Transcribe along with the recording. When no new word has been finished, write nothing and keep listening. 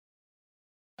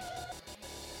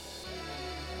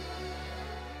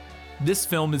This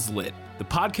Film is Lit, the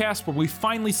podcast where we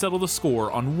finally settle the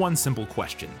score on one simple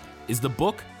question. Is the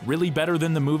book really better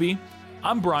than the movie?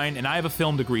 I'm Brian, and I have a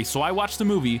film degree, so I watch the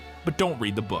movie, but don't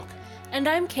read the book. And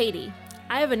I'm Katie.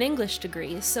 I have an English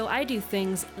degree, so I do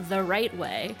things the right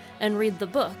way and read the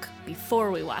book before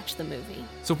we watch the movie.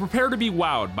 So prepare to be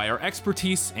wowed by our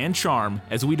expertise and charm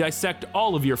as we dissect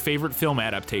all of your favorite film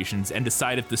adaptations and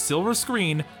decide if the silver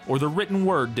screen or the written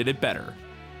word did it better.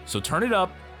 So turn it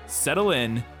up, settle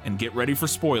in, and get ready for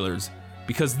spoilers,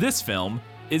 because this film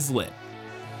is lit.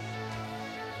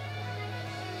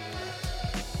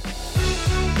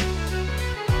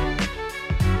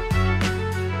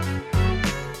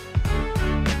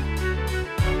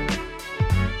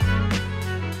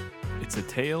 It's a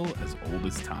tale as old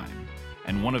as time,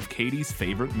 and one of Katie's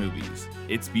favorite movies.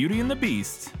 It's Beauty and the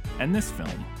Beast, and this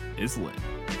film is lit.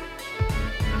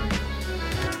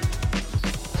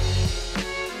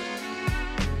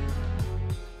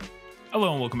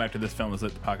 Hello and welcome back to This Film is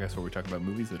Lit, the podcast where we talk about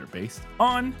movies that are based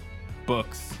on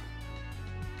books.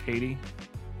 Katie,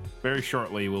 very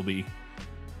shortly we'll be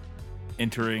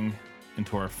entering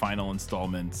into our final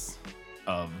installments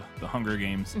of the Hunger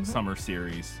Games summer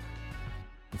series.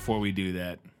 Before we do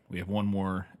that, we have one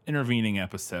more intervening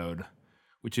episode,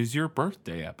 which is your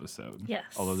birthday episode. Yes.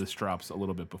 Although this drops a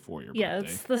little bit before your birthday. Yeah,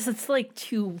 it's like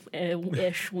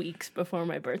 2-ish weeks before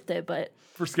my birthday, but...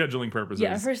 For scheduling purposes.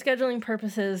 Yeah, for scheduling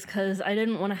purposes, because I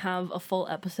didn't want to have a full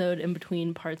episode in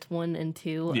between parts 1 and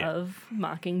 2 of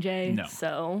Mockingjay. No.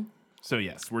 So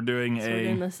yes, we're doing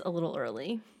this a little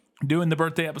early. Doing the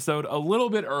birthday episode a little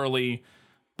bit early,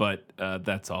 but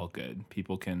that's all good.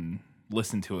 People can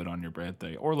listen to it on your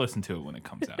birthday or listen to it when it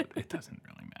comes out. It doesn't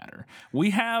really matter.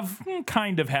 We have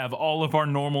all of our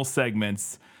normal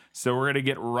segments, so we're going to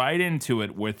get right into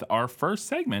it with our first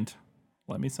segment.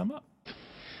 Let me sum up.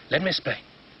 Let me explain.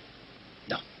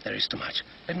 No, there is too much.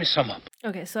 Let me sum up.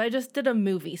 Okay, so I just did a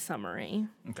movie summary.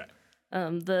 Okay.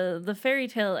 The fairy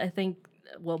tale, I think,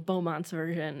 Beaumont's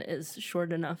version is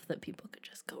short enough that people could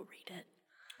just go read it.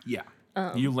 Yeah.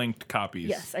 You linked copies.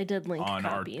 Yes, I did link on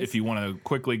copies. If you want to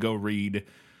quickly go read,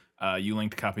 you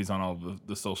linked copies on all of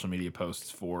the social media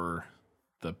posts for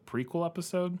the prequel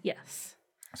episode. Yes.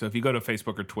 So if you go to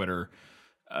Facebook or Twitter,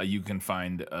 you can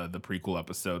find the prequel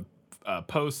episode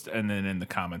post, and then in the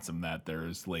comments of that,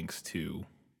 there's links to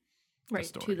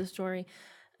the story.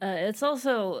 It's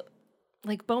also...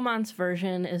 like, Beaumont's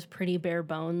version is pretty bare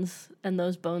bones, and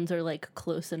those bones are, like,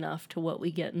 close enough to what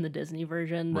we get in the Disney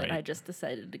version that I just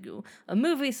decided to do a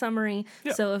movie summary.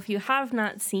 Yeah. So if you have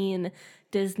not seen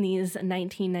Disney's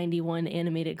 1991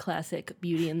 animated classic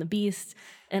Beauty and the Beast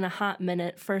in a hot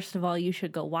minute, first of all, you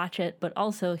should go watch it, but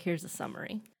also here's a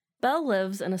summary. Belle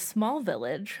lives in a small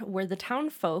village where the town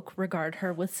folk regard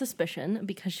her with suspicion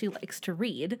because she likes to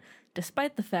read,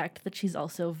 despite the fact that she's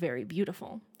also very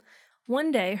beautiful.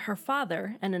 One day, her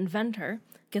father, an inventor,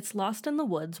 gets lost in the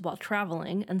woods while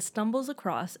traveling and stumbles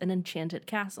across an enchanted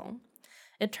castle.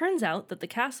 It turns out that the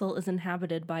castle is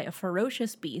inhabited by a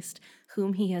ferocious beast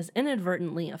whom he has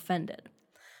inadvertently offended.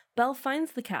 Belle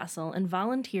finds the castle and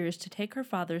volunteers to take her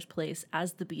father's place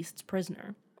as the beast's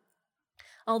prisoner.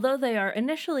 Although they are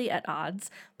initially at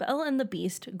odds, Belle and the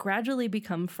beast gradually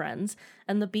become friends,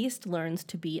 and the beast learns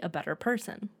to be a better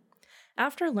person.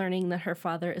 After learning that her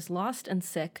father is lost and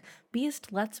sick,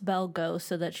 Beast lets Belle go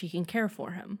so that she can care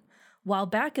for him. While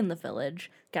back in the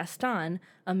village, Gaston,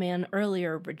 a man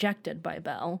earlier rejected by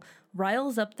Belle,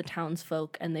 riles up the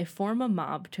townsfolk and they form a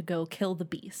mob to go kill the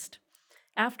Beast.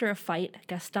 After a fight,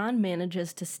 Gaston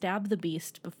manages to stab the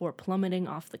Beast before plummeting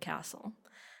off the castle.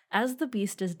 As the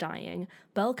Beast is dying,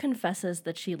 Belle confesses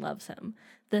that she loves him.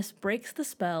 This breaks the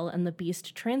spell and the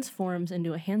Beast transforms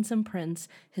into a handsome prince,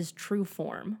 his true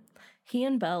form. He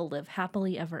and Belle live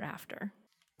happily ever after.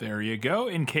 There you go.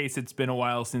 In case it's been a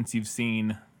while since you've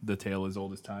seen The Tale as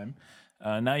Old as Time.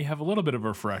 Now you have a little bit of a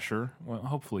refresher. Well,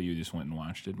 hopefully you just went and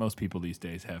watched it. Most people these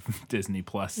days have Disney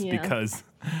Plus because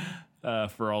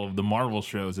for all of the Marvel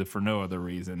shows, if for no other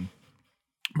reason.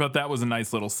 But that was a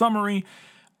nice little summary.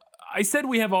 I said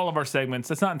we have all of our segments.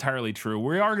 That's not entirely true.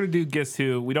 We are going to do Guess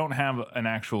Who. We don't have an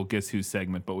actual Guess Who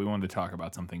segment, but we wanted to talk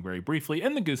about something very briefly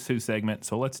in the Guess Who segment.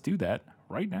 So let's do that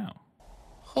right now.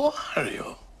 Who are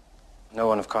you? No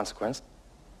one of consequence.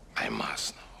 I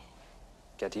must know.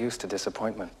 Get used to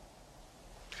disappointment.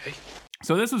 Okay.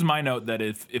 So this was my note that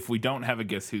if we don't have a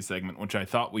Guess Who segment, which I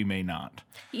thought we may not.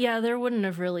 Yeah, there wouldn't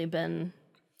have really been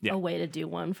a way to do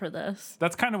one for this.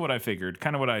 That's kind of what I figured,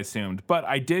 kind of what I assumed. But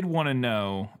I did want to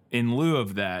know, in lieu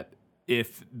of that,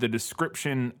 if the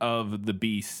description of the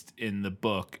beast in the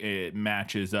book, it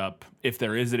matches up, if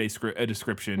there is a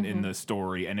description in the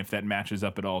story, and if that matches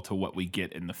up at all to what we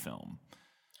get in the film.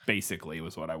 basically,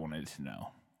 was what I wanted to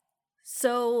know.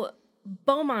 So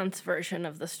Beaumont's version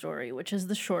of the story, which is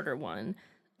the shorter one,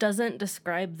 doesn't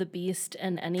describe the beast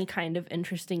in any kind of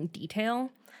interesting detail.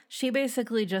 She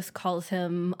basically just calls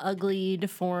him ugly,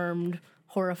 deformed,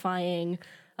 horrifying,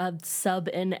 sub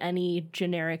in any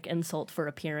generic insult for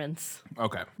appearance.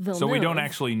 Okay. Villeneuve, so we don't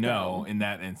actually know in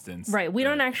that instance. Right. We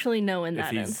don't actually know in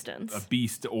that he's instance. a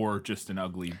beast or just an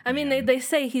ugly I mean, man. they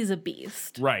say he's a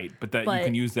beast. Right, but you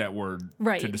can use that word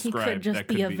to describe. He could just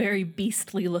be a very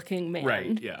beastly looking man.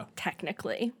 Right, yeah.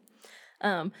 Technically.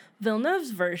 Villeneuve's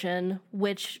version,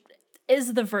 which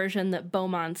is the version that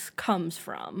Beaumont's comes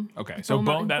from. Okay, so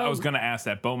I was going to ask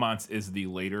that. Beaumont's is the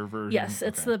later version? Yes,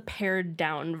 it's the pared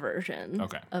down version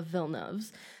of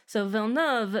Villeneuve's. So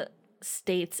Villeneuve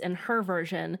states in her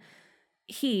version,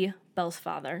 he, Belle's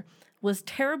father, was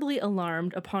terribly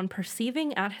alarmed upon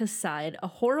perceiving at his side a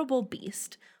horrible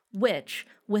beast, which,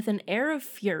 with an air of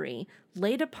fury,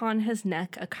 laid upon his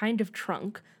neck a kind of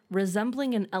trunk,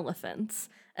 resembling an elephant's,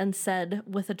 and said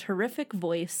with a terrific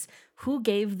voice, "Who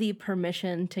gave thee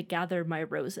permission to gather my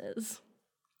roses?"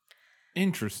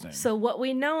 Interesting. So what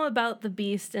we know about the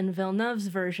beast in Villeneuve's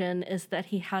version is that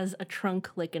he has a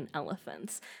trunk like an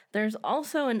elephant's. There's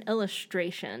also an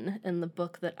illustration in the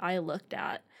book that I looked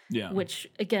at, which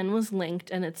again was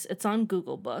linked, and it's on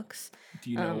Google Books.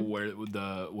 Do you know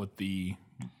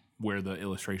where the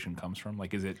illustration comes from?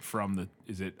 Like, is it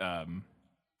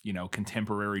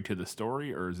contemporary to the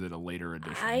story, or is it a later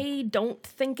edition? I don't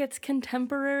think it's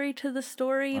contemporary to the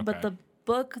story, but the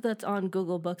book that's on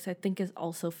Google Books, I think, is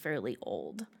also fairly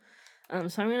old.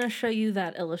 So I'm going to show you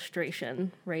that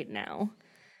illustration right now.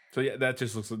 So yeah, that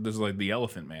just looks like the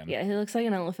Elephant Man. Yeah, he looks like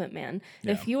an elephant man.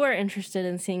 Yeah. If you are interested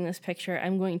in seeing this picture,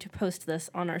 I'm going to post this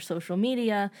on our social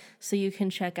media, so you can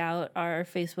check out our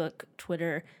Facebook,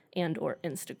 Twitter, and or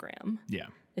Instagram. Yeah.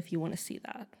 If you want to see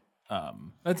that.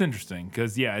 That's interesting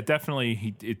because it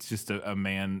definitely it's just a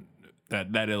man.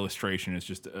 That illustration is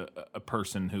just a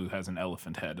person who has an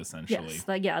elephant head, essentially.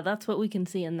 Yes, that's what we can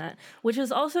see in that, which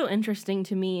is also interesting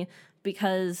to me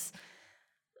because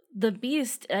the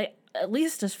beast, at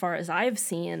least as far as I've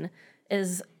seen,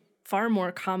 is far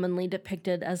more commonly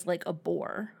depicted as like a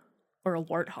boar or a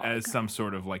warthog. As some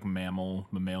sort of like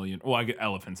mammalian. Well, I get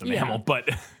elephant's a mammal, but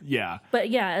yeah. But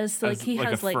yeah, as he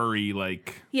has a furry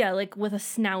like. Yeah, like with a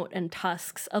snout and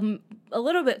tusks. A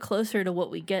little bit closer to what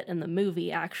we get in the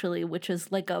movie, actually, which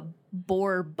is like a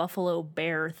boar, buffalo,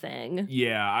 bear thing.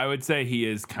 Yeah, I would say he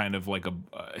is kind of like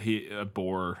a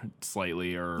boar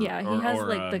slightly, or he has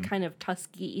the kind of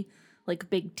tusky, like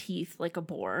big teeth, like a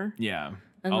boar. Yeah.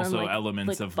 And also then,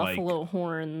 elements of buffalo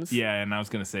horns. Yeah, and I was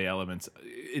gonna say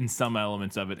in some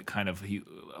elements of it, kind of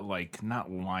not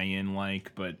lion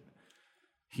like, but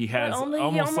he has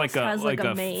almost like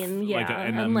a mane,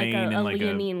 and a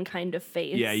leonine kind of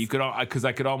face. Yeah, you could because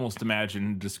I could almost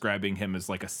imagine describing him as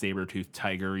like a saber-toothed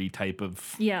tiger-y type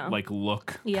of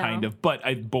look, kind of.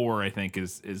 But boar, I think,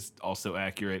 is also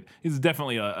accurate. He's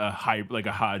definitely a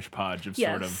hodgepodge of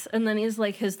sort of. And then he's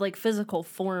like his physical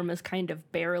form is kind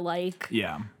of bear-like.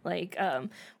 Yeah.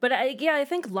 But I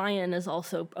think lion is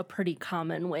also a pretty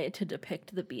common way to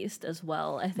depict the beast as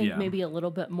well. I think maybe a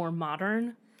little bit more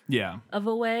modern. Yeah. Of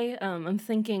a way. I'm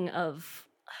thinking of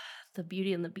the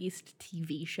Beauty and the Beast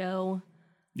TV show.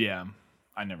 Yeah.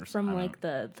 I never saw from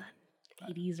the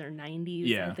 80s or 90s.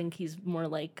 Yeah. I think he's more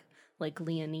like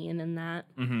leonine in that.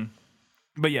 Mm-hmm.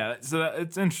 But yeah, so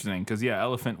it's interesting because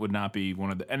elephant would not be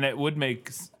one of the, and it would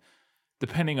make,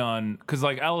 depending on, because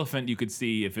like elephant, you could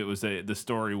see if it was the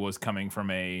story was coming from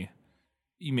an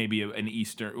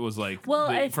Eastern, it was like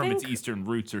from its Eastern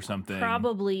roots or something.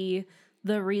 Probably.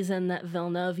 The reason that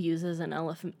Villeneuve uses an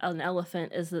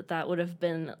elephant is that would have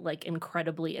been like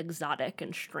incredibly exotic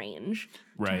and strange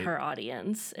to her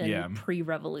audience in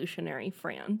pre-revolutionary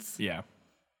France. Yeah,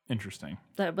 interesting.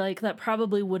 That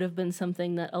probably would have been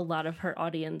something that a lot of her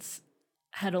audience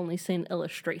had only seen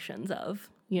illustrations of.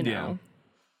 You know.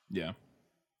 Yeah.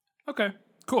 Okay.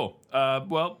 Cool.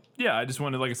 I just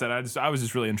wanted, like I said, I was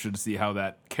just really interested to see how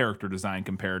that character design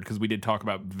compared because we did talk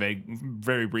about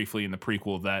very briefly in the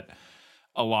prequel that.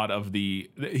 A lot of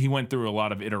he went through a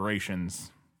lot of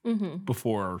iterations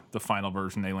before the final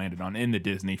version they landed on in the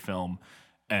Disney film,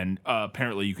 and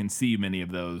apparently you can see many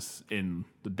of those in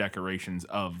the decorations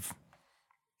of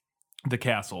the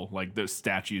castle, like the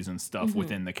statues and stuff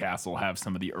within the castle have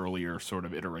some of the earlier sort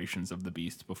of iterations of the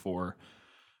beast before,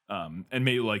 and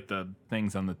maybe like the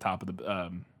things on the top of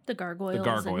the gargoyles.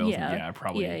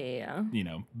 Probably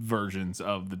versions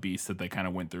of the beast that they kind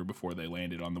of went through before they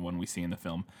landed on the one we see in the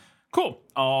film. Cool.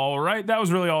 All right. That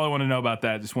was really all I want to know about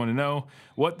that. Just want to know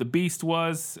what the beast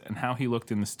was and how he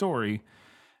looked in the story.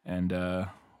 And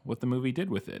what the movie did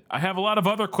with it. I have a lot of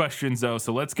other questions, though,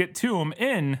 so let's get to them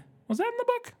was that in the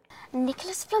book?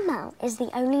 Nicholas Flamel is the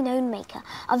only known maker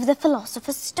of the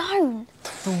Philosopher's Stone.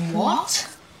 The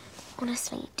what?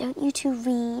 Honestly, don't you two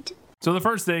read? So the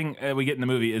first thing we get in the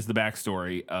movie is the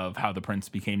backstory of how the prince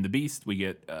became the beast. We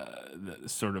get the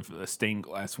sort of stained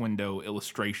glass window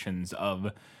illustrations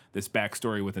of this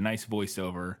backstory with a nice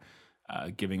voiceover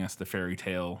giving us the fairy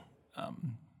tale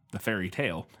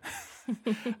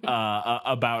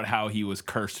about how he was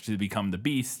cursed to become the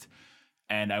beast.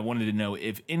 And I wanted to know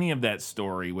if any of that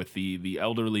story with the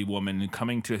elderly woman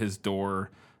coming to his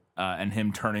door and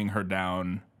him turning her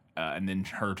down and then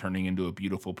her turning into a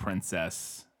beautiful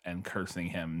princess and cursing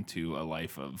him to a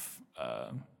life of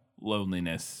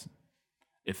loneliness,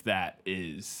 if that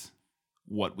is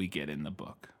what we get in the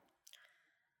book.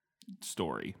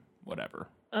 Story, whatever.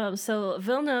 So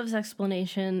Villeneuve's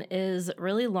explanation is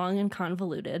really long and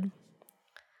convoluted.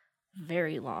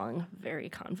 Very long, very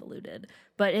convoluted.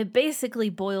 But it basically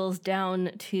boils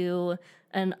down to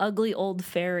an ugly old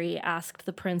fairy asked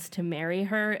the prince to marry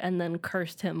her and then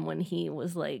cursed him when he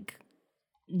was like,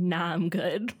 nah, I'm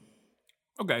good.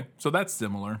 Okay, so that's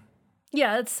similar.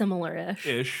 Yeah, it's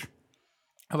similar-ish.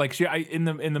 Like in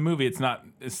the movie, it's not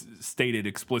stated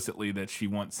explicitly that she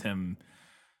wants him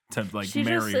to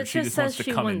marry her. She just wants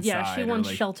to come inside. Yeah, she wants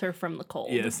shelter from the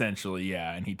cold. Yeah, essentially,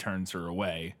 yeah, and he turns her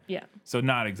away. Yeah. So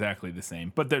not exactly the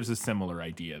same, but there's a similar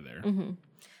idea there.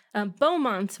 Mm-hmm.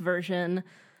 Beaumont's version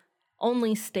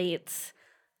only states,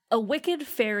 a wicked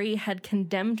fairy had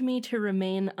condemned me to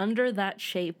remain under that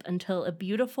shape until a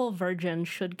beautiful virgin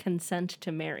should consent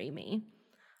to marry me,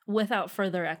 without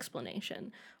further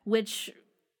explanation, which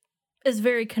is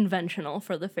very conventional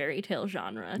for the fairy tale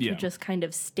genre to just kind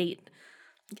of state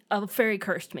a fairy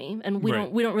cursed me, and we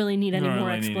don't really need any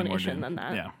more explanation than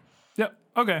that. Yeah. Yep.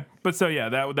 Okay. But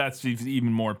so that's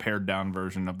even more pared down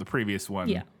version of the previous one.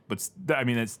 Yeah. But I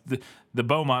mean, it's the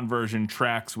Beaumont version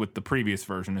tracks with the previous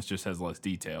version. It just has less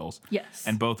details. Yes.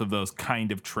 And both of those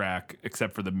kind of track,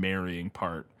 except for the marrying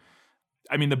part.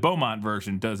 I mean, the Beaumont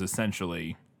version does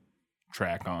essentially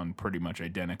track on pretty much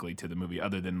identically to the movie,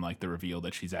 other than like the reveal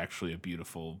that she's actually a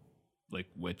beautiful like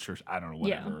witch or I don't know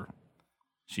whatever. Yeah.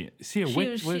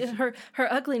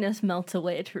 Her ugliness melts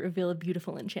away to reveal a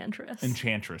beautiful enchantress.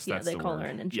 Enchantress, that's the word. Yeah, they call her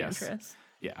an enchantress.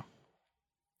 Yes. Yeah.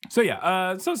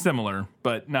 So so similar,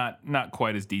 but not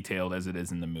quite as detailed as it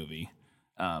is in the movie,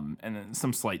 and then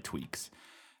some slight tweaks.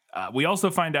 We also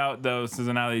find out though, so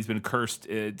now that he's been cursed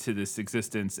to this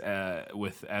existence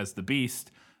as the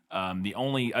beast. The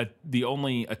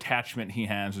only attachment he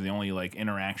has, or the only like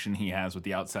interaction he has with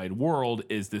the outside world,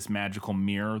 is this magical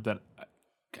mirror that.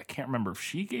 I can't remember if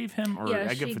she gave him or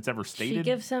if it's ever stated. She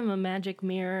gives him a magic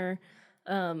mirror,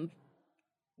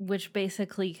 which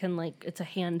basically can it's a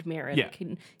hand mirror. Yeah.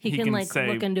 He can say,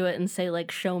 look into it and say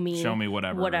show me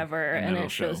whatever, and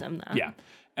it shows him that. Yeah.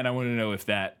 And I want to know if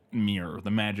that mirror,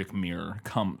 the magic mirror,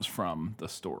 comes from the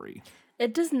story.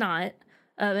 It does not.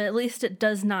 At least it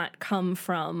does not come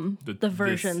from the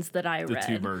versions that I read. The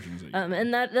two versions.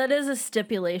 And that is a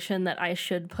stipulation that I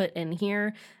should put in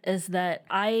here, is that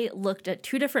I looked at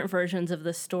two different versions of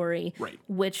the story,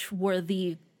 which were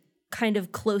the kind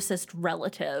of closest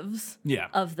relatives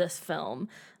of this film.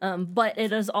 But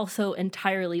it is also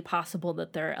entirely possible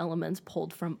that there are elements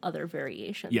pulled from other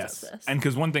variations of this. And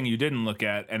because one thing you didn't look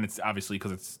at, and it's obviously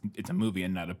because it's a movie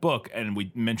and not a book, and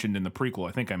we mentioned in the prequel,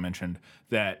 I think I mentioned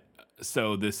that.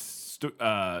 So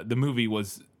the movie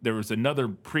there was another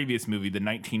previous movie, the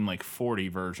 1940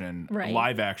 version,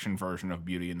 live action version of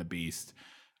Beauty and the Beast.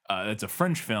 It's a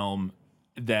French film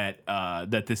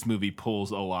that this movie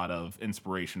pulls a lot of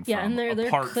inspiration from, and there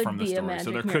apart could from the be story. So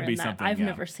there could be something. I've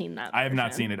never seen that. I have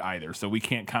not seen it either, so we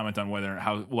can't comment on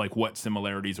what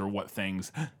similarities or what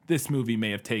things this movie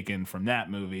may have taken from that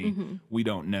movie. Mm-hmm. We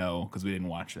don't know because we didn't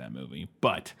watch that movie,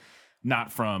 but.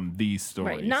 Not from these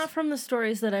stories. Right, not from the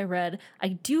stories that I read. I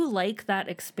do like that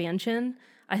expansion.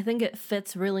 I think it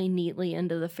fits really neatly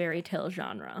into the fairy tale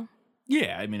genre.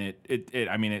 Yeah, I mean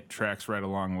it tracks right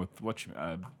along with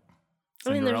Cinderella.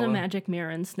 There's a magic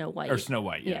mirror in Snow White. Or Snow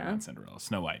White, not Cinderella.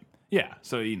 Snow White. Yeah,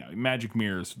 so magic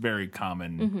mirrors very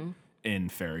common in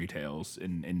fairy tales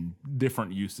in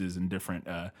different uses and different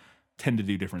tend to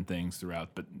do different things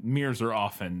throughout, but mirrors are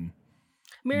often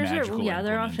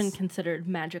they're often considered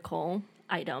magical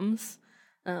items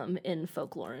in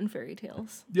folklore and fairy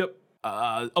tales. Yep.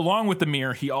 Along with the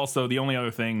mirror, he also the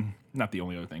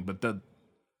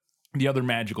other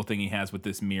magical thing he has with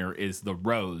this mirror is the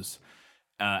rose.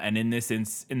 And in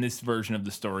this version of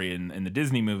the story in the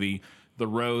Disney movie, the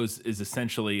rose is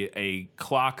essentially a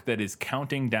clock that is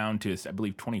counting down to his, I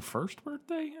believe, 21st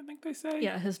birthday. I think think they say.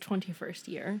 Yeah, his 21st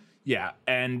year. Yeah,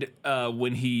 and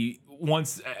when he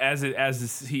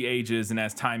as he ages and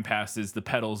as time passes, the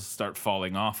petals start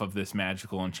falling off of this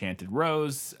magical enchanted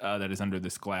rose that is under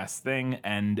this glass thing.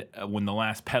 And when the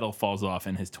last petal falls off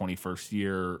in his 21st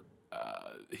year,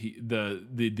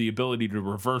 the ability to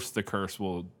reverse the curse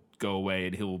will go away,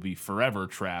 and he will be forever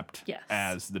trapped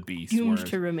as the beast, doomed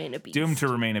to remain a beast. Doomed to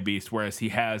remain a beast. Whereas he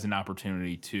has an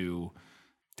opportunity to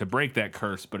break that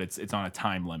curse, but it's on a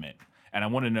time limit. And I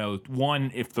want to know,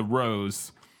 one, if the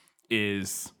rose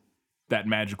is that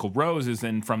magical rose is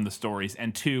in from the stories,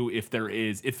 and two, if there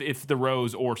is, if the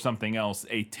rose or something else,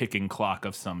 a ticking clock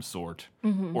of some sort,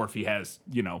 or if he has,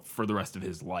 for the rest of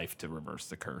his life to reverse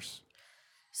the curse.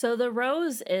 So the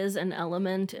rose is an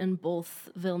element in both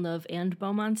Villeneuve and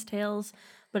Beaumont's tales,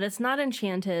 but it's not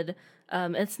enchanted.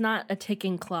 It's not a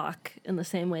ticking clock in the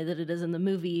same way that it is in the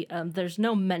movie. There's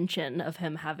no mention of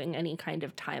him having any kind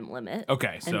of time limit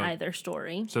in either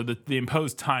story. So the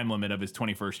imposed time limit of his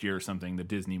 21st year or something, the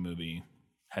Disney movie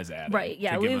has added. Right,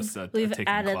 yeah, we've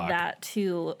added that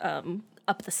to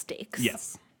up the stakes.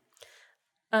 Yes.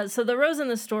 So the rose in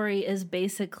the story is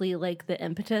basically like the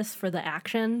impetus for the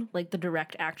action, like the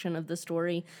direct action of the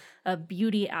story.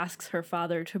 Beauty asks her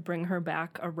father to bring her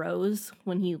back a rose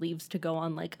when he leaves to go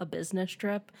on like a business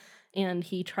trip, and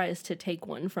he tries to take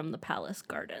one from the palace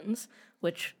gardens,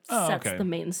 which sets the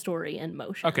main story in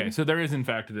motion. Okay, so there is in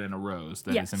fact then a rose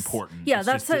that is important. Yeah,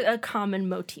 that's a common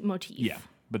motif. Yeah,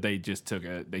 but they just took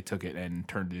it and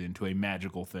turned it into a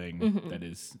magical thing that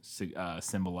is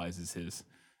symbolizes his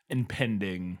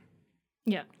impending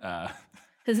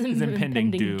his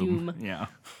impending doom. Yeah.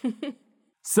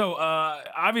 So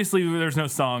obviously there's no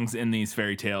songs in these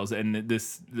fairy tales, and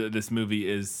this movie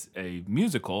is a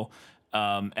musical.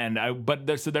 So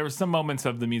there were some moments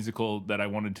of the musical that I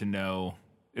wanted to know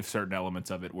if certain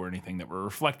elements of it were anything that were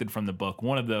reflected from the book.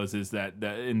 One of those is that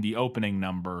in the opening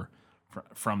number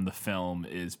from the film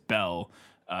is Belle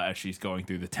as she's going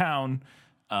through the town.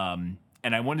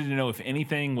 And I wanted to know if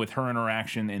anything with her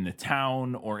interaction in the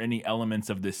town or any elements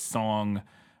of this song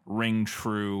ring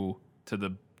true to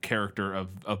the character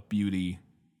of Beauty,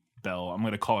 Belle. I'm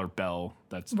going to call her Belle.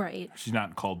 That's right. She's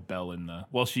not called Belle in the...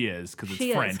 Well, she is because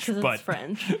it's French. It's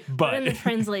French. But in the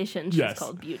translation, she's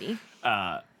called Beauty.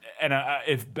 And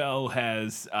if Belle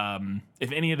has...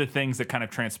 if any of the things that kind of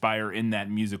transpire in that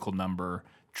musical number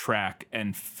track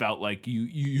and felt like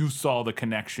you saw the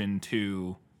connection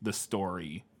to the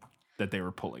story that they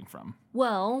were pulling from.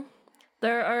 Well,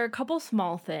 there are a couple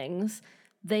small things.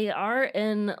 They are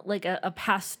in like a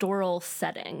pastoral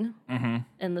setting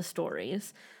in the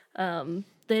stories.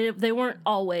 They weren't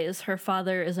always. Her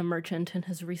father is a merchant and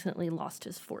has recently lost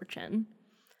his fortune.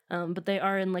 But they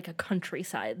are in like a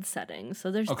countryside setting.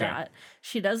 So there's that.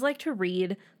 She does like to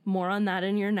read. More on that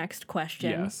in your next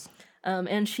question. Yes.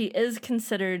 And she is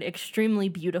considered extremely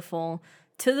beautiful,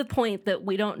 to the point that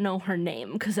we don't know her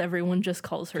name because everyone just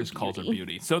calls her Beauty. Calls her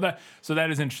Beauty. So that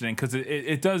is interesting because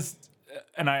it does,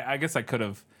 and I guess I could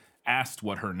have asked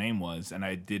what her name was and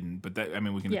I didn't, but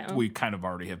we kind of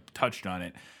already have touched on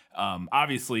it.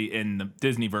 Obviously, in the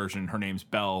Disney version, her name's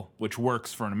Belle, which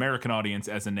works for an American audience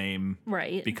as a name,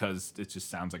 right? Because it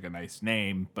just sounds like a nice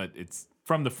name, but it's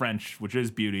from the French, which is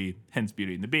beauty, hence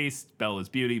Beauty and the Beast. Belle is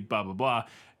beauty, blah blah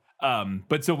blah.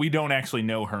 But so we don't actually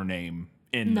know her name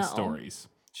in the stories.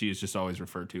 She is just always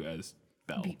referred to as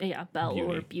Belle. Belle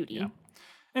Beauty. Or Beauty. Yeah.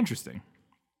 Interesting.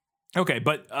 Okay,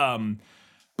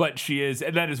 but she is,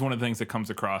 and that is one of the things that comes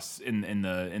across in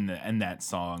that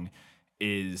song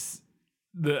is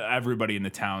everybody in the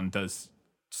town does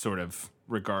sort of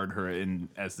regard her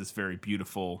as this very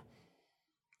beautiful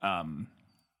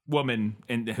woman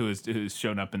who's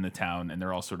shown up in the town, and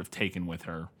they're all sort of taken with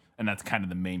her, and that's kind of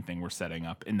the main thing we're setting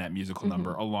up in that musical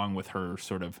number, along with her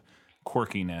sort of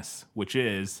quirkiness, which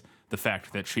is the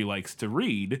fact that she likes to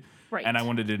read. Right. And I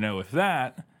wanted to know if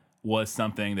that was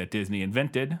something that Disney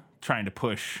invented, trying to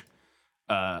push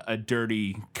a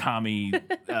dirty, commie,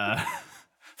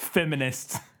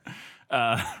 feminist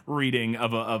reading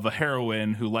of a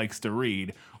heroine who likes to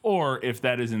read, or if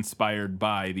that is inspired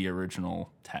by the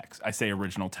original text. I say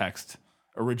original text,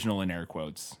 original in air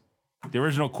quotes. The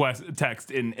original text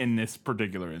in this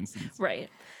particular instance. Right.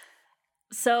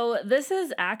 So this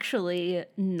is actually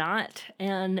not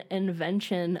an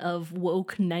invention of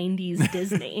woke 90s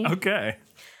Disney. Okay.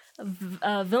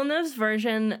 Villeneuve's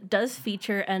version does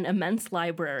feature an immense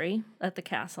library at the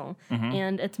castle,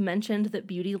 and it's mentioned that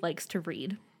Beauty likes to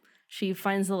read. She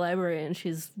finds the library and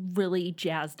she's really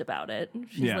jazzed about it.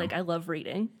 She's like, I love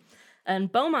reading.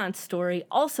 And Beaumont's story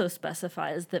also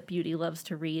specifies that Beauty loves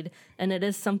to read, and it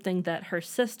is something that her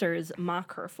sisters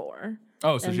mock her for.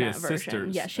 Oh, so she has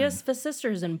sisters. Yeah, she has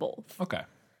sisters in both. Okay.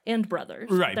 And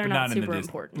brothers. Right, They're but not not in super the Disney,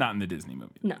 important. not in the Disney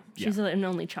movie. No, she's an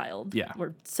only child. Yeah.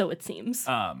 Or so it seems.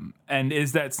 And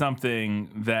is that something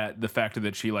that the factor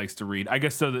that she likes to read? I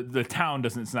guess so. The town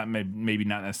doesn't. It's not maybe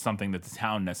not as something that the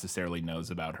town necessarily knows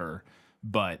about her,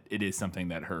 but it is something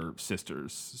that her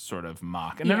sisters sort of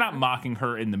mock. And they're not mocking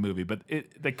her in the movie, but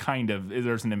they kind of.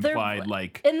 There's an implied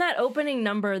in that opening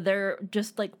number, they're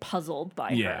just like puzzled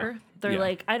by her. They're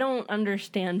like, I don't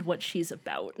understand what she's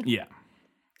about. Yeah.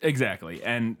 Exactly,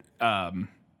 and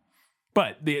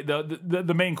but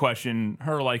the main question,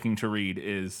 her liking to read,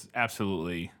 is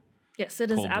absolutely yes, it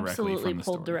is absolutely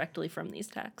pulled directly from these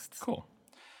texts. Cool.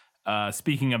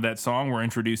 Speaking of that song, we're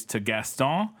introduced to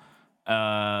Gaston,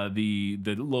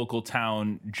 the local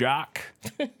town jock.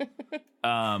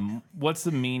 What's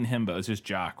the mean himbo? It's just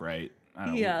jock, right? I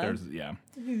don't know.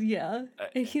 Yeah.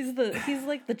 He's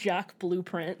like the jock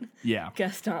blueprint. Yeah.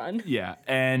 Gaston. Yeah.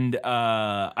 And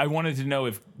I wanted to know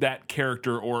if that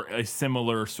character or a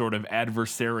similar sort of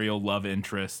adversarial love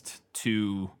interest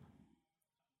to,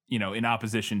 in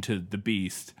opposition to the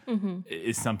Beast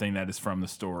is something that is from the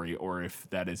story, or if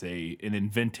that is an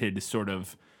invented sort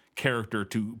of character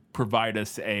to provide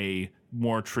us a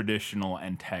more traditional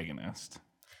antagonist.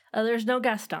 There's no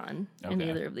Gaston in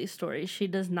either of these stories. She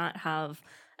does not have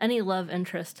any love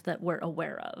interest that we're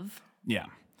aware of. Yeah.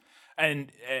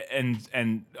 And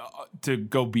to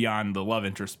go beyond the love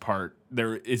interest part,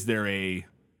 is there a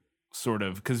sort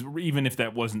of, because even if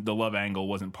that wasn't, the love angle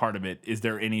wasn't part of it, is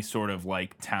there any sort of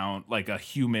like a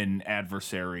human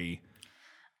adversary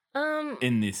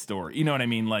in this story? You know what I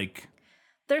mean? Like,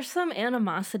 there's some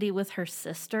animosity with her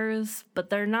sisters, but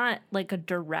they're not like a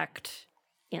direct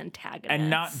antagonist, and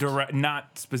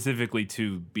not specifically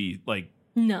to be like.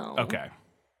 No. Okay.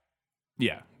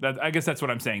 Yeah, I guess that's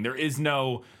what I'm saying. There's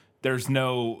no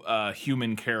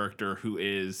human character who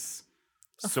is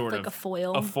sort of a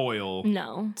foil. A foil.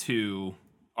 No. To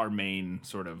our main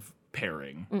sort of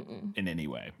pairing in any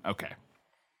way. Okay.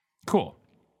 Cool.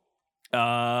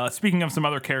 Speaking of some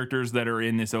other characters that are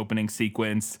in this opening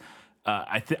sequence.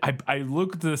 I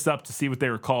looked this up to see what they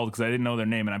were called because I didn't know their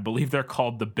name, and I believe they're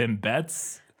called the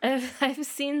Bimbettes. I've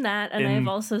seen that, and I've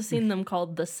also seen them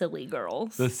called the Silly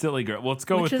Girls. The Silly Girl. Well, let's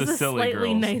go with the Silly Girls. Which is a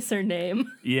slightly nicer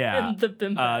name. Yeah. Than the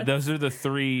Bimbettes. Those are the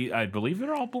three, I believe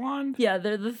they're all blonde? Yeah,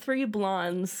 they're the three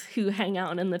blondes who hang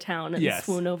out in the town and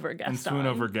swoon over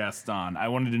Gaston. I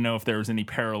wanted to know if there was any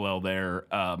parallel there,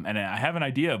 and I have an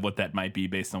idea of what that might be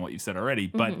based on what you said already,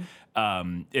 but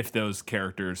if those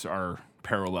characters are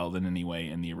paralleled in any way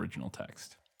in the original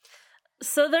text.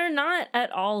 So they're not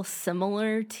at all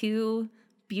similar to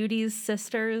Beauty's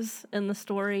sisters in the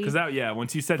story. Because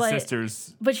once you said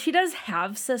sisters. But she does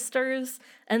have sisters,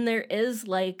 and there is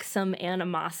like some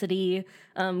animosity.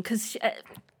 Because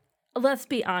let's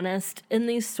be honest, in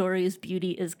these stories,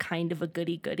 Beauty is kind of a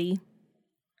goody-goody.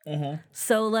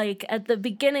 So like at the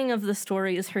beginning of the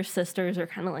stories, her sisters are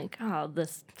kind of like, oh,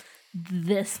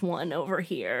 this one over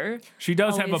here. She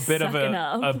does have a bit of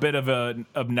an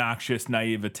obnoxious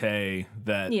naivete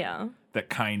that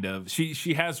kind of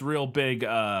she has real big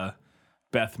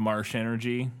Beth Marsh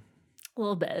energy. A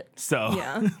little bit.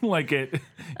 So like it.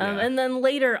 Yeah. And then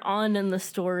later on in the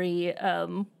story,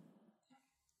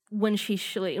 when she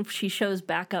shows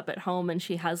back up at home and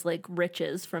she has like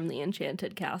riches from the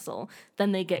Enchanted Castle,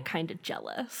 then they get kind of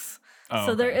jealous.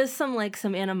 So there is some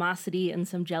animosity and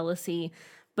some jealousy.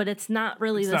 But it's not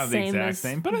really the same as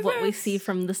what we see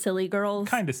from the Silly Girls.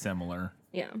 Kind of similar.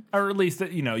 Yeah. Or at least,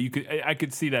 I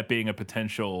could see that being a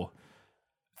potential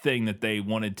thing that they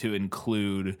wanted to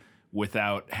include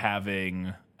without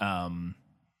having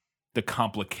the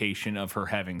complication of her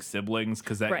having siblings,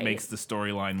 because that makes the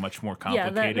storyline much more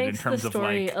complicated in terms of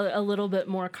like a little bit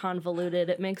more convoluted.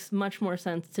 It makes much more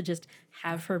sense to just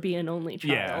have her be an only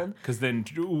child. Yeah, because then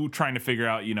trying to figure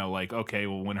out, okay,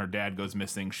 well, when her dad goes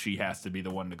missing, she has to be the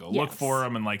one to go look for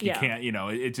him, and like you can't,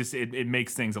 it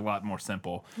makes things a lot more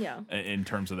simple. Yeah. In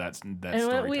terms of that and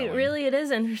storytelling. It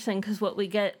is interesting because what we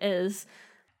get is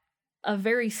a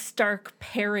very stark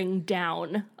paring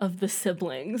down of the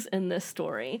siblings in this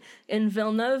story. In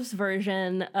Villeneuve's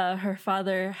version, her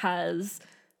father has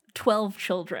 12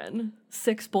 children,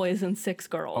 6 boys and 6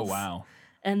 girls. Oh, wow.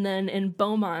 And then in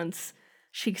Beaumont's,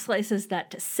 she slices that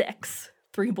to 6,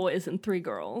 3 boys and 3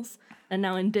 girls. And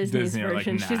now in Disney's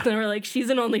version, she's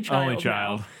an only child. Only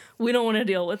child. Now. We don't want to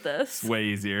deal with this. Way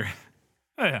easier.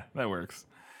 Oh, yeah, that works.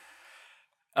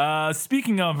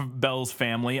 Speaking of Belle's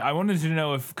family, I wanted to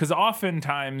know because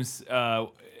oftentimes,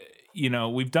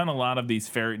 we've done a lot of these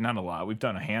not a lot, we've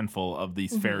done a handful of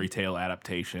these fairy tale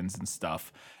adaptations and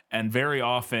stuff. And very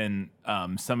often,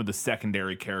 some of the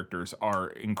secondary characters are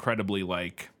incredibly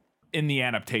like in the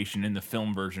adaptation, in the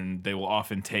film version, they will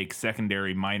often take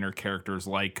secondary minor characters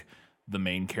like the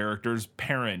main character's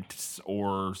parents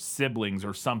or siblings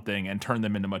or something and turn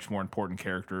them into much more important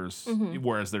characters,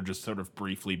 whereas they're just sort of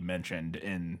briefly mentioned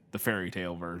in the fairy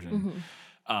tale version.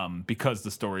 Because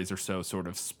the stories are so sort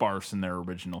of sparse in their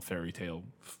original fairy tale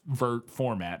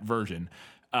format version.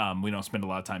 We don't spend a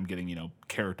lot of time getting,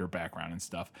 character background and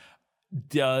stuff.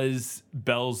 Does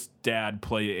Belle's dad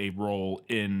play a role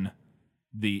in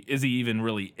is he even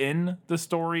really in the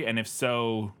story? And if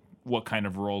so, what kind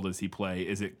of role does he play?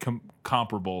 Is it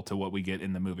comparable to what we get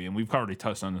in the movie? And we've already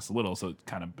touched on this a little, so it's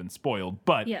kind of been spoiled.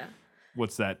 But yeah.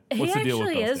 What's the deal with Belle's dad? He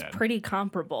actually is pretty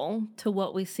comparable to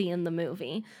what we see in the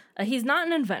movie. He's not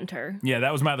an inventor. Yeah,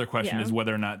 that was my other question, is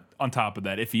whether or not, on top of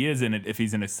that, if he is in it, if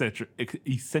he's an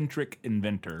eccentric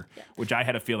inventor, which I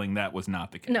had a feeling that was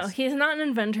not the case. No, he's not an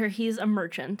inventor. He's a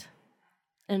merchant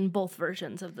in both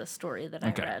versions of this story that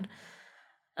I read.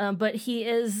 But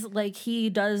he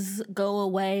does go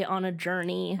away on a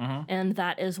journey, and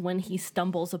that is when he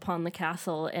stumbles upon the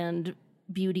castle, and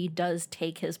Beauty does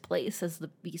take his place as the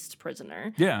Beast's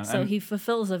prisoner. Yeah. So he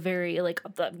fulfills a very,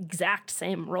 the exact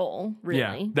same role,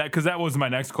 really. Yeah, because that was my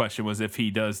next question, was if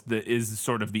he is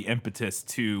sort of the impetus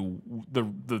to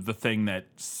the thing that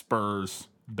spurs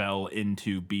Belle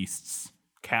into Beast's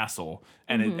castle.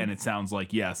 And it sounds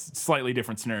like, yes, slightly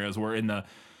different scenarios where in the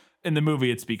movie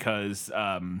it's because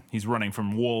he's running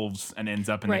from wolves and ends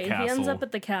up in the castle. Right, he ends up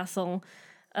at the castle.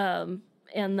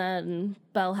 And then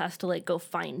Belle has to go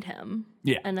find him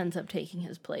and ends up taking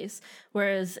his place.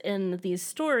 Whereas in these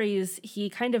stories, he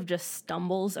kind of just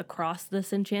stumbles across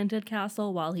this enchanted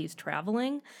castle while he's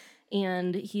traveling.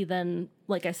 And he then,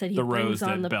 like I said, he brings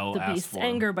on the Beast's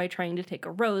anger by trying to take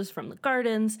a rose from the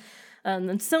gardens.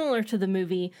 And similar to the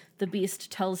movie, the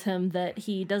Beast tells him that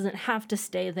he doesn't have to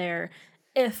stay there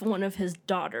if one of his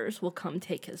daughters will come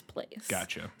take his place.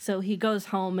 Gotcha. So he goes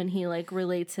home and he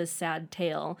relates his sad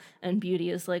tale, and Beauty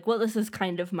is like, well, this is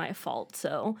kind of my fault,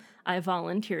 so I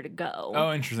volunteer to go.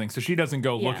 Oh, interesting. So she doesn't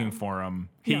go looking for him.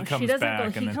 He comes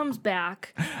back. He comes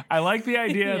back. I like the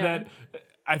idea that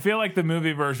I feel like the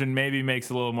movie version maybe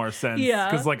makes a little more sense.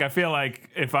 Yeah. Because I feel like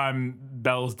if I'm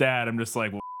Belle's dad, I'm just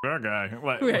like, well, that guy.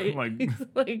 Right.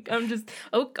 I'm just,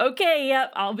 okay,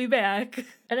 yep, I'll be back.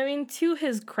 And I mean, to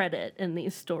his credit in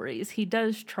these stories, he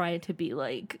does try to be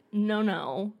like,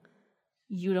 no,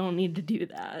 you don't need to do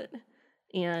that.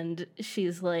 And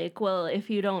she's like, well,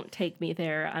 if you don't take me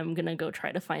there, I'm going to go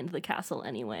try to find the castle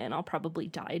anyway, and I'll probably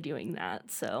die doing that.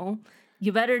 So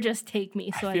you better just take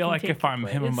me so I feel like if I'm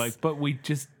him, I'm like, but we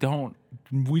just don't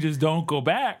go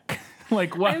back.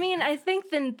 What? I mean, I think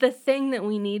the thing that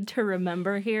we need to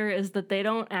remember here is that they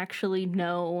don't actually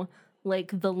know,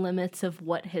 the limits of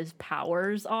what his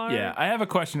powers are. Yeah, I have a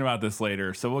question about this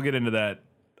later, so we'll get into that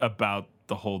about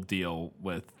the whole deal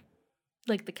with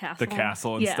the castle. The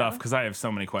castle and stuff, because I have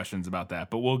so many questions about that.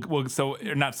 But we'll so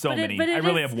not so many. I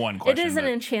really have one question. It is an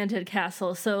enchanted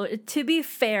castle, so to be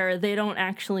fair, they don't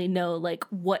actually know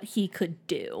what he could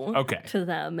do to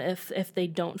them if they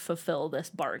don't fulfill this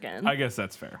bargain. I guess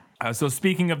that's fair. So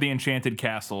speaking of the enchanted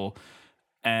castle,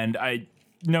 and I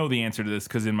know the answer to this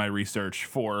because in my research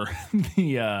for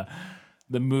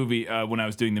the movie, when I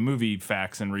was doing the movie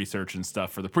facts and research and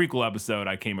stuff for the prequel episode,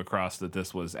 I came across that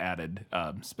this was added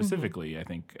specifically. I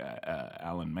think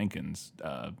Alan Menken's,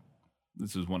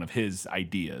 this was one of his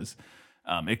ideas.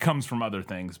 It comes from other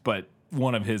things, but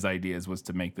one of his ideas was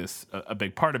to make this a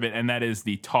big part of it, and that is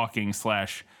the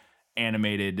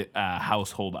talking/animated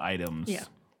household items. Yeah.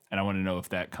 And I want to know if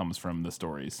that comes from the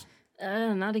stories.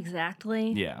 Not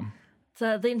exactly. Yeah.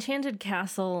 So the Enchanted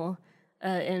Castle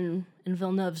in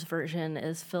Villeneuve's version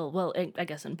is filled, well, I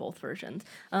guess in both versions,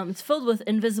 it's filled with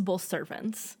invisible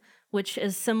servants, which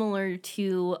is similar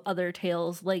to other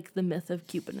tales like the myth of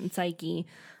Cupid and Psyche,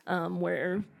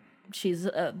 where she's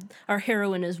our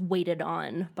heroine is waited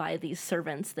on by these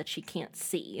servants that she can't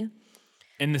see.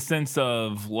 In the sense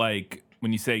of when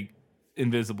you say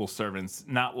invisible servants,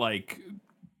 not like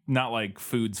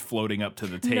food's floating up to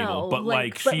the table, but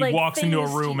she walks into a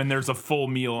room and there's a full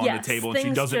meal on the table and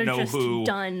she doesn't know who,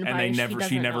 and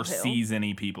she never sees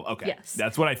any people. Okay, yes.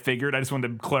 That's what I figured. I just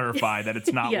wanted to clarify that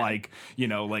it's not like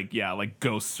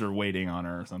ghosts are waiting on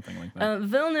her or something like that.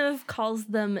 Villeneuve calls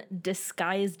them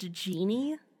disguised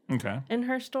genie. Okay. In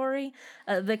her story,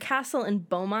 the castle in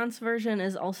Beaumont's version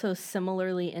is also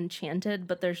similarly enchanted,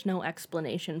 but there's no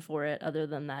explanation for it other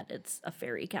than that it's a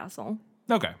fairy castle.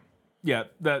 Okay. Yeah,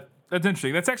 that's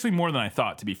interesting. That's actually more than I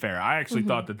thought, to be fair. I actually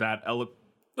thought that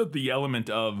the element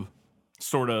of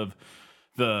sort of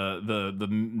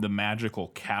the magical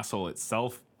castle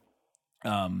itself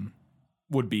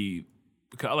would be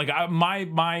like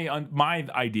my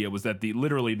idea was that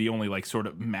literally the only like sort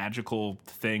of magical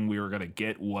thing we were going to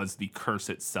get was the curse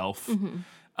itself,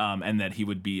 and that he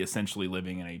would be essentially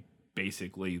living in a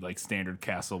basically like standard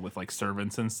castle with like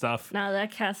servants and stuff. Now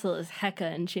that castle is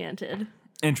hecka enchanted.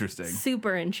 Interesting.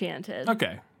 Super enchanted.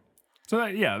 Okay. So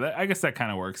I guess that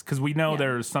kind of works because we know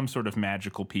there's some sort of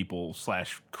magical people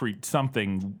 /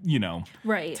 something,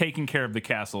 right, taking care of the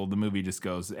castle. The movie just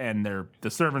goes, and they're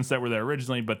the servants that were there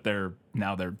originally, but they're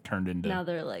turned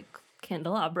into like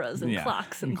candelabras and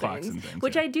clocks and things,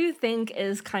 which I do think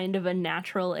is kind of a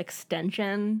natural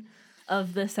extension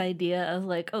of this idea of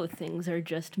like, oh, things are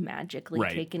just magically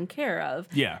taken care of.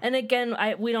 Yeah. And again,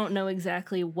 we don't know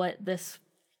exactly what this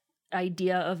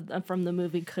idea of from the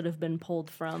movie could have been pulled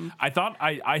from. I thought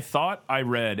I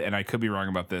read, and I could be wrong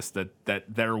about this, that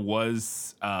there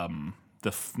was the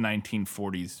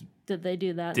 1940s. Did they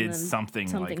do that? Did something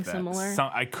like that. Similar?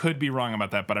 I could be wrong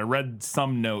about that, but I read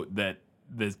some note that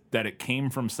it came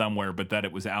from somewhere, but that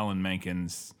it was Alan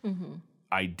Menken's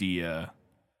idea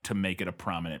to make it a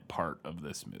prominent part of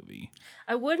this movie.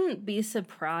 I wouldn't be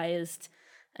surprised.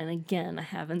 And again, I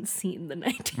haven't seen the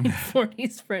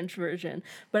 1940s French version,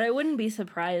 but I wouldn't be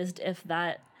surprised if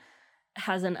that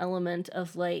has an element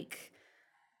of like,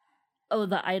 oh,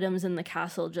 the items in the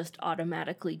castle just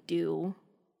automatically do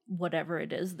whatever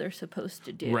it is they're supposed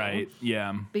to do. Right,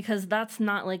 yeah. Because that's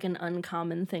not like an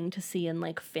uncommon thing to see in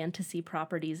like fantasy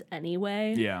properties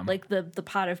anyway. Yeah. Like the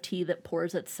pot of tea that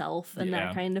pours itself and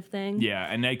that kind of thing. Yeah,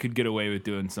 and they could get away with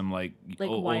doing some like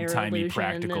old-timey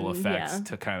practical effects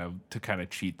to kind of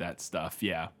cheat that stuff.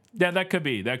 Yeah. Yeah, that could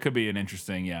be an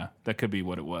interesting, that could be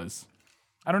what it was.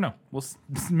 I don't know.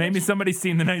 Maybe somebody's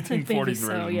seen the 1940s maybe so,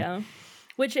 version. Yeah.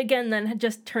 Which, again, then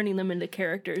just turning them into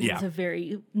characters is a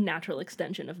very natural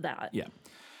extension of that. Yeah.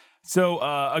 So,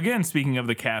 again, speaking of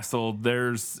the castle,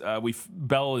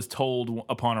 Belle is told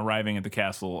upon arriving at the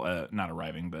castle, not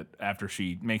arriving, but after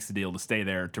she makes the deal to stay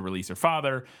there to release her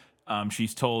father,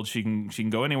 she's told she can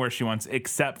go anywhere she wants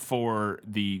except for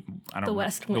the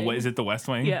West Wing. Is it the West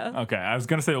Wing? Yeah. Okay, I was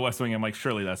gonna say the West Wing. I'm like,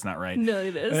 surely that's not right. No,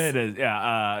 it is. It is.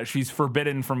 Yeah. She's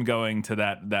forbidden from going to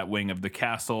that wing of the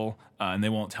castle, and they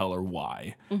won't tell her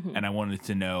why. And I wanted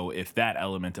to know if that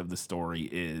element of the story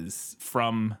is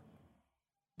from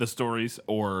the stories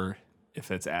or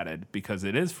if it's added, because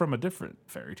it is from a different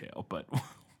fairy tale. But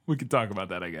we could talk about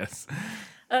that, I guess.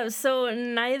 So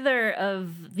neither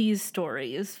of these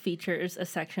stories features a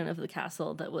section of the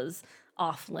castle that was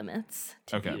off limits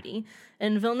to beauty.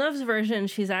 In Villeneuve's version,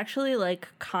 she's actually like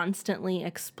constantly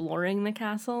exploring the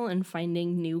castle and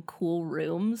finding new cool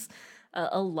rooms.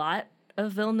 A lot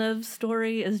of Villeneuve's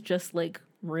story is just like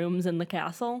rooms in the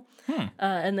castle.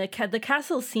 And the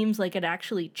castle seems like it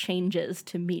actually changes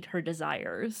to meet her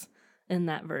desires in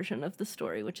that version of the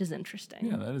story, which is interesting.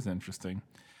 Yeah, that is interesting.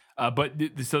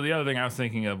 So the other thing I was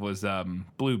thinking of was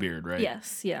Bluebeard, right?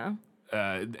 Yes, yeah.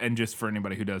 And just for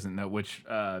anybody who doesn't know, which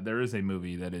there is a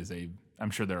movie that is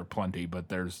I'm sure there are plenty, but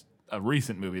there's a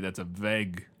recent movie that's a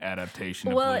vague adaptation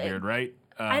of Bluebeard, right?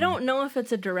 I don't know if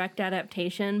it's a direct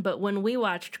adaptation, but when we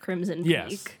watched Crimson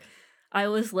Peak, I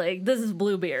was like, this is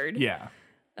Bluebeard. Yeah.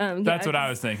 That's what I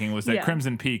was thinking, was that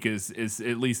Crimson Peak is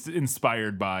at least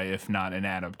inspired by, if not an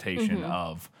adaptation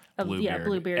of Bluebeard. Yeah,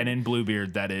 Bluebeard. And in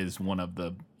Bluebeard, that is one of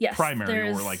the primary,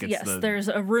 or like it's there's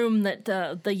a room that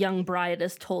the young bride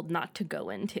is told not to go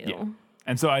into. Yeah.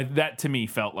 And so that to me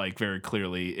felt like very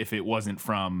clearly, if it wasn't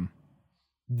from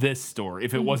this story,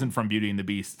 if it wasn't from Beauty and the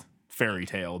Beast fairy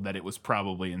tale, that it was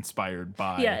probably inspired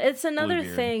by it's another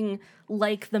Bluebeard. thing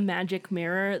like the magic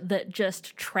mirror that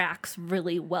just tracks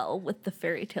really well with the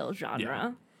fairy tale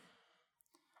genre.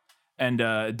 And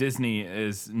Disney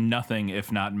is nothing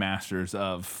if not masters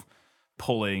of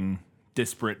pulling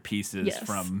disparate pieces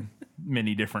from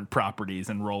many different properties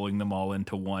and rolling them all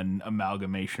into one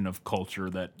amalgamation of culture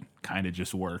that kind of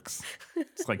just works.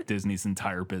 It's like Disney's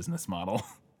entire business model.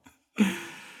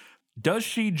 Does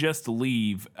she just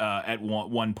leave at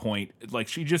one point? Like,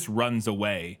 she just runs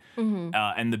away,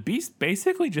 and the Beast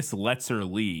basically just lets her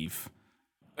leave.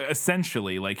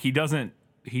 Essentially, like, he doesn't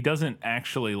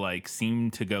actually like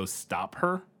seem to go stop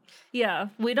her. Yeah,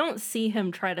 we don't see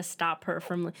him try to stop her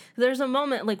from. There's a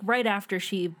moment like right after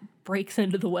she breaks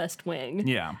into the West Wing.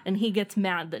 Yeah, and he gets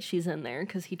mad that she's in there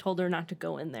because he told her not to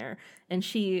go in there, and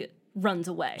she runs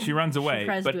away. She runs away, She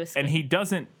tries to escape. and he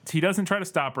doesn't try to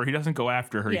stop her. He doesn't go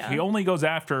after her. Yeah. He only goes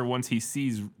after her once he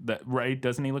sees that, right?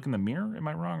 Doesn't he look in the mirror? Am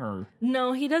I wrong? Or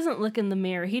No, he doesn't look in the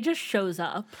mirror. He just shows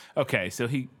up. okay, so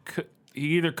he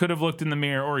either could have looked in the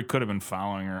mirror or he could have been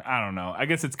following her. I don't know. I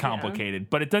guess it's complicated,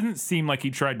 but it doesn't seem like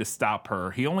he tried to stop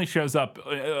her. He only shows up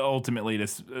ultimately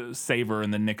to save her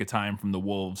in the nick of time from the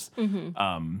wolves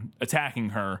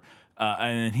attacking her,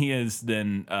 and he is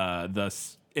then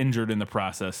thus injured in the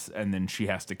process, and then she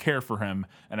has to care for him.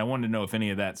 And I wanted to know if any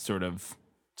of that sort of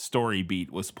story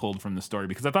beat was pulled from the story,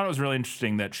 because I thought it was really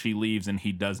interesting that she leaves and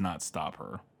he does not stop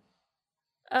her,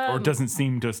 or doesn't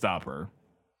seem to stop her.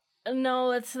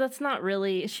 No, that's not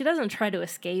really. She doesn't try to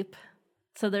escape.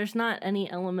 So there's not any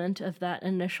element of that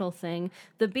initial thing.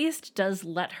 The Beast does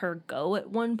let her go at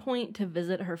one point to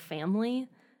visit her family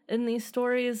in these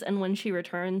stories, and when she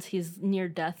returns, he's near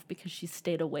death because she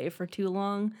stayed away for too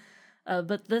long.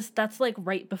 But that's like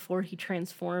right before he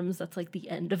transforms. That's like the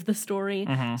end of the story.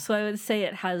 So I would say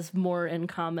it has more in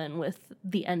common with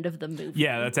the end of the movie.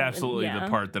 Yeah, that's absolutely the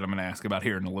part that I'm going to ask about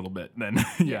here in a little bit. Then,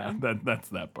 that's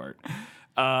that part.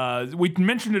 We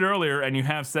mentioned it earlier, and you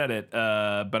have said it,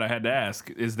 but I had to ask: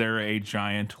 is there a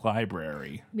giant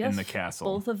library in the castle?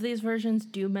 Both of these versions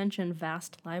do mention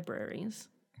vast libraries.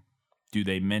 Do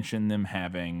they mention them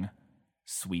having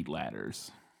sweet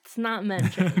ladders? It's not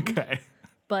mentioned. Okay.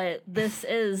 But this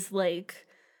is like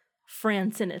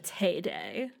France in its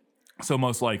heyday. So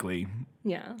most likely,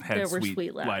 There were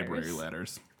sweet ladders. Library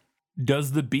ladders.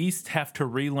 Does the Beast have to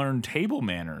relearn table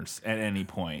manners at any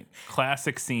point?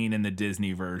 Classic scene in the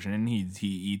Disney version. He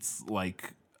eats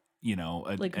like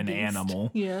an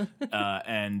animal. Yeah.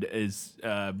 And is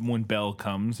when Belle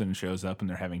comes and shows up and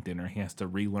they're having dinner, he has to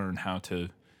relearn how to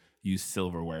use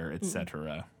silverware,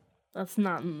 etc. That's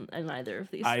not in either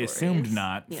of these I stories. assumed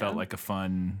not. Yeah. Felt like a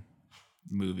fun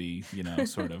movie,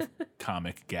 sort of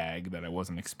comic gag that I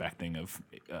wasn't expecting of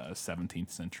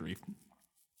 17th century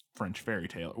French fairy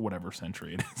tale, or whatever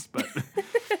century it is. But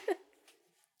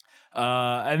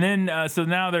and then so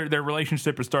now their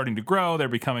relationship is starting to grow.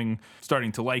 They're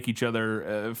starting to like each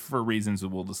other for reasons that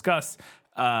we'll discuss.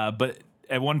 But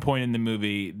at one point in the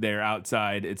movie, they're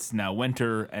outside. It's now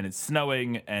winter and it's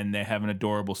snowing, and they have an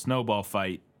adorable snowball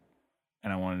fight.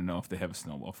 And I wanted to know if they have a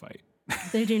snowball fight.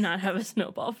 They do not have a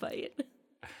snowball fight.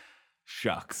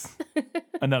 Shucks.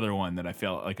 Another one that I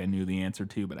felt like I knew the answer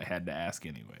to, but I had to ask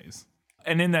anyways.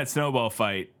 And in that snowball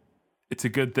fight, it's a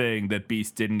good thing that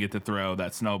Beast didn't get to throw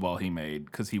that snowball he made,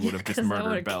 because he would have just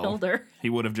murdered Belle. Killed her.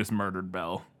 He would have just murdered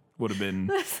Belle. Would have been.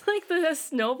 That's like the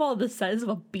snowball the size of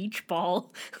a beach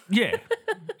ball. Yeah,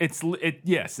 it's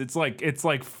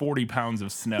like 40 pounds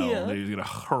of snow that he's gonna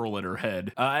hurl at her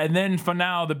head. And then for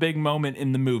now, the big moment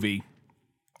in the movie.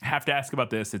 Have to ask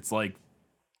about this. It's like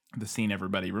the scene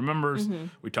everybody remembers.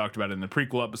 We talked about it in the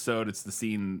prequel episode. It's the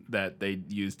scene that they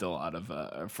used a lot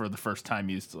of for the first time.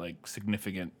 Used like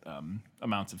significant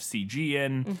amounts of CG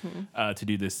in to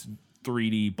do this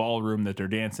 3D ballroom that they're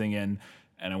dancing in.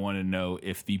 And I want to know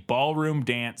if the ballroom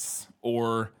dance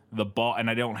or the ball, and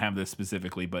I don't have this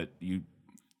specifically, but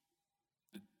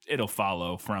it'll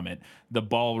follow from it. The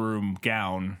ballroom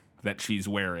gown that she's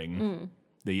wearing,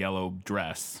 the yellow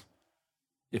dress,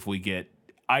 if we get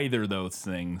either of those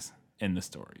things in the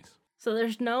stories. So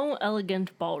there's no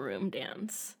elegant ballroom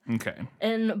dance. Okay.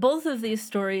 In both of these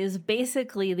stories,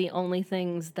 basically the only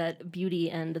things that Beauty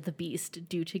and the Beast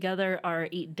do together are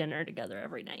eat dinner together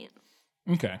every night.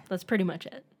 Okay. That's pretty much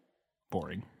it.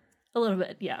 Boring. A little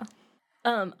bit, yeah.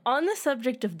 On the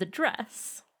subject of the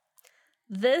dress,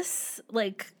 this,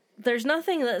 there's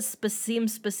nothing that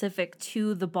seems specific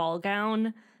to the ball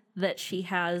gown that she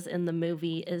has in the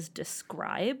movie is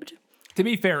described. To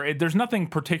be fair, there's nothing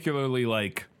particularly,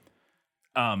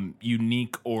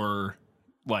 unique or,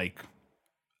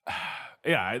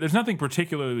 there's nothing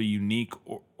particularly unique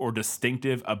or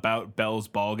distinctive about Belle's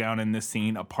ball gown in this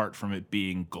scene, apart from it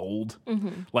being gold.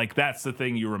 That's the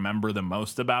thing you remember the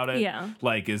most about it. Yeah.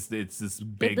 It's this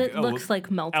big, it looks like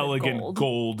melted elegant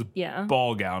gold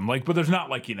ball gown. But there's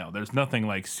not there's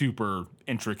nothing super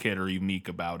intricate or unique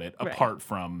about it, apart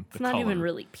from the color. It's not even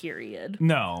really period.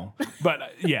 No, but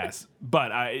yes,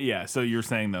 So you're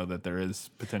saying though that there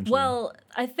is potential. Well,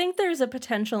 I think there's a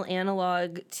potential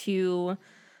analog to.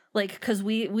 Because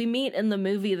we meet in the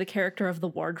movie the character of the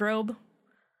wardrobe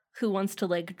who wants to,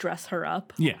 dress her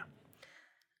up. Yeah.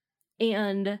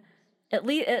 And at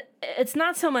least it's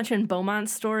not so much in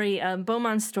Beaumont's story.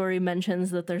 Beaumont's story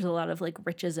mentions that there's a lot of,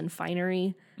 riches and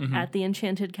finery at the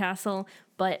Enchanted Castle.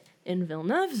 But in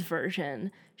Villeneuve's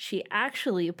version, she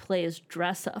actually plays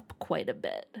dress up quite a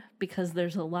bit because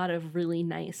there's a lot of really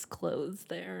nice clothes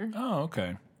there. Oh,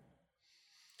 okay.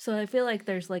 So I feel like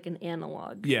there's like an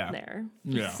analog there.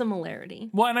 Similarity.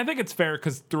 Well, and I think it's fair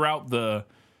because throughout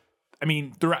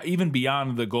even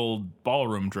beyond the gold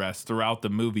ballroom dress, throughout the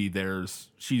movie,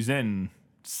 she's in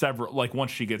several, like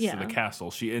once she gets to the castle,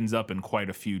 she ends up in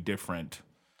quite a few different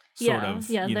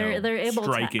they're able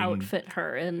to outfit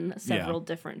her in several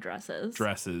different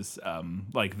dresses.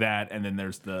 Like that, and then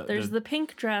there's the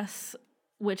pink dress,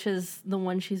 which is the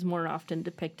one she's more often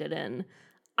depicted in.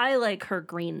 I like her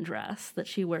green dress that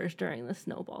she wears during the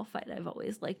snowball fight. I've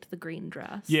always liked the green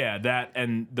dress. Yeah, that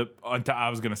and I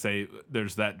was gonna say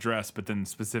there's that dress, but then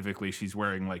specifically she's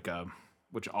wearing like a,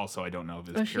 which also I don't know if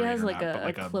it's she has like not,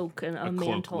 a cloak and a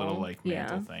mantle, cloak, little like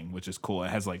mantle thing, which is cool. It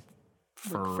has like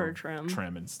fur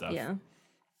trim and stuff. Yeah.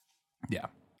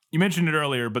 You mentioned it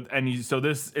earlier, so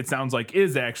this, it sounds like,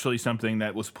 is actually something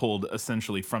that was pulled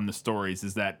essentially from the stories,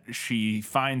 is that she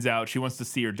finds out she wants to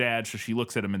see her dad, so she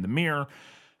looks at him in the mirror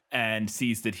and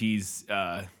sees that he's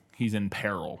in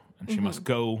peril, and she must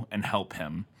go and help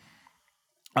him.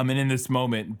 And in this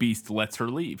moment, Beast lets her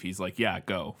leave. He's like, yeah,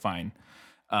 go, fine.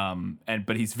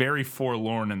 But he's very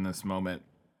forlorn in this moment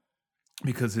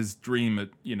because his dream of,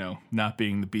 not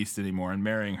being the Beast anymore and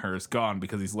marrying her is gone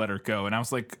because he's let her go. And I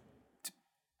was like,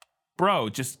 bro,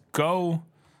 just go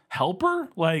help her?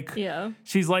 Like,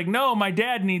 she's like, no, my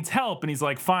dad needs help. And he's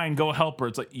like, fine, go help her.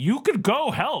 It's like, you could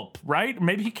go help, right?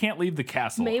 Maybe he can't leave the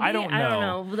castle. I don't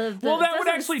know. Well, that would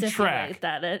actually track.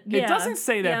 It doesn't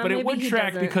say that, but it would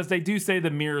track because they do say the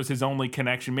mirror is his only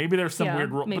connection. Maybe there's some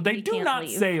weird rule, but they do not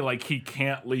say like he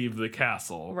can't leave the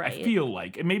castle. Right. I feel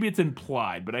like, and maybe it's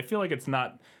implied, but I feel like it's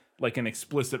not like an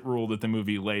explicit rule that the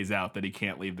movie lays out that he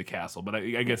can't leave the castle. But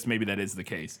I guess maybe that is the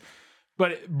case.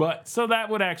 But so that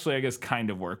would actually, I guess, kind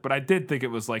of work. But I did think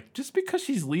it was like, just because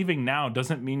she's leaving now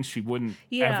doesn't mean she wouldn't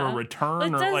ever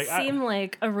return. It does seem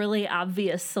like a really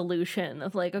obvious solution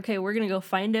of like, okay, we're gonna go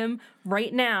find him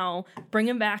right now, bring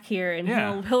him back here, and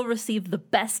he'll receive the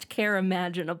best care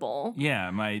imaginable.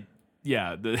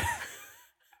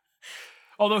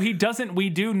 Although he doesn't,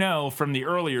 we do know from the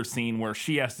earlier scene where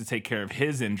she has to take care of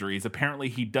his injuries. Apparently,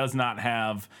 he does not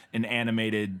have an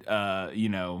animated,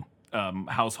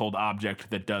 household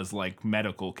object that does like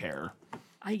medical care.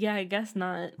 I guess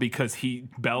not. Because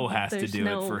Belle has to do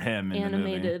it for him in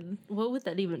animated, the movie. What would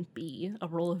that even be? A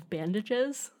roll of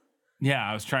bandages? Yeah,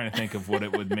 I was trying to think of what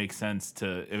it would make sense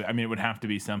to. I mean, it would have to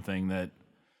be something that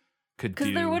could do.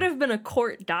 Because there would have been a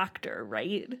court doctor,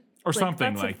 right? Or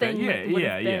something like that.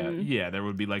 Yeah. There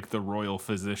would be like the royal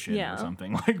physician or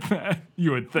something like that.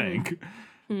 You would think.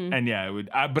 And it would,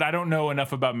 but I don't know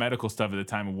enough about medical stuff at the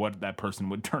time of what that person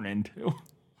would turn into.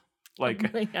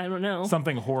 like I don't know.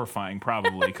 Something horrifying,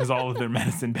 probably, because all of their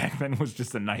medicine back then was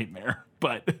just a nightmare.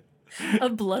 But a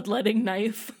bloodletting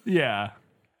knife. Yeah,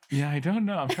 I don't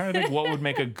know. I'm trying to think what would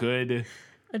make a good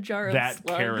jar of that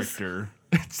slugs. Character.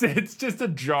 It's just a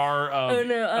jar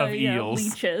of eels.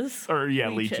 Leeches.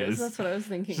 Leeches. That's what I was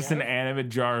thinking. Just an animate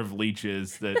jar of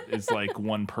leeches that is like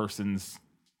one person's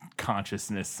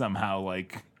consciousness somehow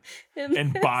like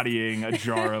embodying a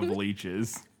jar of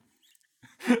leeches.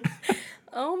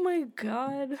 Oh my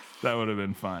god. That would have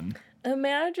been fun.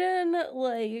 Imagine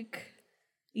like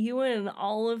you and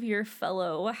all of your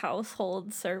fellow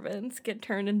household servants get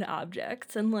turned into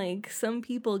objects, and like some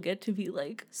people get to be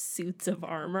like suits of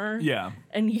armor. Yeah.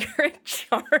 And you're a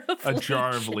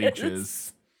jar of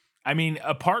leeches. I mean,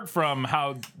 apart from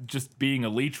how just being a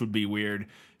leech would be weird,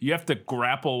 you have to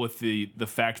grapple with the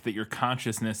fact that your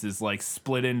consciousness is like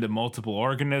split into multiple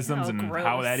organisms and gross.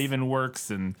 How that even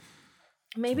works. And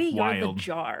maybe you're the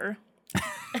jar.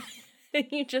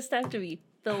 You just have to be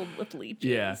filled with leeches.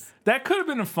 Yeah, that could have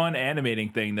been a fun animating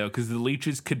thing though, because the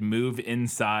leeches could move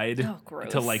inside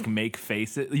to like make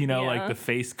faces. Like the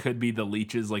face could be the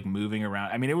leeches like moving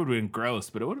around. I mean, it would have been gross,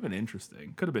 but it would have been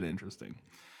interesting. Could have been interesting.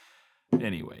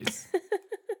 Anyways.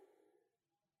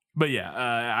 But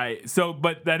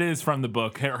but that is from the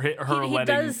book. Him letting her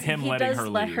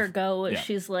leave. Let her go. Yeah.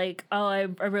 She's like, oh, I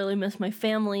really miss my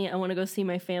family. I want to go see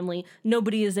my family.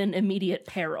 Nobody is in immediate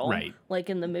peril, right? Like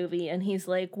in the movie. And he's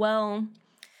like, well,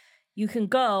 you can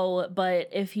go, but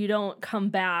if you don't come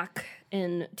back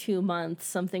in 2 months,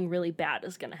 something really bad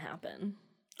is going to happen.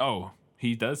 Oh,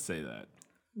 he does say that.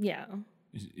 Yeah.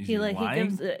 Is he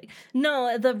lying?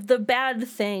 The bad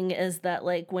thing is that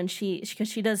like when because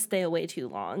she does stay away too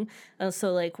long,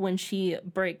 so like when she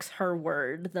breaks her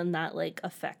word, then that like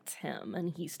affects him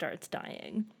and he starts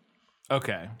dying.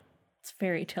 Okay, it's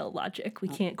fairy tale logic. We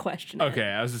can't question it. Okay,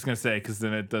 I was just gonna say because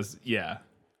then it does. Yeah,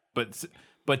 but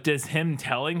does him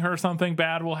telling her something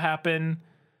bad will happen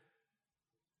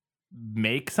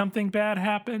make something bad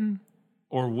happen,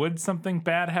 or would something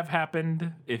bad have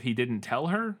happened if he didn't tell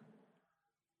her?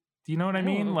 Do you know what I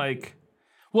mean? Like,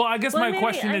 well, I guess my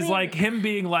question is like him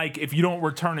being like, if you don't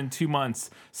return in 2 months,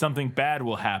 something bad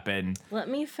will happen. Let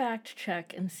me fact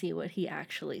check and see what he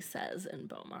actually says in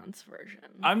Beaumont's version.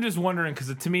 I'm just wondering,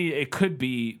 because to me, it could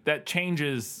be that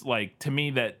changes, like, to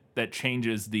me, that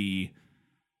changes the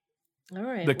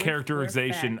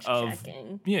characterization of,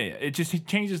 it just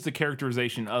changes the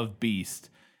characterization of Beast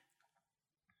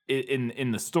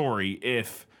in the story.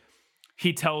 If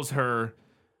he tells her,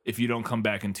 if you don't come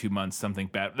back in 2 months, something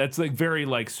bad. That's like very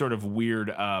like sort of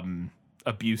weird,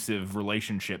 abusive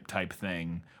relationship type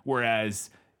thing. Whereas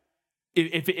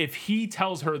if he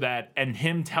tells her that, and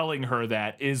him telling her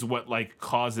that is what like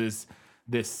causes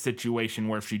this situation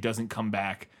where if she doesn't come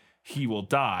back, he will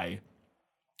die.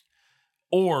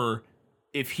 Or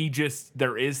if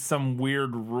there is some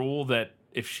weird rule that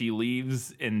if she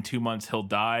leaves in 2 months, he'll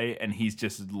die, and he's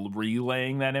just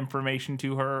relaying that information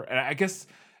to her. And I guess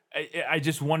I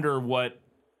just wonder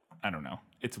I don't know.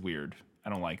 It's weird. I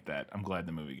don't like that. I'm glad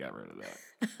the movie got rid of that.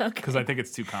 Okay. Because I think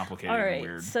it's too complicated and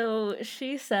weird. So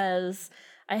she says,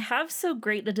 I have so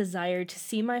great a desire to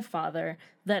see my father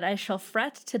that I shall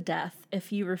fret to death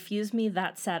if you refuse me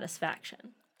that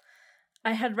satisfaction.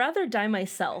 I had rather die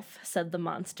myself, said the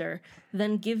monster,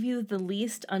 than give you the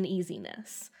least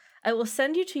uneasiness. I will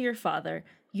send you to your father.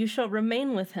 You shall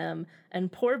remain with him, and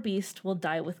poor Beast will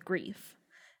die with grief.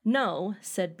 No,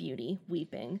 said Beauty,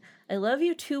 weeping, I love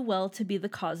you too well to be the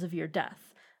cause of your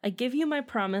death. I give you my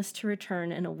promise to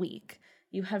return in a week.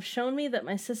 You have shown me that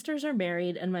my sisters are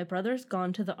married and my brother's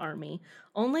gone to the army.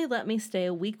 Only let me stay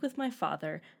a week with my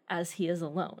father, as he is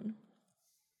alone.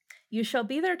 You shall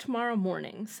be there tomorrow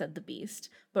morning, said the Beast,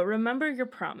 but remember your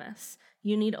promise.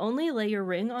 You need only lay your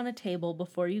ring on a table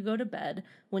before you go to bed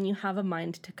when you have a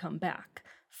mind to come back.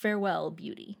 Farewell,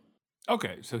 Beauty.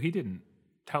 Okay, so he didn't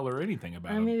tell her anything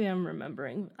about him. Maybe I'm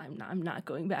remembering. I'm not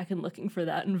going back and looking for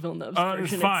that in Villeneuve's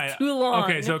version. It's fine. It's too long.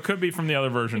 Okay, so it could be from the other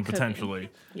version potentially.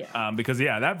 Yeah. Because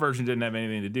that version didn't have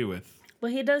anything to do with.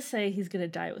 Well, he does say he's going to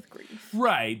die with grief.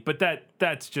 Right, but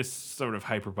that's just sort of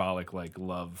hyperbolic, like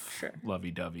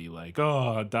lovey-dovey, like,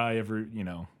 oh, I'll die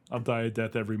I'll die a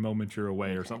death every moment you're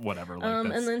away or something, whatever. Like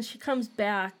and then she comes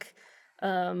back.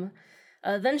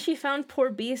 Then she found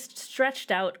poor Beast stretched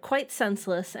out, quite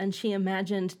senseless, and she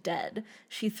imagined dead.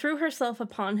 She threw herself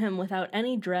upon him without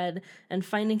any dread, and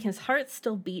finding his heart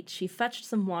still beat, she fetched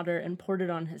some water and poured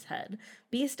it on his head.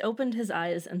 Beast opened his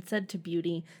eyes and said to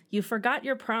Beauty, You forgot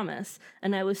your promise,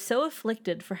 and I was so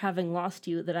afflicted for having lost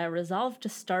you that I resolved to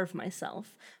starve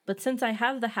myself. But since I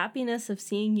have the happiness of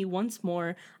seeing you once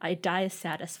more, I die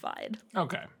satisfied.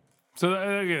 Okay. So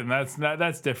again,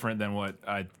 that's different than what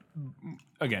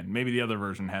again, maybe the other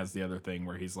version has the other thing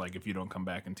where he's like, if you don't come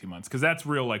back in 2 months, because that's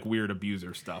real like weird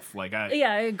abuser stuff. Like I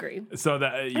agree. So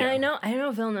that and I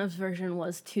know Villeneuve's version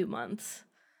was 2 months,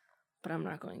 but I'm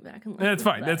not going back and looking. That's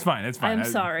fine. That's fine. It's fine. I'm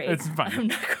sorry. It's fine. I'm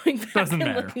not going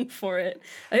back looking for it.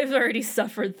 I've already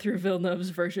suffered through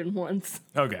Villeneuve's version once.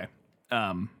 Okay.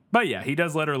 But yeah, he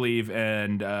does let her leave,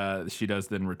 and she does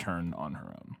then return on her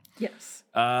own. Yes.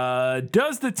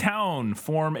 Does the town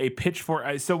form a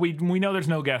pitchfork? So we know there's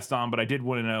no Gaston, but I did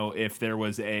want to know if there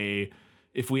was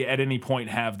if we at any point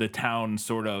have the town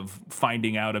sort of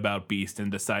finding out about Beast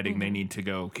and deciding they need to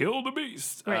go kill the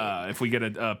Beast. Right. If we get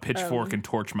a pitchfork and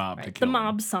torch mob to kill the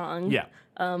mob him. song. Yeah.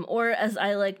 Or as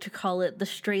I like to call it, the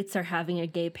Straits are having a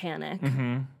gay panic.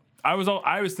 Mm-hmm. I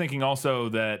was thinking also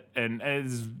that, and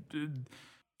as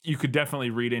you could definitely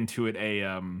read into it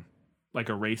like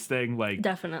a race thing, like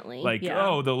definitely, like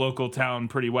oh, the local town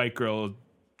pretty white girl,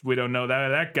 we don't know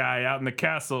that guy out in the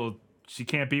castle, she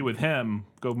can't be with him.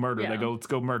 Go murder that. Let's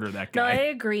go murder that guy. No, I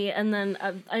agree. And then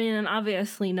and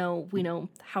obviously we know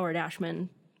Howard Ashman.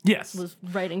 Yes, was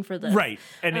writing for this, right?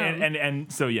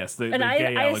 And so yes, the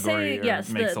gay allegory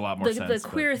makes a lot more sense. The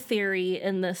queer theory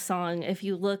in this song, if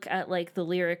you look at like the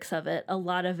lyrics of it, a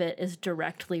lot of it is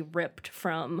directly ripped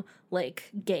from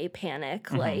like gay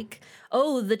panic, like,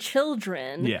 oh, the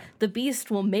children, the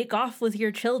Beast will make off with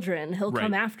your children, he'll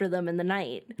come after them in the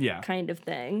night, kind of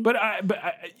thing. But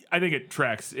I think it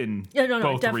tracks in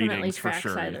both definitely readings tracks for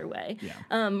sure. Either way.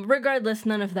 Yeah. Regardless,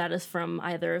 none of that is from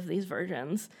either of these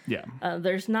versions. Yeah.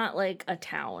 There's not like a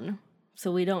town, so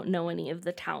we don't know any of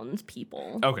the town's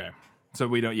people. Okay. So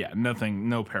we don't,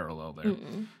 no parallel there.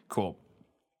 Cool.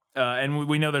 And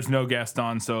we know there's no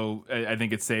Gaston, so I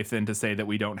think it's safe then to say that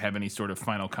we don't have any sort of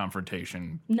final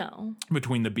confrontation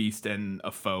between the Beast and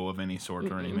a foe of any sort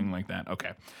or anything like that.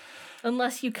 Okay.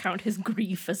 Unless you count his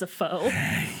grief as a foe.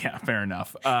 Yeah, fair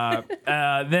enough.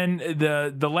 Then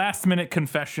the last minute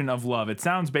confession of love. It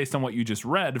sounds based on what you just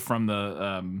read from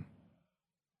the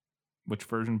which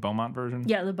version? Beaumont version?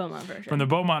 Yeah, the Beaumont version. From the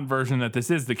Beaumont version that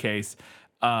this is the case.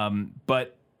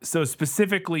 But so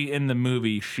specifically in the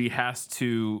movie, she has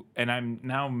to, and I'm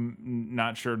now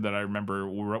not sure that I remember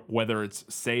whether it's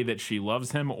say that she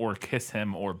loves him or kiss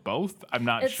him or both. I'm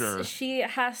not sure. She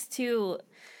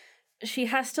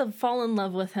has to fall in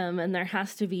love with him, and there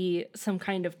has to be some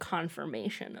kind of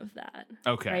confirmation of that.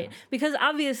 Okay. Right? Because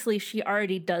obviously she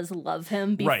already does love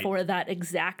him before that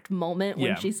exact moment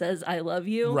when she says, I love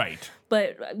you. Right.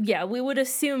 But yeah, we would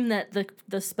assume that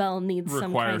the spell needs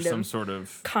some sort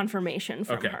of confirmation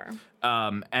from her.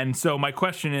 And so my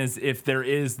question is, if there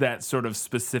is that sort of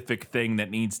specific thing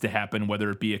that needs to happen, whether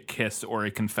it be a kiss or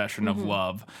a confession of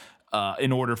love,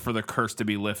 in order for the curse to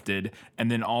be lifted,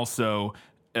 and then also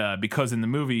because in the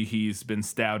movie he's been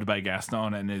stabbed by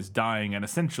Gaston and is dying and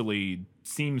essentially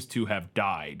seems to have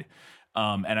died.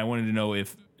 And I wanted to know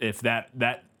if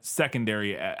that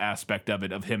secondary aspect of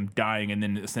it, of him dying and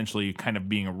then essentially kind of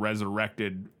being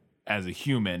resurrected as a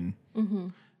human,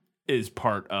 is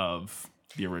part of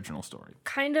the original story.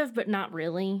 Kind of, but not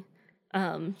really.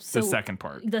 The second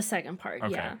part. The second part,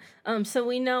 okay. Yeah. So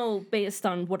we know based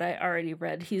on what I already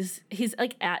read, he's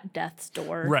like at death's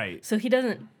door. Right. So he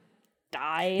doesn't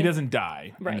die. He doesn't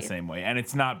die in the same way. And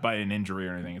it's not by an injury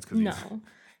or anything. It's because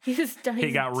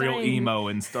he got real emo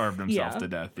and starved himself to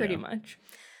death. Pretty much.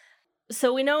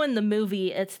 So we know in the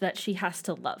movie it's that she has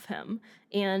to love him.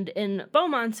 And in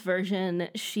Beaumont's version,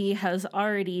 she has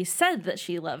already said that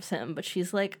she loves him, but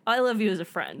she's like, I love you as a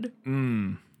friend.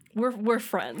 We're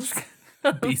friends.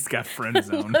 Beast got friend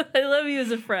zone. I love you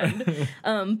as a friend.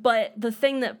 But the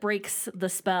thing that breaks the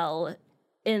spell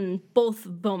in both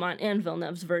Beaumont and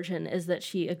Villeneuve's version is that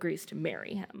she agrees to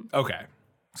marry him. Okay.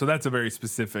 So that's a very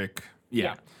specific,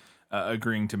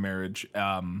 agreeing to marriage.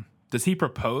 Does he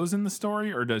propose in the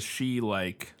story, or does she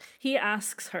like... He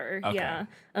asks her,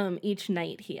 each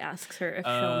night he asks her if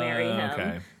she'll marry him.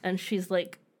 Okay. And she's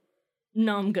like,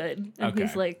 no, I'm good. And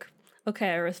he's like,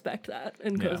 okay, I respect that,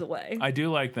 and goes away. I do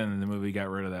like that in the movie got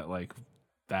rid of that, like,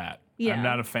 that. Yeah. I'm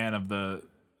not a fan of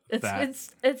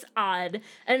It's odd.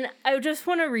 And I just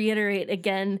want to reiterate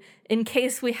again, in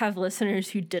case we have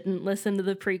listeners who didn't listen to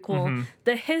the prequel,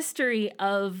 the history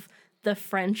of the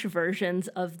French versions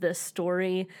of this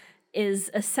story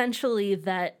is essentially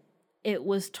that it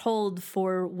was told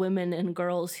for women and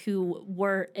girls who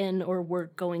were in or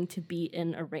were going to be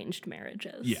in arranged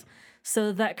marriages. Yeah.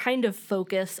 So that kind of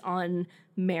focus on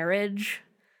marriage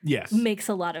makes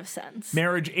a lot of sense.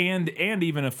 Marriage and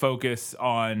even a focus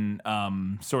on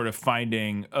sort of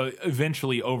finding,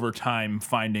 eventually over time,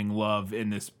 finding love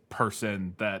in this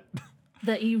person that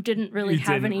you didn't really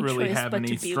have any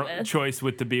choice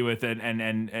to be with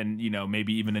and you know,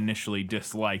 maybe even initially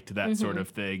disliked that sort of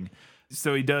thing.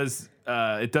 So he does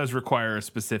it does require a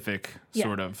specific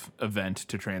sort of event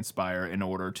to transpire in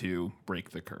order to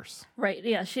break the curse. Right.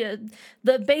 Yeah,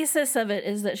 the basis of it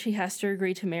is that she has to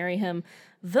agree to marry him.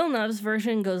 Villeneuve's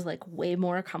version goes like way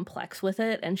more complex with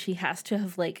it, and she has to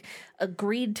have like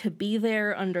agreed to be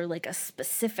there under like a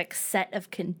specific set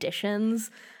of conditions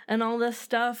and all this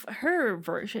stuff. Her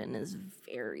version is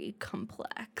very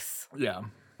complex. Yeah.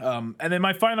 And then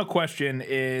my final question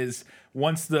is,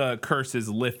 once the curse is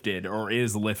lifted or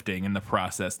is lifting in the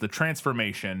process, the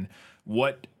transformation,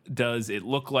 what does it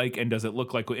look like? And does it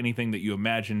look like anything that you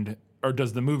imagined, or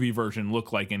does the movie version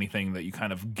look like anything that you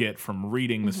kind of get from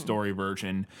reading the story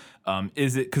version?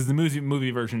 Is it, because the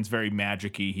movie version is very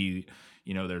magic-y.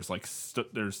 There's like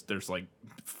there's like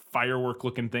firework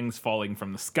looking things falling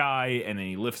from the sky, and then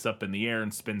he lifts up in the air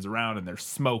and spins around, and there's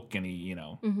smoke, and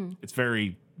it's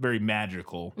very, very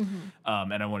magical.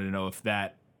 And I wanted to know if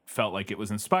that felt like it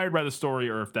was inspired by the story,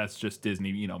 or if that's just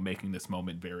Disney, making this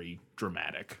moment very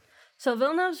dramatic. So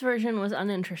Villeneuve's version was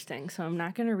uninteresting, so I'm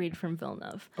not going to read from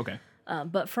Villeneuve. Okay.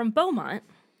 But from Beaumont,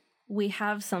 we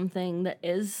have something that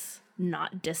is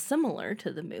not dissimilar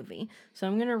to the movie. So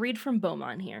I'm going to read from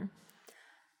Beaumont here.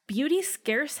 Beauty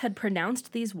scarce had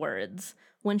pronounced these words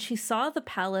when she saw the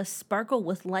palace sparkle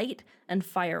with light and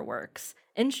fireworks,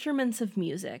 instruments of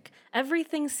music.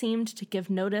 Everything seemed to give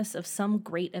notice of some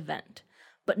great event.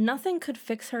 But nothing could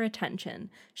fix her attention.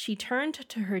 She turned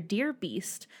to her dear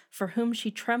Beast, for whom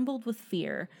she trembled with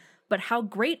fear. But how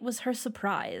great was her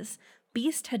surprise!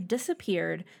 Beast had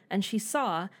disappeared, and she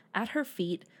saw, at her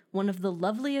feet, one of the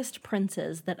loveliest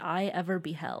princes that I ever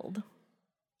beheld.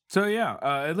 So yeah,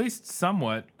 at least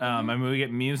somewhat. I mean, we get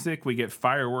music, we get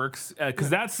fireworks, because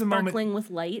that's the moment. Sparkling with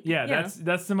light. Yeah,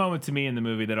 that's the moment to me in the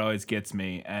movie that always gets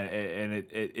me, and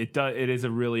it is a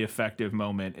really effective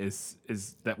moment. Is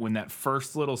that when that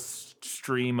first little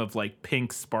stream of like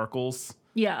pink sparkles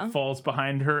falls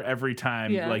behind her every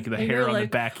time. Yeah. Like the And hair you're on the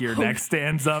like, back of your neck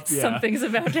stands up. Yeah. Something's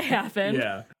about to happen.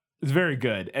 Yeah. It's very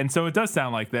good. And so it does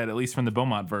sound like that, at least from the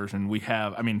Beaumont version. We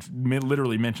have, I mean,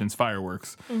 literally mentions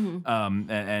fireworks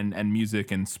and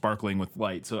music and sparkling with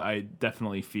light. So I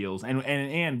definitely feels,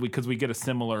 and because we get a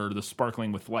similar, the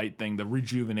sparkling with light thing, the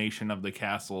rejuvenation of the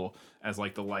castle as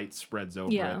like the light spreads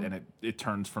over it. And it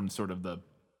turns from sort of the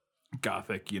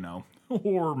Gothic,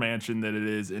 horror mansion that it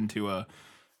is into a,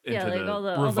 like all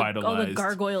the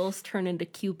gargoyles turn into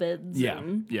cupids. Yeah.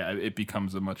 It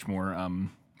becomes a much more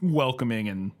welcoming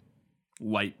and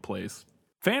light place.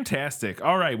 Fantastic.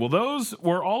 All right. Well, those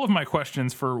were all of my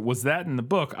questions for Was That in the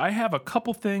Book? I have a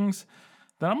couple things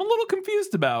that I'm a little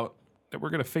confused about that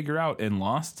we're going to figure out in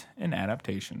Lost in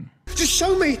Adaptation. Just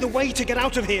show me the way to get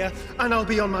out of here, and I'll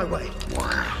be on my way.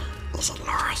 Is it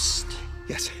lost?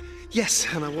 Yes,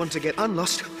 and I want to get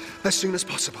unlost as soon as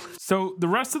possible. So the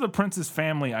rest of the prince's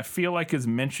family, I feel like, is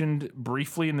mentioned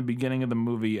briefly in the beginning of the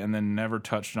movie and then never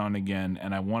touched on again,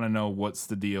 and I want to know what's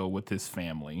the deal with his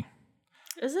family.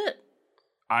 Is it?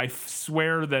 I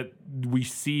swear that we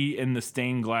see in the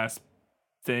stained glass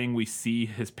thing, we see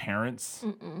his parents.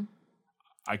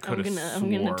 I could have swore.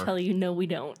 I'm gonna tell you, no, we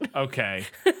don't. Okay.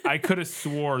 I could have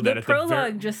swore that the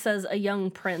prologue just says a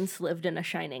young prince lived in a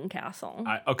shining castle.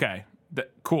 Okay.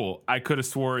 Cool. I could have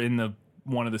swore in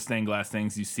one of the stained glass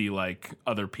things you see like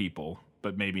other people,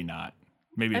 but maybe not.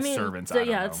 Maybe it's servants. I don't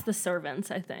know. It's the servants,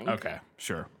 I think. Okay,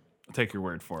 sure. I'll take your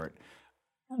word for it.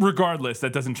 Regardless,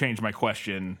 that doesn't change my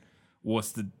question.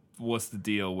 What's the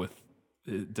deal with?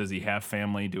 Does he have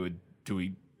family? Do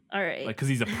we? All right. Like, because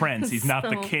he's a prince, he's not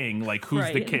the king. Like, who's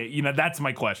the king? That's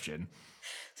my question.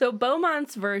 So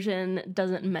Beaumont's version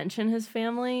doesn't mention his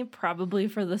family, probably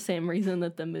for the same reason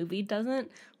that the movie doesn't,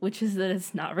 which is that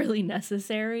it's not really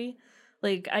necessary.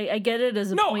 Like, I get it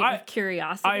as a point of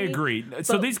curiosity. I agree.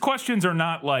 So these questions are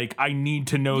not like, I need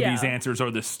to know these answers or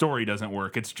the story doesn't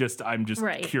work. It's just, I'm just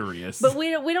curious. But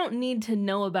we don't need to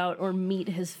know about or meet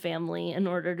his family in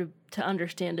order to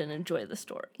understand and enjoy the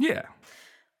story. Yeah.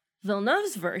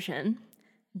 Villeneuve's version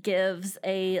gives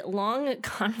a long,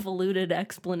 convoluted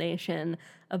explanation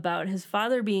about his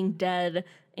father being dead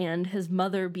and his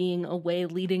mother being away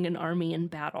leading an army in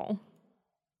battle.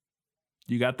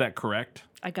 You got that correct?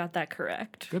 I got that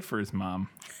correct. Good for his mom.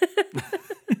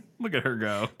 Look at her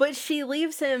go. But she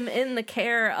leaves him in the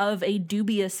care of a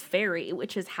dubious fairy,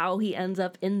 which is how he ends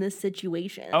up in this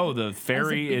situation. Oh, the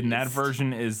fairy in that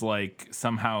version is like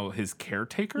somehow his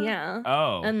caretaker? Yeah.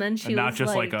 Oh. And then she not was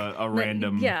just like a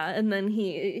random. Yeah, and then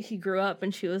he grew up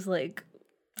and she was like,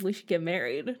 we should get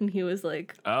married. And he was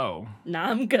like, oh. Nah,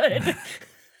 I'm good.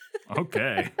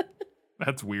 Okay.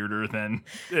 That's weirder than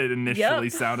it initially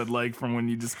sounded like from when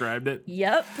you described it.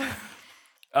 Yep.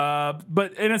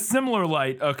 But in a similar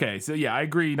light, okay, so yeah, I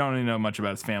agree you don't really know much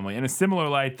about his family. In a similar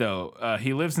light, though,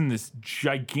 he lives in this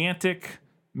gigantic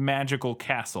magical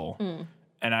castle,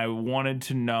 and I wanted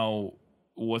to know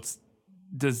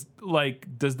does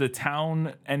the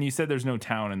town, and you said there's no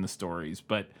town in the stories,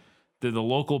 but do the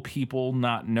local people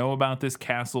not know about this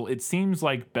castle? It seems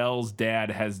like Belle's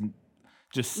dad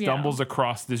just stumbles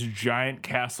across this giant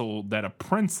castle that a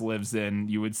prince lives in.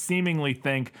 You would seemingly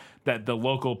think that the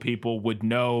local people would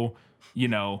know,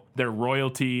 their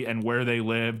royalty and where they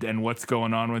lived and what's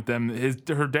going on with them.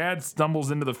 Her dad stumbles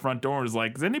into the front door and is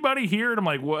like, is anybody here? And I'm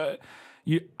like, what?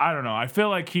 I don't know. I feel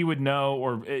like he would know,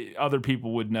 or other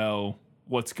people would know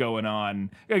what's going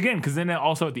on. Again, because then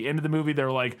also at the end of the movie,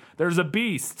 they're like, there's a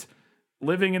beast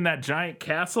living in that giant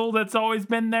castle that's always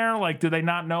been there. Like, do they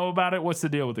not know about it? What's the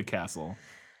deal with the castle?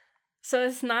 So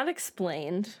it's not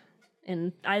explained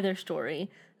in either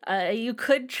story. You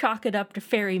could chalk it up to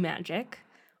fairy magic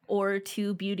or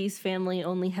to Beauty's family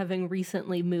only having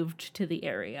recently moved to the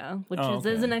area, which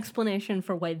is an explanation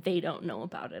for why they don't know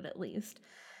about it, at least.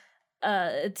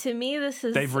 To me, this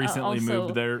is... They've recently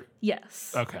moved there?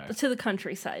 Yes. Okay. To the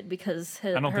countryside, because...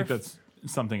 I don't think that's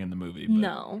something in the movie. But.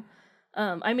 No.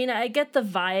 I mean, I get the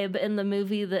vibe in the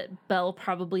movie that Belle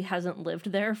probably hasn't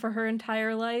lived there for her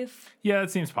entire life. Yeah, it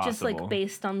seems possible. Just like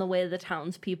based on the way the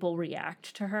townspeople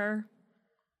react to her.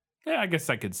 Yeah, I guess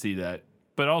I could see that.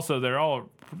 But also, they're all,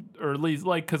 or at least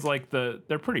like, because like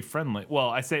they're pretty friendly. Well,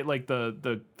 I say like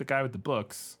the guy with the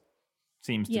books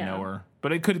seems to know her,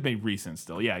 but it could have been recent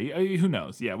still. Yeah, who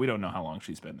knows? Yeah, we don't know how long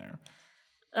she's been there.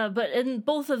 But in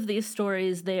both of these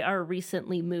stories, they are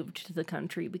recently moved to the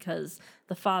country because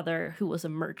the father, who was a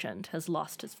merchant, has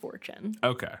lost his fortune.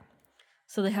 Okay.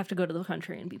 So they have to go to the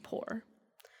country and be poor.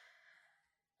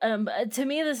 To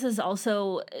me, this is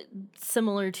also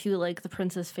similar to like the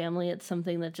Prince's family. It's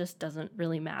something that just doesn't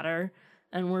really matter.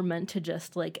 and we're meant to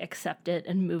just like accept it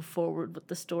and move forward with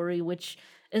the story, which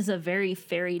is a very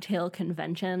fairy tale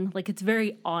convention. Like, it's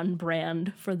very on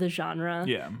brand for the genre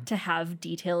to have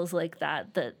details like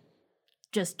that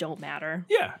just don't matter.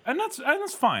 Yeah, and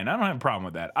that's fine. I don't have a problem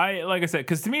with that. Like I said,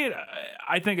 because to me,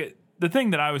 I think the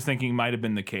thing that I was thinking might have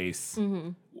been the case,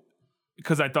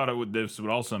 because I thought this would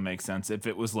also make sense if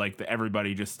it was like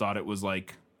everybody just thought it was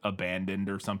like abandoned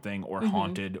or something, or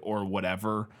haunted or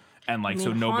whatever. And like,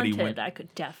 so nobody haunted, went. I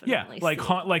could definitely like see.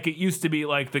 like it used to be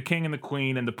like the king and the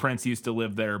queen and the prince used to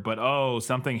live there, but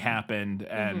something happened,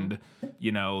 and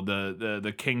you know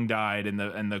the king died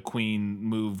and the queen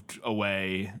moved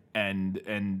away,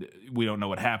 and we don't know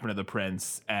what happened to the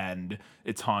prince, and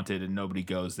it's haunted and nobody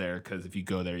goes there because if you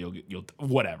go there you'll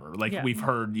whatever. Like we've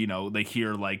heard, they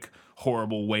hear like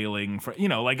horrible wailing for,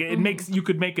 like it makes, you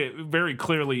could make it very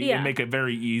clearly and make it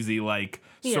very easy, like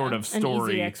sort of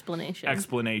story an easy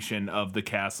explanation of the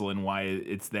castle and why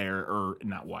it's there, or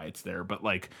not why it's there, but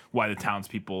like why the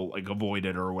townspeople like avoid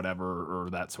it or whatever, or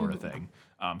that sort of thing.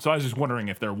 So I was just wondering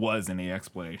if there was any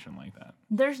explanation like that.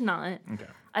 There's not. Okay.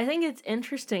 I think it's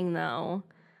interesting though.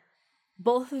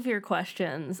 Both of your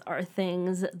questions are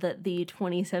things that the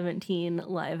 2017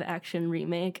 live action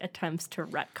remake attempts to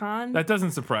retcon. That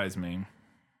doesn't surprise me.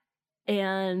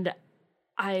 And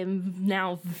I'm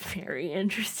now very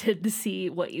interested to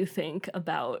see what you think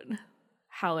about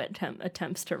how it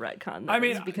attempts to retcon those. I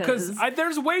mean, because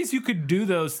there's ways you could do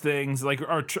those things, like,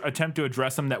 or attempt to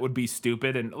address them that would be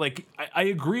stupid. And like, I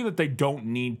agree that they don't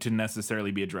need to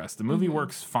necessarily be addressed. The movie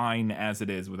works fine as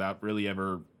it is without really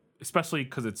ever, especially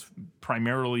because it's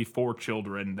primarily for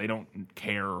children. They don't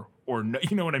care, or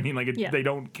you know what I mean? Like, they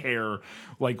don't care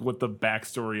like what the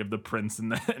backstory of the prince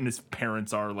and his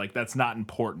parents are. Like, that's not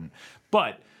important.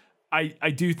 But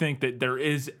I do think that there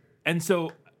is, and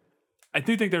so I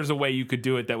do think there's a way you could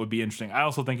do it that would be interesting. I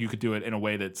also think you could do it in a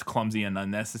way that's clumsy and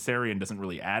unnecessary and doesn't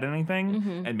really add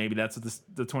anything. And maybe that's what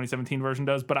the 2017 version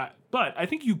does. But I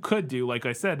think you could do, like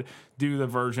I said, do the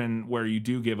version where you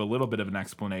do give a little bit of an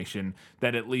explanation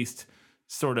that at least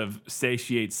sort of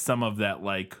satiates some of that,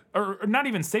 like, or not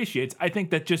even satiates. I think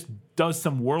that just does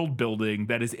some world building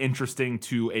that is interesting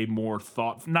to a more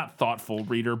not thoughtful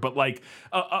reader, but like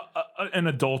an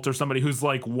adult or somebody who's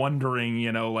like wondering,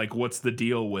 like, what's the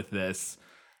deal with this?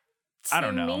 I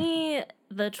don't know. To me,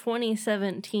 the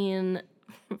 2017,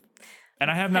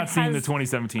 and I have not seen the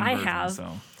 2017 version. I have.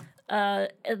 So.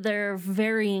 There are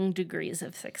varying degrees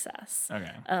of success.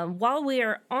 Okay. While we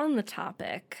are on the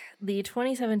topic, the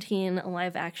 2017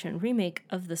 live-action remake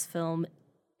of this film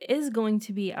is going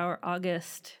to be our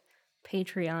August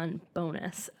Patreon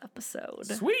bonus episode.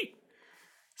 Sweet!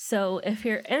 So if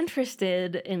you're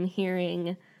interested in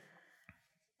hearing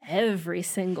every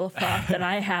single thought that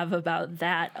I have about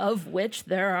that, of which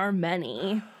there are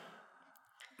many,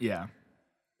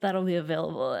 that'll be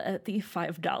available at the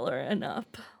 $5 and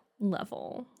up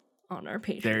level on our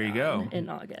Patreon. There you go. In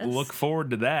August. Look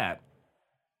forward to that.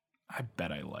 I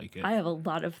bet I like it. I have a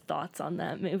lot of thoughts on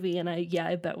that movie, and I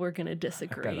bet we're gonna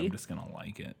disagree. I bet I'm just gonna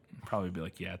like it. Probably be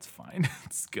like, yeah, it's fine.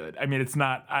 It's good. I mean, it's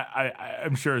not.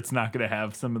 I'm sure it's not gonna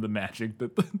have some of the magic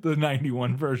that the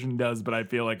 91 version does, but I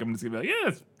feel like I'm just gonna be like, yeah,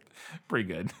 it's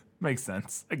pretty good. Makes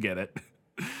sense. I get it.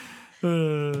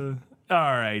 All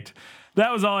right.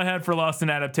 That was all I had for Lost in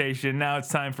Adaptation. Now it's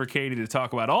time for Katie to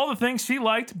talk about all the things she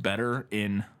liked better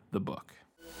in the book.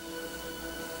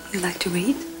 You like to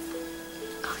read?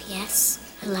 Oh,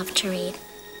 yes. I love to read.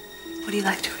 What do you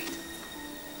like to read?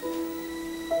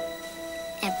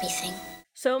 Everything.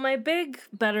 So my big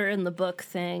better in the book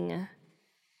thing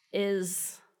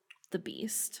is the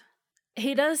Beast.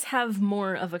 He does have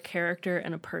more of a character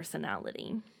and a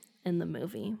personality in the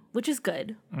movie, which is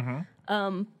good.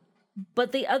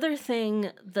 But the other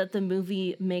thing that the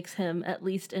movie makes him, at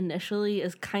least initially,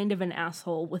 is kind of an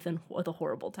asshole with a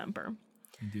horrible temper.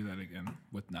 Do that again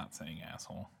with not saying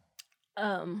asshole.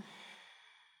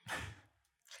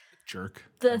 Jerk.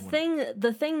 The thing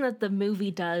that the movie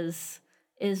does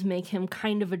is make him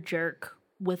kind of a jerk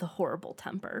with a horrible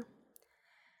temper.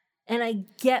 And I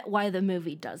get why the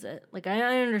movie does it. Like,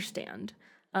 I understand.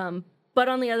 But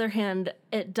on the other hand,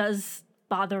 it does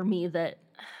bother me that...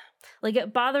 Like,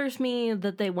 it bothers me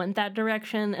that they went that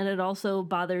direction, and it also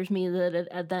bothers me that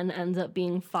it then ends up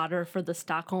being fodder for the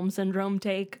Stockholm Syndrome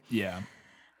take. Yeah.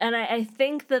 And I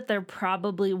think that there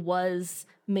probably was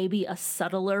maybe a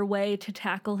subtler way to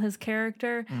tackle his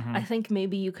character. I think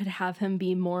maybe you could have him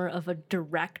be more of a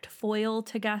direct foil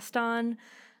to Gaston,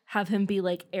 have him be,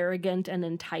 like, arrogant and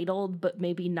entitled, but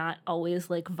maybe not always,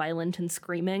 like, violent and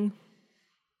screaming.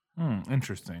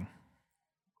 Interesting.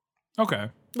 Okay.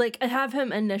 Like, have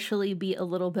him initially be a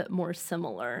little bit more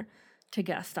similar to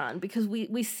Gaston, because we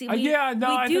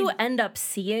end up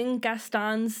seeing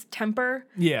Gaston's temper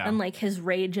and like his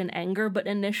rage and anger, but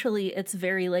initially it's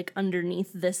very like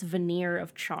underneath this veneer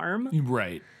of charm.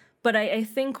 Right. But I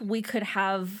think we could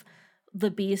have the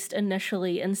Beast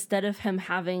initially, instead of him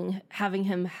having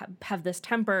him have this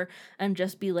temper and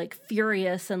just be like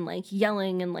furious and like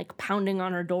yelling and like pounding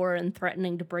on our door and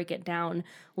threatening to break it down,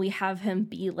 we have him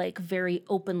be like very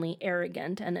openly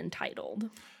arrogant and entitled.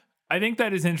 I think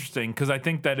that is interesting, because I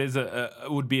think that is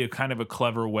would be a kind of a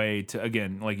clever way to,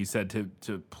 again, like you said,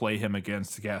 to play him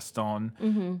against Gaston.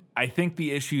 Mm-hmm. I think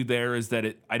the issue there is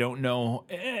that I don't know,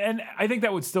 and I think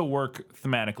that would still work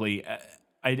thematically.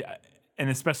 And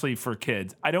especially for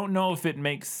kids, I don't know if it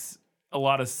makes a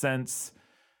lot of sense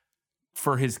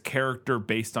for his character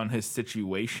based on his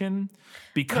situation,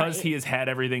 because he has had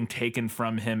everything taken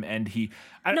from him, and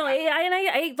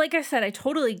I like I said, I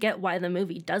totally get why the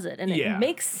movie does it, and it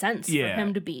makes sense for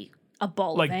him to be a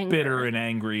ball like of anger. bitter and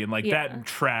angry, and like that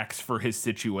tracks for his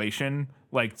situation.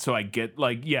 Like, so I get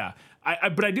like,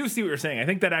 but I do see what you're saying. I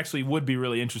think that actually would be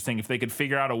really interesting if they could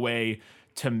figure out a way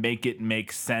to make it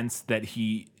make sense that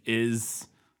he is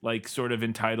like sort of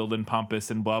entitled and pompous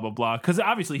and blah, blah, blah. Because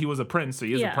obviously he was a prince, so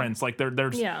he is a prince. Like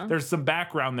there's some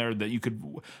background there that you could,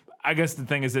 I guess the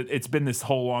thing is that it's been this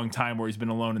whole long time where he's been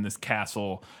alone in this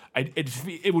castle.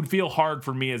 It would feel hard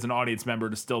for me as an audience member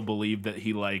to still believe that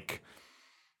he, like,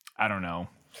 I don't know,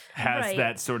 has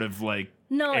that sort of like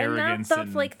arrogance.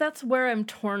 And that's where I'm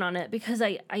torn on it, because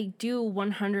I do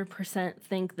 100%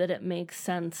 think that it makes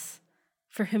sense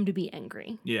for him to be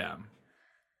angry. Yeah.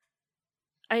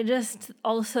 I just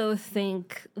also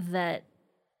think that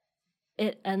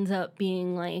it ends up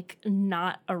being like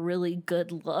not a really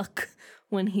good look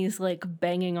when he's like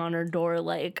banging on her door,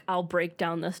 like, I'll break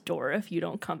down this door if you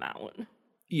don't come out.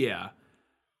 Yeah.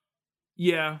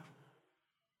 Yeah.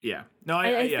 Yeah. No,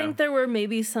 I think there were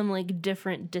maybe some like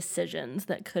different decisions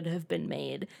that could have been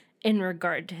made in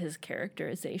regard to his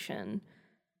characterization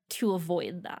to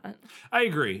avoid that. I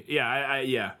agree.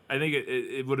 Yeah, I think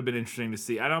it would have been interesting to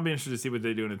see. I'd be interested to see what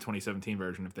they do in the 2017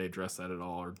 version, if they address that at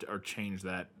all, or change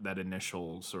that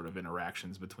initial sort of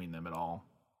interactions between them at all,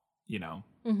 you know,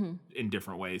 in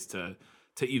different ways to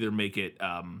either make it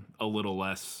a little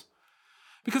less.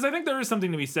 Because I think there is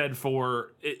something to be said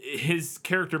for his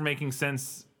character making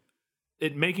sense.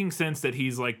 It making sense that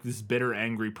he's like this bitter,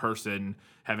 angry person,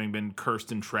 having been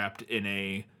cursed and trapped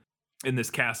in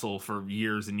this castle for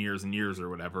years and years and years or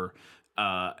whatever,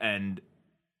 and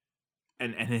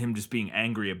him just being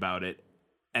angry about it,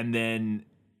 and then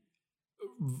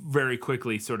very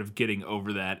quickly sort of getting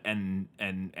over that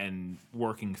and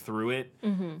working through it.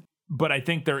 Mm-hmm. But I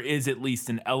think there is at least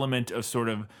an element of sort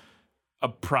of a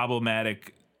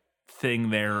problematic thing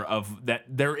there, of that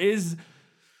there is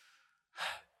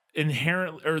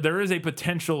inherent, or there is a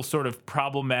potential sort of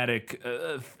problematic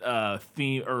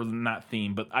theme, or not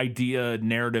theme, but idea,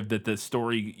 narrative that the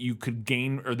story you could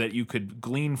gain, or that you could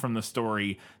glean from the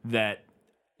story, that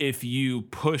if you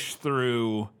push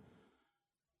through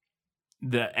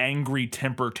the angry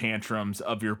temper tantrums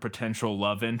of your potential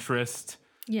love interest,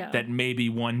 that maybe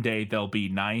one day they'll be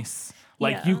nice.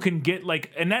 Like you can get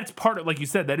like, and that's part of, like you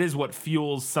said, that is what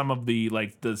fuels some of the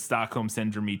like the Stockholm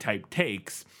Syndrome type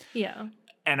takes. Yeah.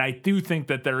 And I do think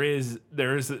that there is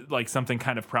like something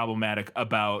kind of problematic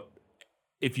about,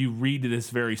 if you read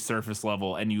this very surface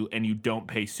level and you don't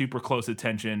pay super close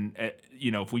attention,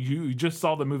 you know, if you just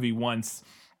saw the movie once,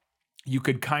 you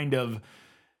could kind of,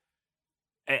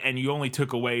 and you only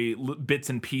took away bits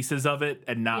and pieces of it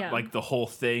and not like the whole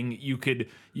thing, you could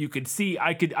see,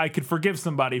 I could forgive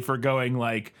somebody for going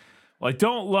like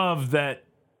don't love that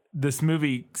this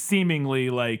movie seemingly,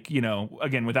 like, you know,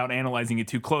 again, without analyzing it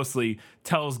too closely,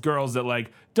 tells girls that,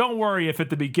 like, don't worry if at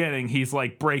the beginning he's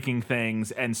like breaking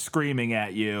things and screaming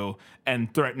at you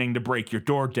and threatening to break your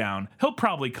door down, he'll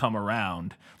probably come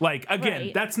around. Like,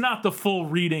 again, that's not the full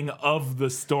reading of the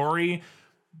story,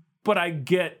 but I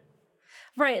get.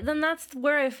 Right, then that's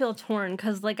where I feel torn,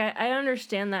 because like I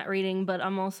understand that reading, but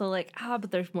I'm also like, but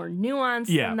there's more nuance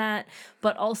than that.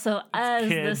 But also, as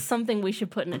this something we should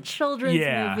put in a children's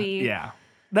movie. Yeah,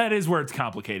 that is where it's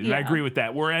complicated. And I agree with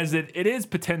that. Whereas it is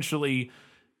potentially,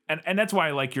 and that's why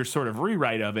I like your sort of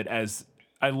rewrite of it, as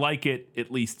I like it,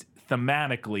 at least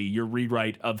thematically, your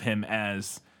rewrite of him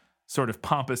as sort of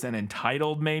pompous and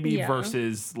entitled, maybe,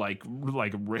 versus like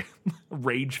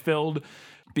rage filled.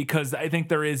 Because I think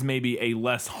there is maybe a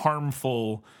less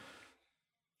harmful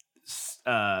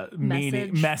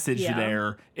message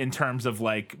there, in terms of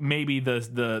like maybe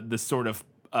the sort of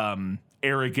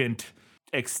arrogant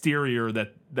exterior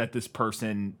that this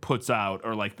person puts out,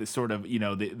 or like the sort of, you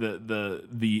know,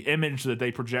 the image that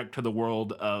they project to the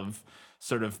world of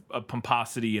sort of a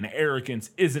pomposity and arrogance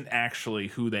isn't actually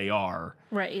who they are.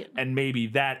 Right. And maybe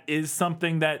that is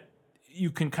something that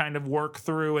you can kind of work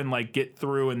through and like get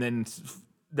through, and then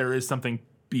there is something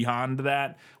beyond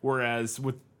that. Whereas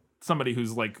with somebody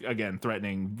who's like, again,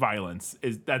 threatening violence,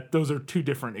 is that those are two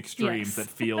different extremes that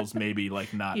feels maybe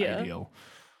like not ideal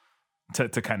to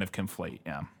kind of conflate.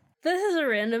 Yeah. This is a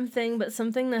random thing, but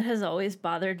something that has always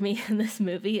bothered me in this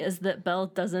movie is that Belle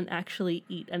doesn't actually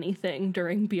eat anything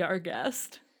during Be Our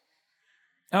Guest.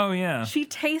 Oh, yeah. She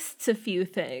tastes a few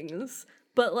things,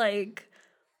 but like,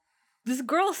 this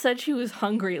girl said she was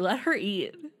hungry. Let her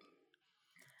eat.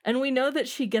 And we know that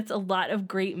she gets a lot of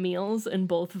great meals in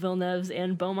both Villeneuve's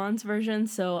and Beaumont's version,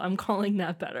 so I'm calling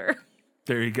that better.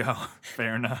 There you go.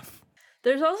 Fair enough.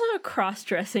 There's also a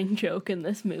cross-dressing joke in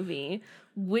this movie,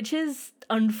 which is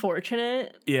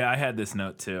unfortunate. Yeah, I had this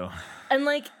note too. And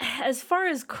like, as far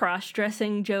as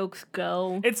cross-dressing jokes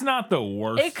go, it's not the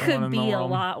worst. It could be a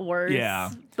lot worse.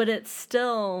 Yeah. But it's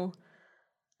still,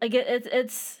 like,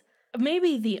 it's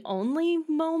maybe the only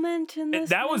moment in this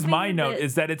that was movie my note,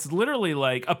 is that it's literally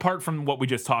like, apart from what we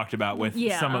just talked about with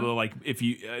some of the like, if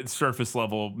you surface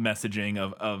level messaging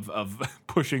of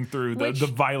pushing through the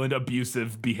violent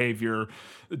abusive behavior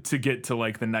to get to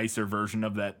like the nicer version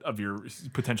of that, of your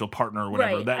potential partner or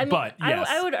whatever. Right. That, I mean, but yes.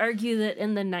 I would argue that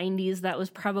in the 90s that was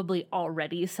probably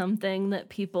already something that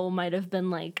people might have been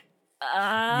like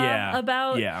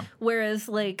about. Yeah. Whereas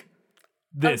like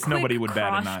this, nobody would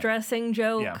bat an eye. Cross-dressing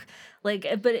joke, like,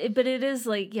 but it is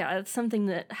like, it's something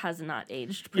that has not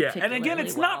aged particularly well. And again,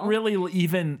 it's not really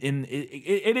even in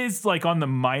it is like on the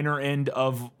minor end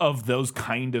of those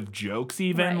kind of jokes,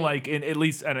 even like in at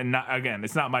least, and not, again,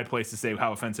 it's not my place to say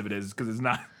how offensive it is, because it's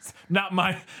not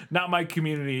my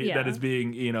community that is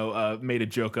being, you know, made a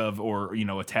joke of or, you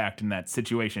know, attacked in that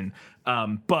situation,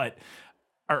 but.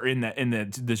 Or in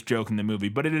this joke in the movie,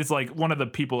 but it is like one of the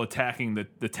people attacking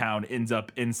the town ends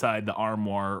up inside the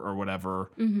armoire or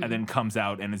whatever, and then comes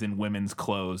out and is in women's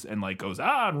clothes and like goes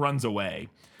and runs away.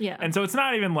 Yeah, and so it's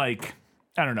not even like,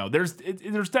 I don't know. There's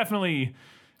definitely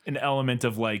an element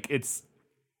of like it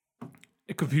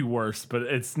could be worse, but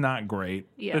it's not great.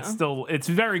 Yeah, it's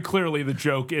very clearly the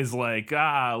joke is like,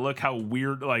 look how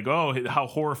weird, like, oh, how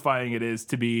horrifying it is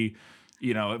to be.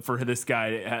 You know, for this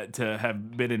guy to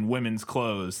have been in women's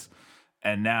clothes,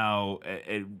 and now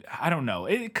I don't know.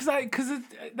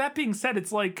 That being said,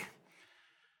 it's like,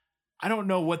 I don't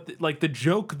know what the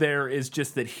joke there is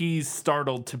just that he's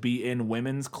startled to be in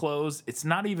women's clothes. It's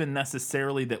not even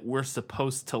necessarily that we're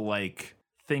supposed to like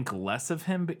think less of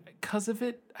him because of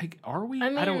it. Are we? I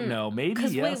mean, I don't know. Maybe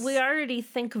yes. We already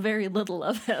think very little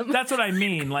of him. That's what I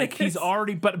mean. Like he's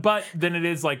already, but then it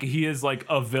is like he is like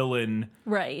a villain,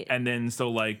 right? And then so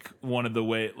like one of the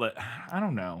way, like, I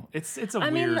don't know. It's a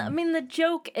weird. I mean, the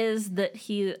joke is that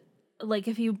he, like,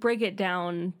 if you break it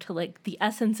down to like the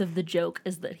essence of the joke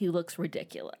is that he looks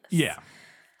ridiculous. Yeah.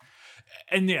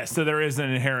 And yes, so there is an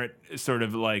inherent sort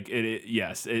of like a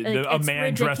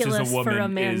man dressed as a woman for a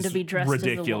man is to be dressed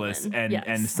ridiculous as a woman.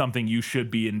 and something you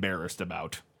should be embarrassed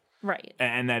about. Right.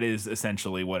 And that is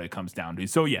essentially what it comes down to.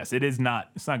 So yes, it's not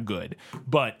good,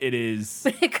 but it is.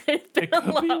 But it could have been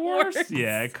a lot worse.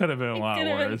 Yeah, it could have been a lot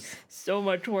worse. So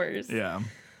much worse. Yeah.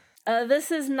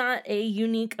 This is not a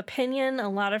unique opinion. A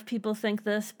lot of people think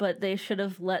this, but they should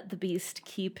have let the Beast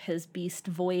keep his Beast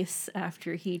voice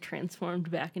after he transformed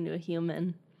back into a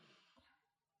human.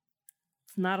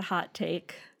 It's not a hot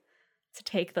take. It's a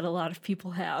take that a lot of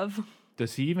people have.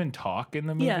 Does he even talk in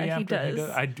the movie? Yeah, he after does.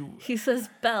 I do. He says,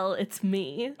 "Belle, it's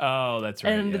me." Oh, that's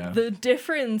right. And the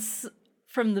difference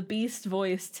from the Beast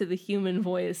voice to the human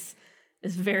voice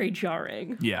is very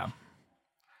jarring. Yeah.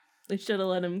 They should have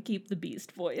let him keep the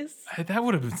Beast voice. That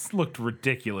would have looked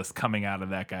ridiculous coming out of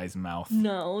that guy's mouth.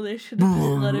 No, they should have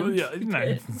just let him keep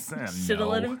it. Should have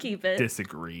let him keep it.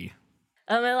 Disagree.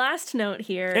 My last note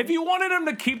here. If you wanted him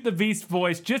to keep the Beast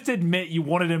voice, just admit you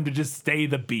wanted him to just stay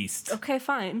the Beast. Okay,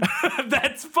 fine.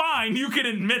 That's fine. You can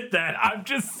admit that. I'm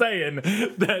just saying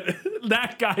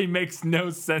that guy makes no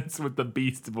sense with the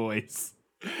Beast voice.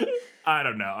 I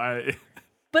don't know.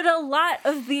 But a lot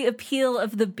of the appeal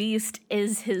of the Beast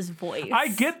is his voice. I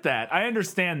get that. I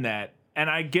understand that. And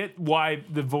I get why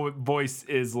the voice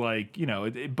is like, you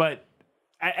know, but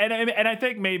I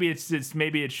think maybe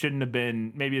maybe it shouldn't have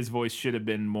been, maybe his voice should have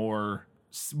been more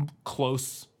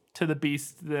close to the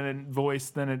Beast than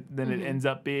it ends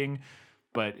up being,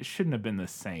 but it shouldn't have been the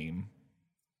same.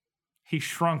 He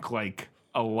shrunk like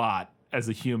a lot as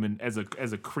a human, as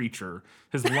a creature.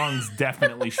 His lungs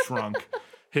definitely shrunk.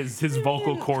 His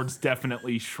vocal cords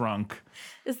definitely shrunk.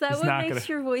 Is that what makes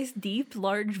your voice deep?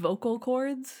 Large vocal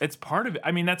cords? It's part of it.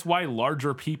 I mean, that's why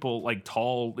larger people, like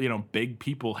tall, big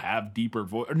people have deeper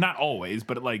voice. Not always,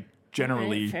 but like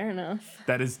generally. Right, fair enough.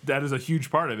 That is a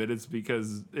huge part of it. It's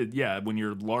because, when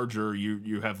you're larger,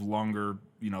 you have longer,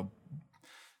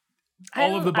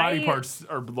 all of the body parts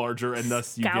are larger, and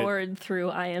thus you scoured through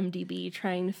IMDb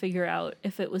trying to figure out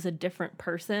if it was a different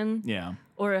person. Yeah.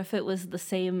 Or if it was the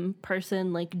same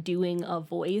person, like, doing a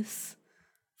voice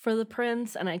for the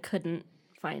prince, and I couldn't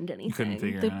find anything. You couldn't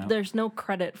figure it out. There's no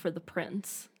credit for the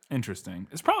prince. Interesting.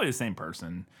 It's probably the same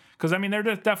person. Because, I mean, they're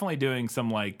definitely doing some,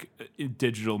 like,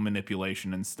 digital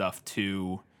manipulation and stuff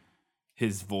to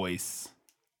his voice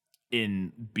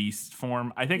in beast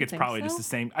form. I think it's probably just the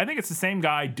same. I think it's the same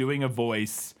guy doing a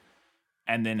voice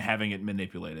and then having it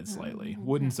manipulated slightly.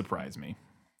 Wouldn't surprise me.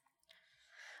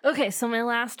 Okay, so my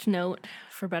last note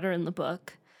for Better in the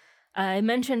Book. I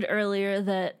mentioned earlier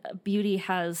that Beauty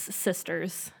has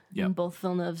sisters in both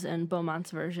Villeneuve's and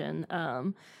Beaumont's version,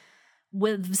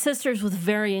 with sisters with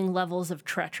varying levels of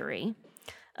treachery.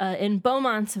 In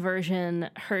Beaumont's version,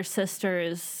 her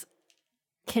sisters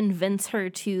convince her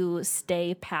to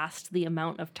stay past the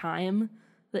amount of time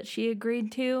that she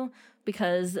agreed to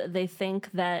because they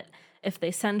think that if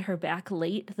they send her back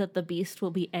late, that the beast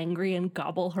will be angry and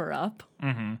gobble her up.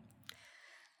 Mm-hmm.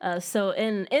 So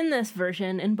in this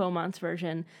version, in Beaumont's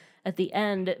version, at the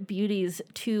end, Beauty's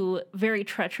two very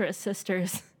treacherous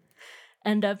sisters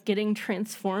end up getting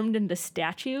transformed into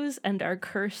statues and are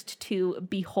cursed to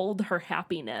behold her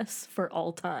happiness for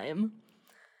all time.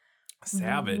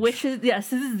 Savage. Which is, yes,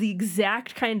 this is the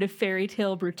exact kind of fairy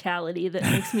tale brutality that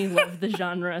makes me love the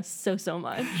genre so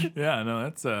much. Yeah, no,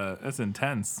 that's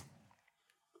intense.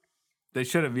 They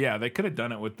should have, they could have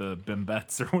done it with the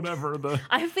Bimbettes or whatever.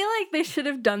 I feel like they should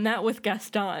have done that with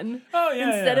Gaston. Oh,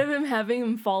 yeah. Instead of him having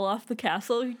him fall off the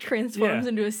castle, he transforms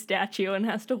into a statue and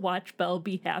has to watch Belle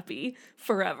be happy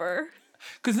forever.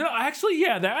 Because, that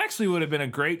actually would have been a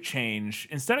great change.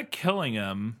 Instead of killing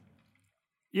him,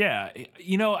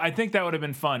 I think that would have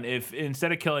been fun if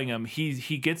instead of killing him,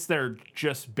 he gets there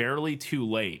just barely too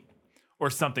late or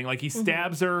something. Like he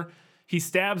stabs her, he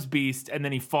stabs Beast, and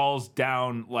then he falls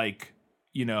down like,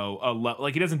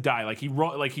 like he doesn't die. Like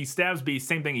he stabs Beast,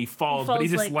 same thing. He falls but he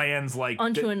just like lands like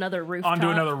onto another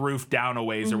roof down a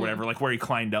ways or whatever, like where he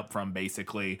climbed up from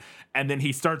basically. And then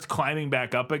he starts climbing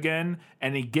back up again,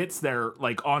 and he gets there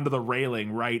like onto the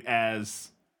railing right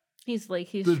as he's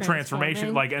the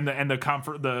transformation, like and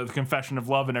the confession of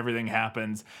love and everything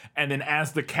happens. And then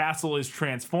as the castle is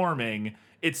transforming,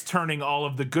 it's turning all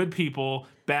of the good people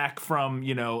back from,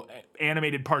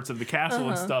 animated parts of the castle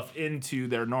and stuff into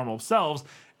their normal selves.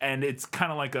 And it's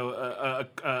kind of like a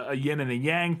yin and a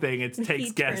yang thing. It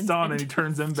takes Gaston and he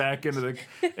turns him back into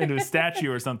a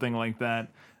statue or something like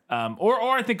that. Or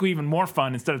I think even more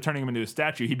fun, instead of turning him into a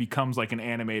statue, he becomes like an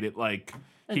animated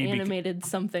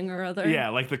something or other. Yeah,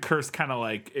 like the curse kind of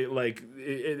like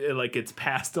it gets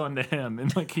passed on to him,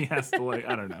 and like he has to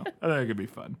I don't know. I think it could be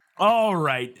fun. All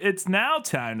right, it's now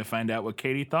time to find out what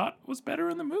Katie thought was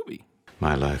better in the movie.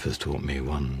 My life has taught me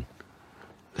one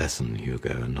lesson,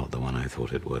 Hugo, and not the one I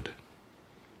thought it would.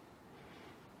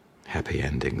 Happy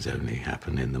endings only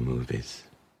happen in the movies.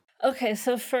 Okay,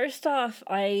 so first off,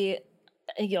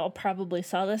 y'all probably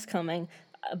saw this coming,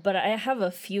 but I have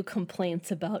a few complaints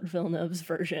about Villeneuve's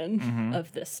version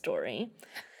of this story.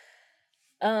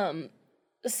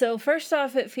 So first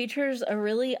off, it features a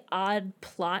really odd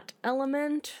plot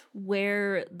element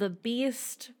where the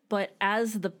Beast, but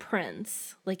as the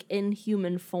prince, like in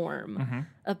human form,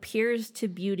 appears to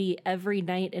Beauty every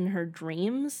night in her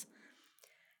dreams,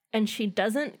 and she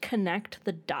doesn't connect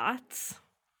the dots,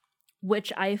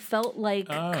 which I felt like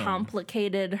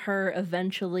complicated her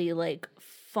eventually like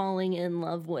falling in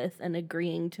love with and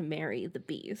agreeing to marry the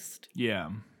Beast.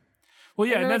 Yeah. Well,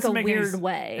 yeah, it doesn't make weird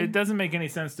way. It doesn't make any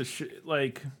sense to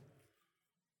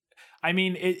I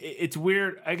mean, it's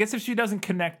weird. I guess if she doesn't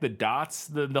connect the dots,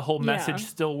 the whole message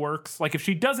still works. Like if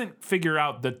she doesn't figure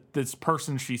out that this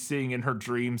person she's seeing in her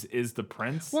dreams is the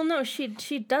prince. Well, no, she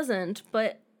doesn't.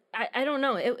 But I don't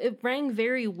know. It rang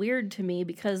very weird to me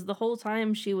because the whole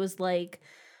time she was like,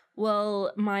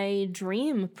 well, my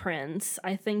dream prince,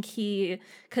 I think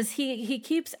because he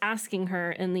keeps asking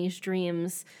her in these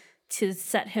dreams to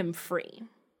set him free.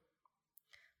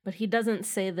 But he doesn't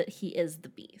say that he is the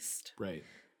Beast. Right.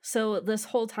 So this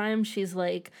whole time she's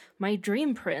like, my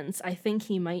dream prince, I think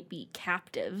he might be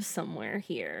captive somewhere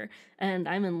here, and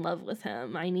I'm in love with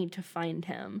him. I need to find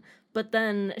him. But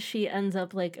then she ends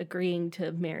up like agreeing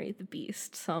to marry the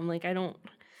Beast. So I'm like, I don't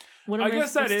What am I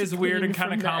guess that supposed to is weird and glean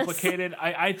kind of from this? complicated.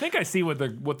 I think I see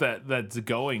what that's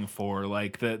going for,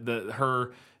 like the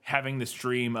her having this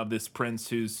dream of this prince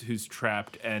who's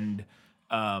trapped, and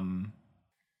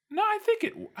no, I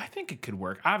think it could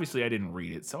work. Obviously, I didn't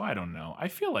read it, so I don't know. I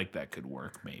feel like that could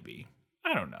work, maybe.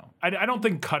 I don't know. I don't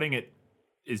think cutting it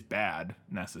is bad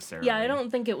necessarily. Yeah, I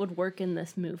don't think it would work in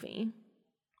this movie,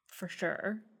 for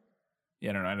sure.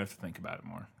 Yeah, I don't know. I'd have to think about it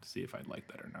more to see if I'd like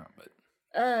that or not. But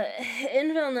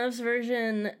in Villeneuve's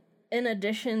version, in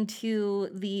addition to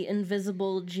the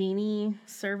invisible genie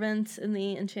servants in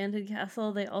the Enchanted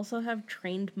Castle, they also have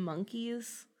trained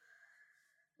monkeys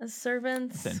as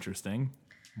servants. That's interesting.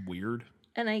 Weird.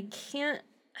 And I can't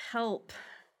help,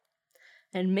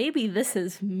 and maybe this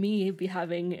is me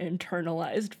having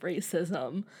internalized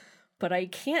racism, but I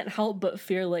can't help but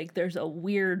feel like there's a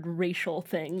weird racial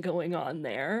thing going on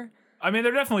there. I mean,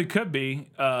 there definitely could be,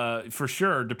 for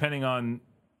sure, depending on.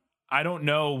 I don't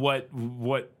know what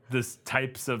this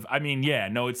types of. I mean, yeah,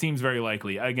 no, it seems very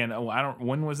likely. Again, I don't.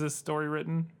 When was this story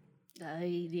written?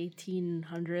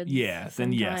 1800s. Yeah,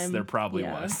 then yes, there probably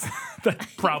was.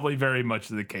 That's probably very much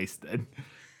the case then.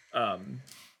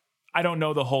 I don't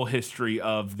know the whole history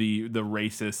of the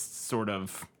racist sort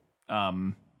of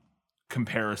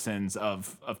comparisons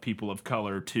of people of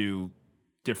color to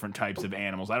different types of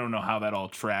animals. I don't know how that all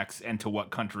tracks and to what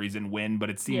countries and when,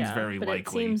 but it seems very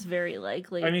likely. It seems very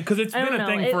likely. I mean, because it's been a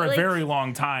thing for a very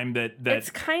long time that it's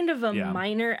kind of a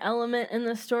minor element in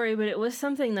the story, but it was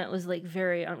something that was like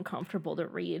very uncomfortable to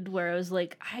read, where I was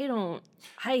like,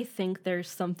 I think there's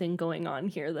something going on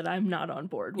here that I'm not on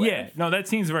board with. Yeah, no, that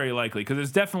seems very likely,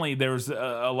 because there's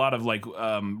a lot of like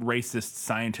racist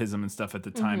scientism and stuff at the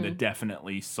time that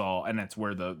definitely saw, and that's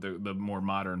where the more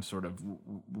modern sort of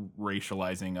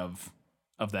racializing of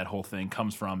that whole thing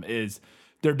comes from. Is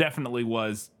there definitely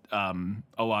was a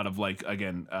lot of like,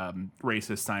 again,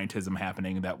 racist scientism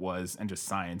happening that was, and just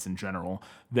science in general,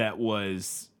 that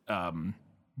was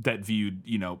that viewed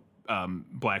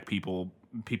black people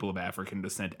of African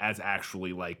descent as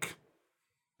actually like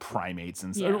primates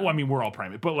and stuff. Yeah. Well, I mean, we're all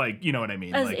primate, but like, you know what I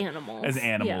mean? As like, animals. As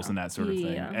animals and that sort of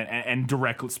thing. And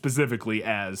directly, specifically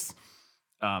as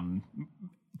apes,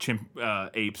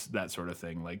 that sort of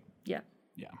thing. Like, yeah.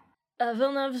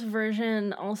 Villeneuve's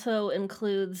version also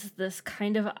includes this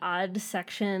kind of odd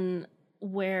section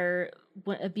where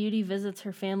when a beauty visits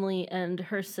her family and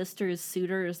her sister's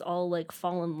suitors all like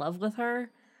fall in love with her.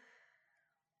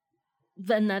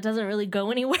 Then that doesn't really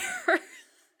go anywhere.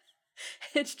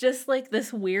 It's just like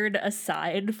this weird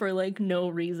aside for like no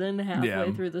reason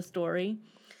halfway through the story.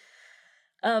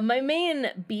 My main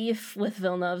beef with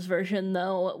Villeneuve's version,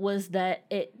 though, was that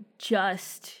it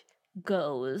just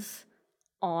goes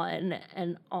on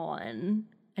and on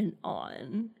and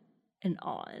on and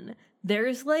on.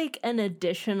 There's like an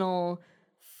additional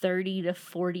 30 to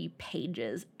 40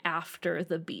 pages after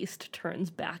the beast turns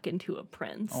back into a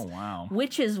prince. Oh, wow.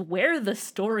 Which is where the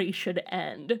story should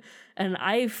end. And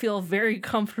I feel very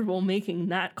comfortable making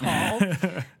that call.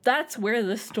 That's where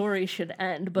the story should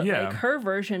end. But like her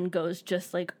version goes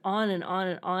just like on and on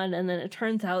and on. And then it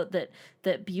turns out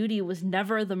that Beauty was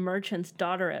never the merchant's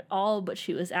daughter at all, but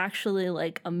she was actually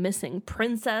like a missing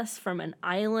princess from an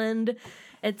island.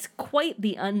 It's quite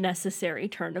the unnecessary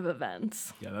turn of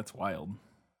events. Yeah, that's wild.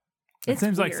 It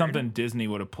seems like something Disney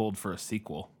would have pulled for a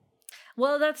sequel.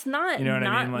 Well, that's not I mean?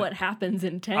 Like, what happens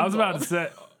in Tangled. I was about to say,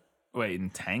 wait,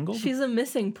 Entangled? She's a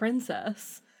missing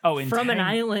princess. Oh, from an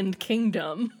island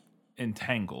kingdom.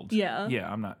 Entangled. Yeah.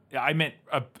 Yeah, I'm not. I meant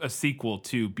a sequel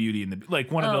to Beauty and the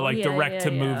like one of the like direct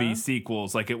to movie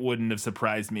sequels. Like it wouldn't have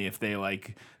surprised me if they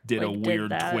like did a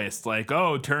weird twist. Like,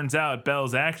 oh, turns out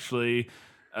Belle's actually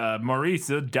Maurice's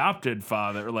adopted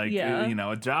father,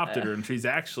 adopted her, and she's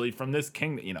actually from this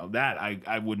kingdom. That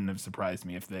I wouldn't have surprised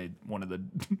me if they wanted to,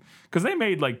 because they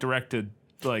made like directed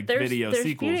like video there's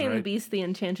sequels, Beauty right? and the Beast: The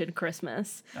Enchanted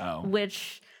Christmas,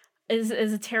 which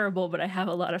is terrible, but I have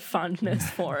a lot of fondness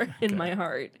for in my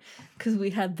heart, because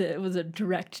it was a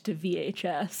direct to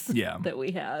VHS that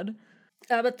we had.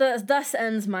 But thus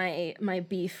ends my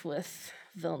beef with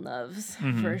Villeneuve's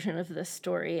version of this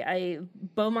story.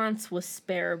 Beaumont's was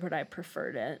spare, but I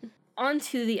preferred it. On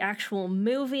to the actual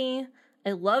movie.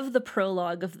 I love the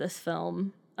prologue of this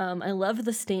film. I love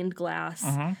the stained glass.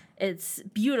 It's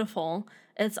beautiful.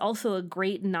 It's also a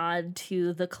great nod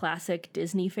to the classic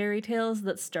Disney fairy tales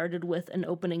that started with an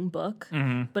opening book,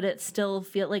 but it still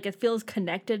feels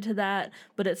connected to that,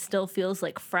 but it still feels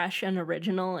like fresh and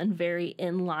original and very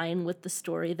in line with the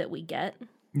story that we get.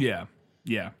 Yeah.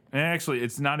 Yeah, and actually,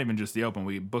 it's not even just the open.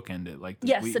 We bookend it. Like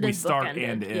we start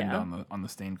and end on the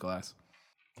stained glass.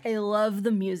 I love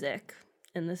the music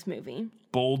in this movie.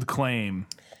 Bold claim.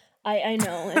 I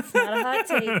know it's not a hot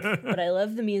take, but I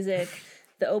love the music.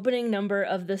 The opening number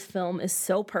of this film is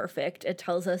so perfect. It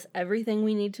tells us everything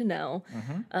we need to know.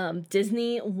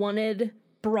 Disney wanted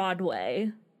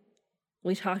Broadway.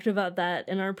 We talked about that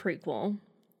in our prequel.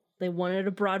 They wanted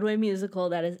a Broadway musical.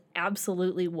 That is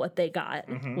absolutely what they got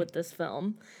with this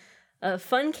film. A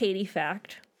fun Katie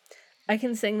fact. I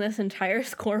can sing this entire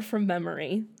score from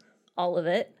memory. All of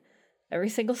it. Every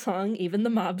single song, even the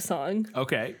mob song.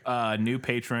 Okay. New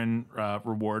patron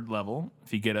reward level.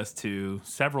 If you get us to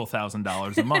several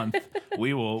 $1,000s a month,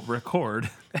 we will record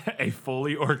a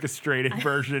fully orchestrated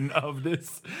version of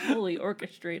this. Fully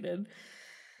orchestrated.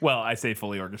 Well, I say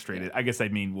fully orchestrated. I guess I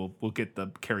mean we'll get the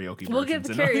karaoke version. We'll get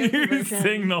the karaoke version.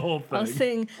 Sing the whole thing. I'll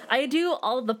sing. I do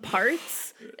all the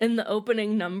parts in the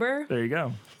opening number. There you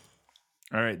go.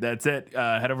 All right, that's it.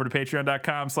 Head over to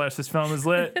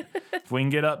patreon.com/thisfilmislit. If we can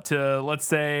get up to, let's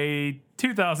say,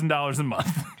 $2,000 a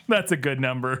month, that's a good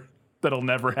number. That'll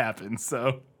never happen,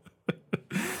 so.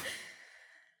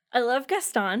 I love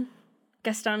Gaston.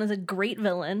 Gaston is a great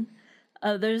villain.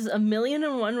 There's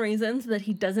 1,000,001 reasons that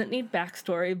he doesn't need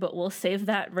backstory, but we'll save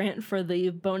that rant for the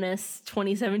bonus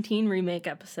 2017 remake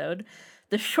episode.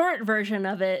 The short version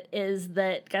of it is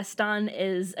that Gaston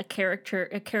is a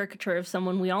caricature of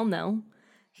someone we all know.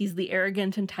 He's the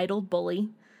arrogant, entitled bully.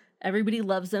 Everybody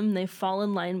loves him. They fall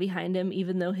in line behind him,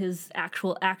 even though his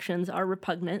actual actions are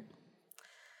repugnant.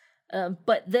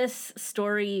 But this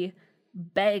story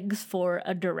begs for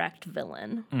a direct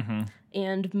villain.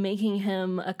 And making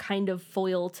him a kind of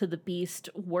foil to the Beast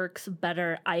works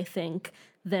better, I think,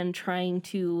 than trying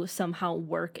to somehow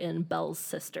work in Belle's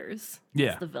sisters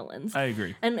as the villains. I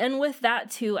agree. And with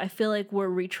that, too, I feel like we're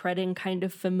retreading kind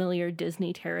of familiar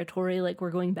Disney territory. Like,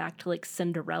 we're going back to, like,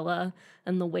 Cinderella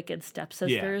and the Wicked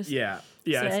Stepsisters. Yeah,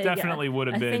 it definitely would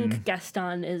have been. I think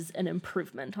Gaston is an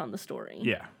improvement on the story.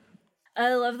 Yeah.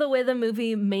 I love the way the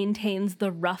movie maintains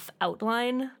the rough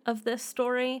outline of this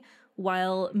story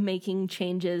while making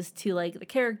changes to, like, the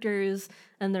characters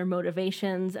and their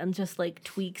motivations and just, like,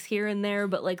 tweaks here and there,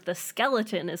 but, like, the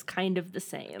skeleton is kind of the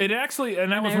same. It actually,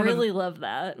 and I really love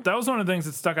that. That was one of the things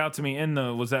that stuck out to me in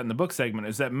the book segment,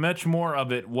 is that much more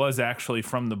of it was actually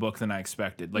from the book than I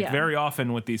expected. Like, very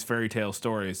often with these fairy tale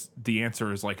stories, the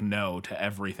answer is, like, no to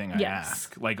everything I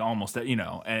ask. Like, almost, you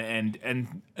know, and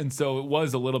so it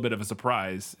was a little bit of a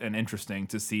surprise and interesting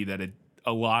to see that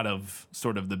a lot of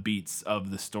sort of the beats of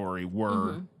the story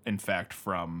were, in fact,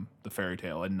 from the fairy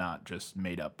tale and not just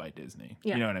made up by Disney.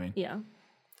 Yeah. You know what I mean? Yeah.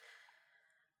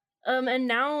 And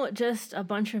now just a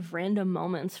bunch of random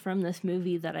moments from this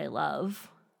movie that I love,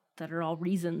 that are all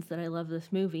reasons that I love this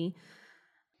movie.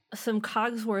 Some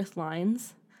Cogsworth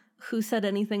lines. Who said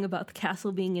anything about the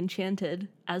castle being enchanted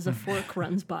as a fork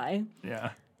runs by?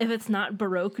 Yeah. If it's not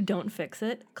Baroque, don't fix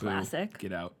it. Classic. Boo.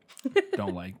 Get out.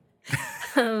 Don't like.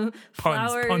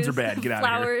 Flowers, puns are bad. Get out of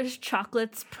here. Flowers,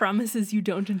 chocolates, promises you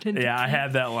don't intend to keep. I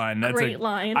had that line. That's Great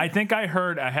line. I think I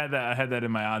had that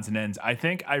in my odds and ends. I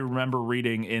think I remember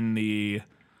reading in the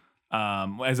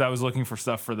as I was looking for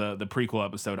stuff for the prequel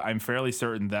episode, I'm fairly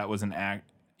certain that was an act,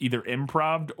 either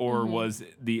improv or was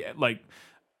the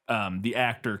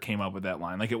actor came up with that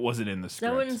line. Like, it wasn't in the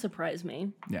script. That wouldn't surprise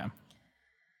me. Yeah.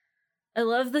 I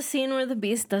love the scene where the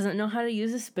Beast doesn't know how to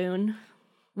use a spoon.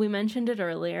 We mentioned it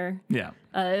earlier. Yeah.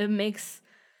 It makes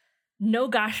no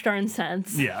gosh darn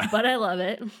sense. Yeah. But I love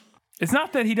it. It's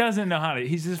not that he doesn't know how to.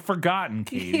 He's just forgotten,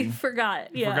 Katie. He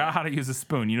forgot. Yeah. Forgot how to use a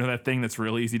spoon. You know that thing that's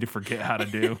real easy to forget how to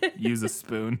do? Use a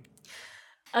spoon.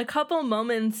 A couple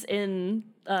moments in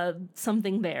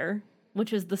Something There,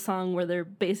 which is the song where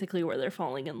they're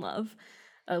falling in love,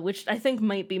 which I think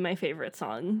might be my favorite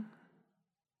song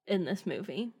in this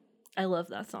movie. I love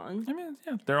that song. I mean,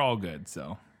 yeah, they're all good,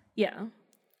 so. Yeah.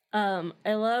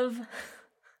 I love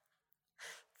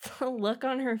the look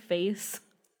on her face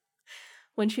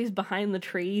when she's behind the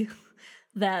tree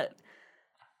that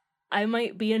I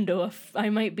might be into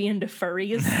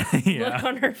furries. Look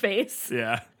on her face.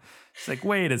 Yeah. It's like,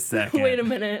 wait a second. Wait a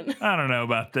minute. I don't know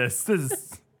about this. This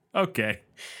is okay.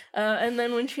 And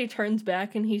then when she turns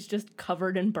back and he's just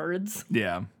covered in birds.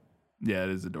 Yeah. Yeah, it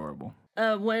is adorable.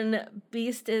 When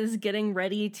Beast is getting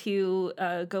ready to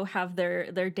go have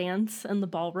their dance in the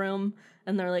ballroom,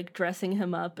 and they're like dressing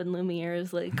him up, and Lumiere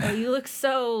is like, "Oh, you look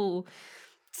so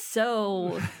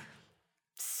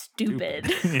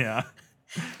stupid." Yeah.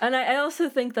 And I also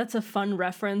think that's a fun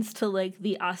reference to, like,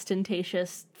 the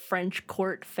ostentatious French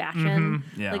court fashion.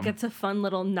 Yeah. Like, it's a fun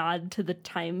little nod to the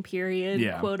time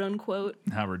period, quote unquote.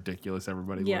 How ridiculous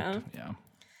everybody looked. Yeah.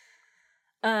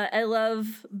 I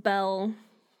love Belle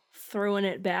throwing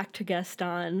it back to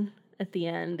Gaston at the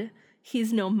end.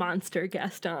 He's no monster,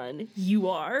 Gaston. You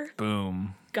are.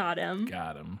 Boom. Got him.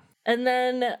 Got him. And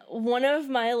then one of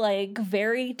my like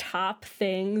very top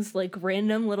things, like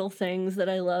random little things that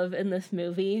I love in this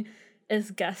movie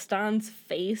is Gaston's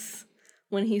face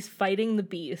when he's fighting the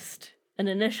Beast. And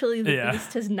initially the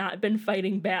Beast has not been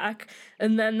fighting back.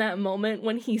 And then that moment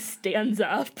when he stands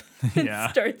up and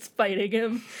starts fighting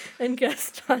him, and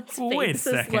Gaston's face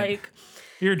is like,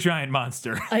 "You're a giant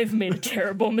monster. I've made a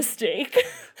terrible mistake."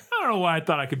 I don't know why I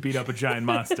thought I could beat up a giant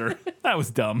monster. That was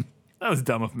dumb. That was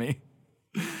dumb of me.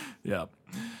 Yeah.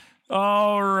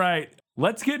 All right.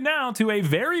 Let's get now to a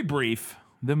very brief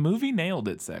The Movie Nailed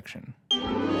It section.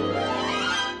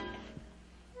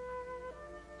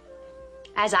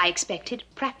 As I expected,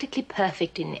 practically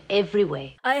perfect in every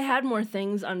way. I had more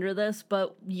things under this,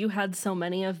 but you had so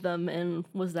many of them, and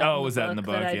was that in the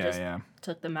book? That I just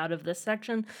took them out of this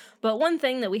section. But one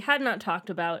thing that we had not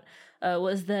talked about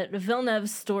was that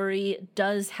Villeneuve's story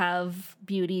does have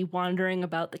Beauty wandering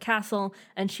about the castle,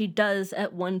 and she does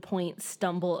at one point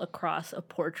stumble across a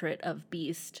portrait of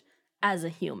Beast as a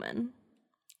human.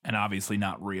 And obviously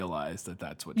not realize that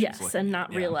that's what she's looking at. Yes, and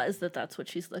not realize that that's what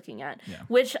she's looking at. Yeah.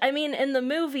 Which, I mean, in the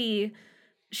movie,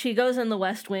 she goes in the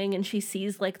West Wing and she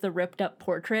sees, like, the ripped up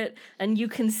portrait, and you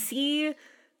can see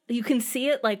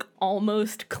it, like,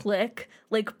 almost click.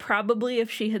 Like, probably if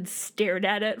she had stared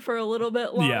at it for a little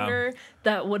bit longer,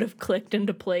 that would have clicked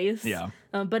into place. Yeah.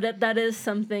 But that is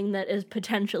something that is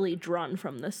potentially drawn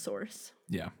from this source.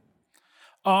 Yeah.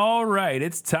 All right,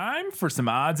 it's time for some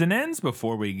odds and ends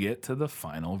before we get to the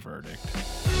final verdict.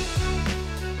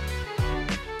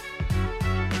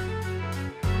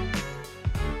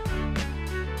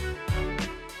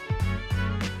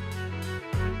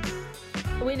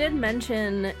 We did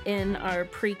mention in our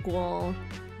prequel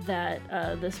that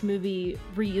this movie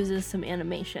reuses some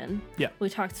animation. Yeah.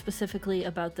 We talked specifically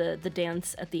about the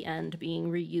dance at the end being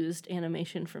reused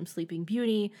animation from Sleeping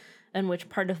Beauty, and which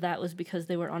part of that was because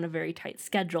they were on a very tight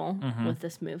schedule with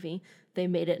this movie. They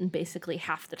made it in basically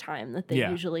half the time that they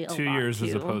usually allot 2 years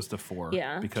as opposed to 4.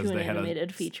 Yeah, because to an they had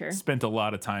animated feature. Spent a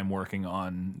lot of time working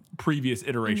on previous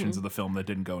iterations of the film that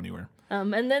didn't go anywhere.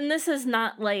 And then this is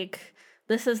not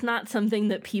something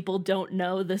that people don't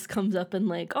know. This comes up in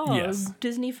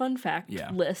Disney fun fact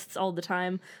lists all the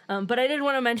time. But I did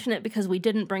want to mention it because we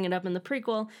didn't bring it up in the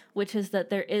prequel, which is that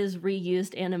there is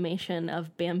reused animation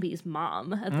of Bambi's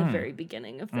mom at the very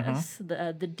beginning of this,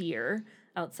 the deer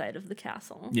outside of the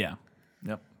castle. Yeah.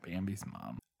 Yep. Bambi's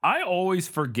mom. I always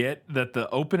forget that the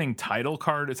opening title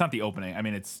card, it's not the opening. I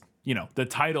mean, it's, the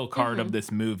title card of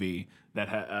this movie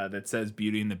that says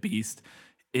Beauty and the Beast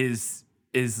is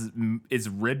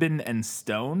ribbon and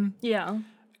stone. Yeah.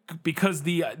 Because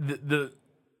the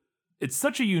it's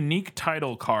such a unique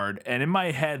title card, and in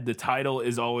my head the title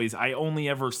is always, I only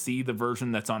ever see the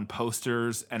version that's on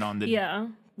posters and on the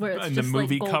where it's and just the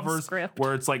movie like covers script.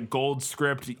 Where it's like gold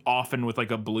script, often with like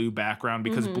a blue background,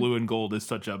 because blue and gold is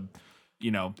such a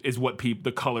is what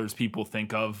the colors people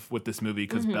think of with this movie,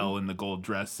 because Belle in the gold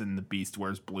dress and the Beast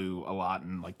wears blue a lot,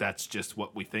 and like that's just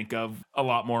what we think of a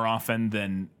lot more often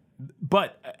than.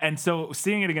 And so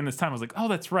seeing it again this time, I was like, oh,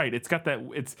 that's right. It's got that.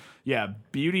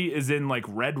 Beauty is in like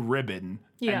red ribbon,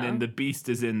 and then the Beast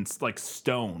is in like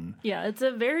stone. Yeah, it's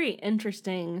a very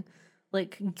interesting,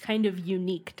 like, kind of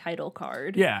unique title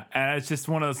card. Yeah, and it's just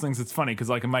one of those things that's funny because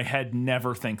like my head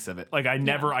never thinks of it. Like I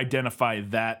never identify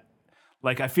that.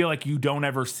 Like I feel like you don't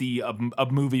ever see a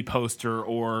movie poster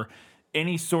or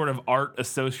any sort of art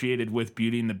associated with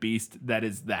Beauty and the Beast that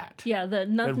is that. Yeah,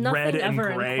 nothing red and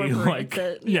ever gray, incorporates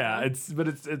it. Yeah,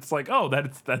 it's like, oh,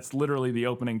 that's literally the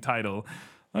opening title.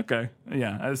 Okay,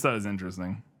 yeah, I just thought it was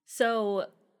interesting. So,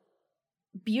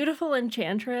 beautiful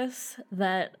enchantress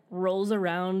that rolls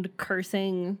around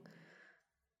cursing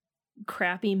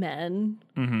crappy men.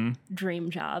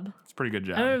 Dream job. It's a pretty good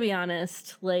job. I'm gonna be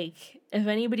honest. Like, if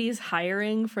anybody's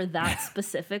hiring for that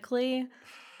specifically,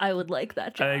 I would like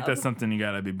that job. I think that's something you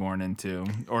gotta be born into,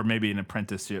 or maybe an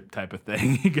apprenticeship type of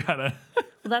thing. You gotta. Well,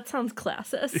 that sounds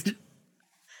classist.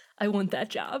 I want that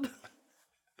job.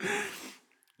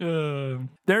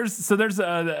 There's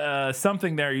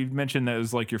something there. You mentioned that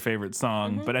was like your favorite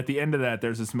song, but at the end of that,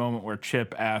 there's this moment where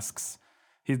Chip asks.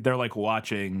 They're like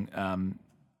watching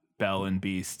Belle and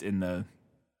Beast in the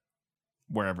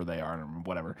wherever they are or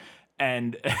whatever,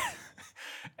 and.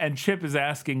 And Chip is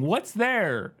asking, "What's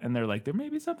there?" And they're like, "There may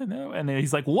be something there." And then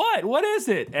he's like, "What? What is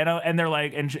it?" And they're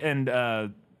like,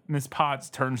 and Miss Potts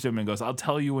turns to him and goes, "I'll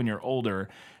tell you when you're older."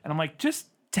 And I'm like, just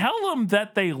tell them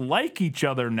that they like each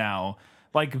other now.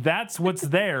 Like that's what's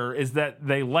there, is that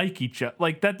they like each other.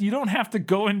 Like that, you don't have to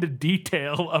go into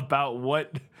detail about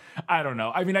what. I don't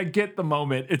know. I mean, I get the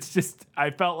moment. It's just I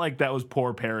felt like that was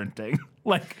poor parenting.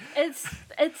 Like, it's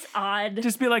odd.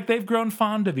 just be like, they've grown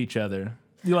fond of each other.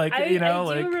 You like, I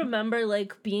like, do remember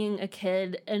like being a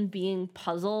kid and being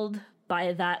puzzled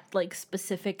by that like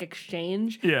specific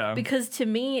exchange. Yeah. Because to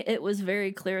me, it was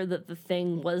very clear that the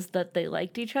thing was that they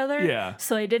liked each other. Yeah.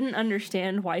 So I didn't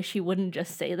understand why she wouldn't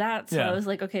just say that. So Yeah. I was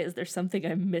like, okay, is there something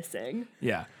I'm missing?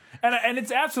 Yeah. And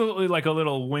it's absolutely like a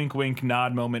little wink, wink,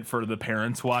 nod moment for the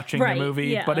parents watching Right, the movie.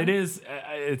 yeah. But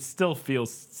it still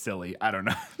feels silly. I don't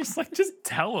know. just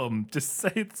tell them. Just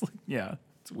say it's like, yeah,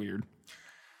 it's weird.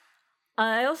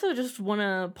 I also just want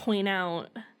to point out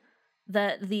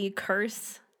that the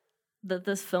curse that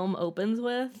this film opens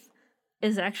with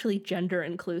is actually gender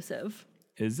inclusive.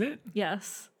 Is it?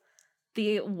 Yes.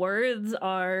 The words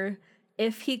are,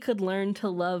 if he could learn to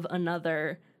love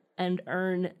another and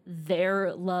earn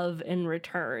their love in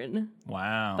return.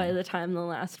 Wow. By the time the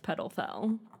last petal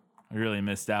fell. I really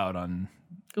missed out on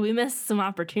We missed some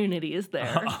opportunities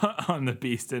there. on the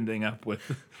Beast ending up with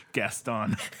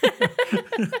Gaston.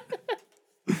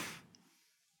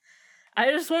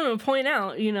 I just want to point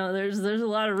out, there's a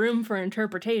lot of room for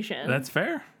interpretation. That's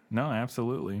fair. No,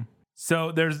 absolutely.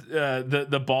 So there's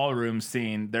the ballroom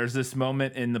scene. There's this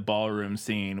moment in the ballroom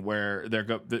scene where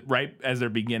right as they're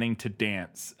beginning to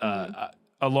dance,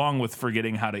 along with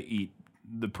forgetting how to eat.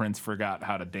 The prince forgot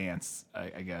how to dance.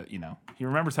 I guess he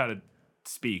remembers how to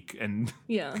speak and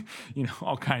yeah,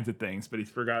 all kinds of things, but he's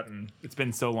forgotten. It's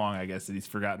been so long, I guess, that he's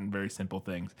forgotten very simple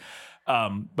things.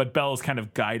 But Belle's kind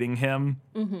of guiding him,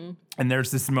 and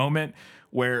there's this moment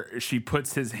where she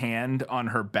puts his hand on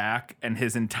her back, and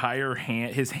his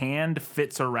hand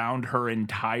fits around her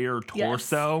entire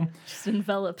torso. Yes. Just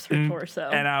envelops her torso.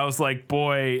 And I was like,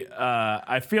 boy,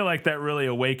 I feel like that really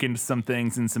awakened some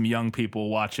things in some young people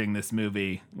watching this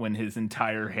movie when his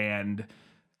entire hand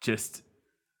just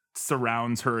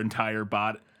surrounds her entire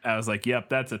body. I was like, yep,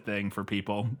 that's a thing for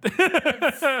people.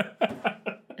 It's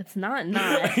not.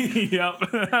 Yep.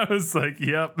 I was like,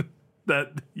 yep.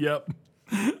 Yep.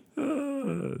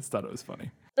 Just thought it was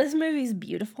funny. This movie's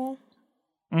beautiful.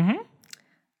 Mm-hmm.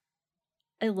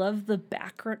 I love the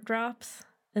backdrops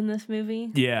in this movie.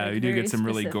 Yeah, you do get some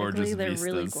really gorgeous They're vistas.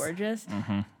 really gorgeous.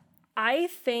 Mm-hmm. I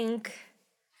think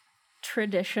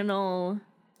traditional,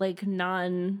 like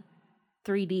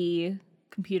non-3D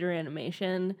computer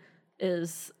animation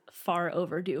is far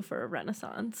overdue for a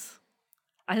renaissance.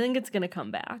 I think it's going to come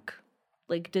back.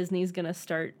 Like Disney's going to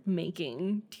start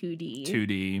making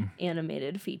 2D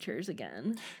animated features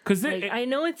again. Because I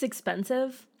know it's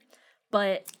expensive,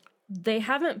 but they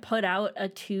haven't put out a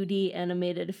 2D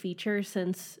animated feature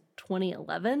since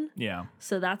 2011. Yeah.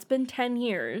 So that's been 10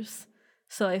 years.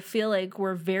 So I feel like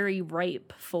we're very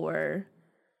ripe for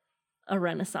a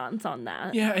renaissance on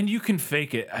that. Yeah, and you can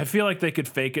fake it. I feel like they could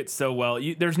fake it so well.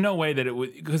 There's no way that it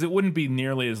would, because it wouldn't be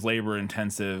nearly as labor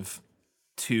intensive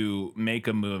to make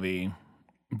a movie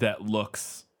that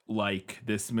looks like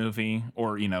this movie,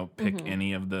 or pick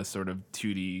any of the sort of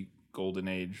 2D golden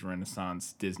age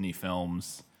Renaissance Disney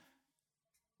films,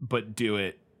 but do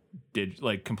it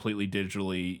completely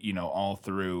digitally, all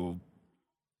through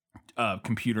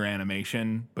computer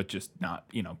animation, but just not,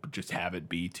 but just have it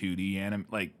be 2D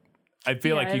I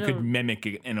feel like you could mimic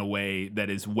it in a way that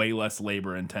is way less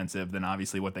labor intensive than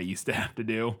obviously what they used to have to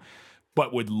do,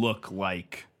 but would look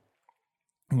like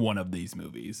one of these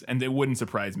movies. And it wouldn't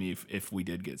surprise me if we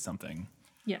did get something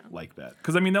like that.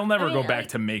 Because they'll never go back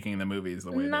to making the movies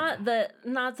the way not that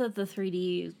the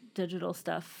 3D digital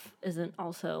stuff isn't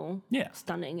also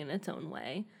stunning in its own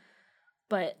way.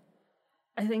 But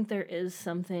I think there is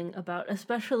something about,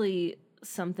 especially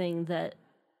something that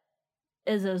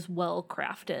is as well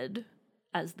crafted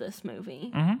as this movie.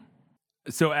 Mm-hmm.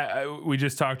 So we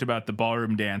just talked about the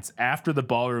ballroom dance. After the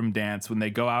ballroom dance, when they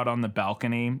go out on the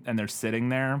balcony and they're sitting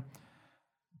there,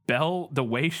 Belle, the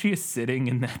way she is sitting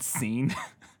in that scene,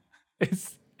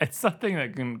 it's something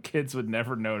that kids would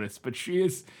never notice. But she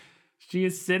is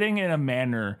sitting in a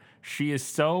manner. She is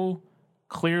so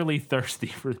clearly thirsty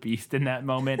for Beast in that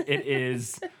moment. It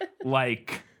is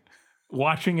like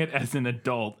watching it as an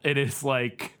adult. It is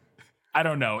like, I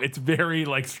don't know. It's very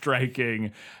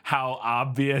striking how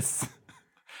obvious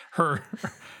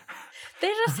they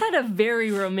just had a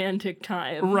very romantic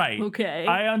time. Right. Okay.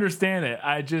 I understand it.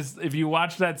 if you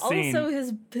watch that scene, also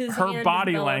his her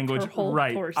body language, her whole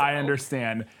right. torso. I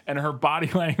understand. And her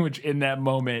body language in that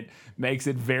moment makes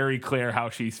it very clear how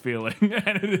she's feeling.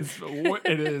 And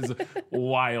it is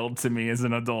wild to me as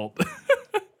an adult.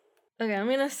 Okay, I'm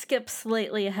going to skip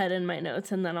slightly ahead in my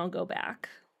notes and then I'll go back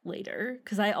later,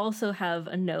 because I also have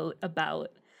a note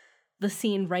about the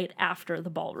scene right after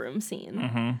the ballroom scene.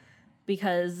 Mm-hmm.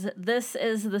 Because this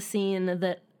is the scene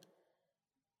that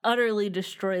utterly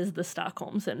destroys the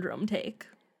Stockholm Syndrome take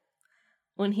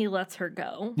when he lets her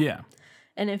go. Yeah.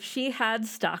 And if she had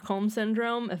Stockholm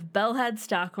Syndrome, if Belle had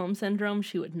Stockholm Syndrome,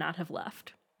 she would not have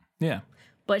left. Yeah.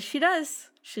 But she does.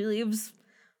 She leaves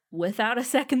without a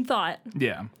second thought.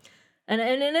 Yeah. And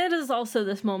it is also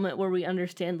this moment where we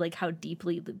understand like how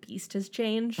deeply the Beast has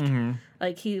changed. Mm-hmm.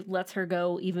 Like he lets her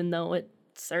go even though it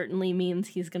certainly means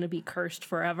he's going to be cursed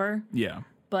forever. Yeah.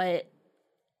 But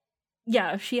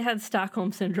yeah, if she had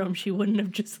Stockholm Syndrome, she wouldn't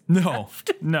have just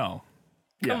left. No.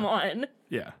 Come on.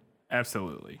 Yeah,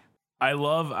 absolutely. I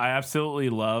absolutely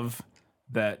love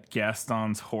that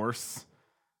Gaston's horse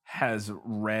has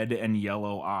red and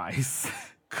yellow eyes.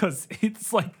 Because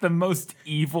it's like the most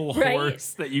evil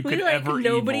horse that you could ever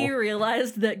Nobody evil.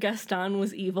 realized that Gaston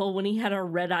was evil when he had a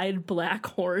red-eyed black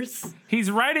horse.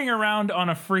 He's riding around on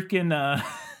a freaking...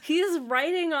 He's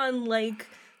riding on, like,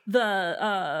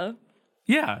 the...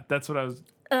 Yeah, that's what I was...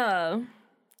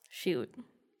 Shoot.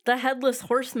 The Headless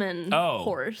Horseman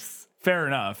horse. Fair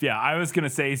enough. Yeah, I was going to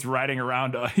say he's riding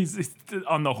around... he's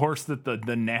on the horse that the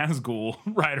Nazgul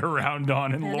ride around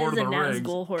on in Lord of the Rings. That is a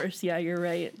Nazgul horse. Yeah, you're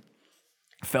right.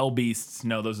 Fell beasts.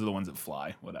 No, those are the ones that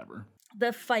fly. Whatever.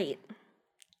 The fight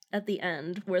at the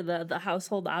end where the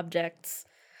household objects,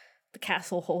 the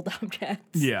castle hold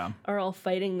objects, are all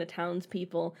fighting the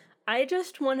townspeople. I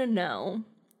just want to know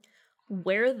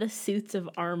where the suits of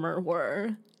armor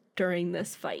were during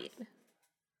this fight.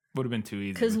 Would have been too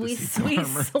easy. Because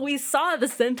we saw the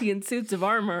sentient suits of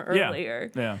armor earlier.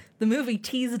 Yeah. The movie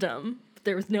teased them.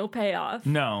 There was no payoff.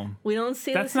 No. We don't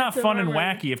see That's not fun and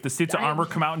wacky if the suits of armor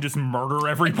come out and just murder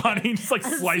everybody. Just like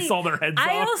slice all their heads off.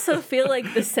 I also feel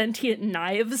like the sentient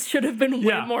knives should have been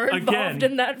way more involved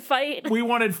in that fight. We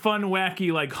wanted fun,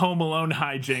 wacky, like Home Alone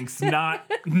hijinks,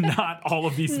 not all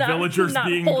of these villagers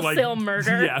being wholesale like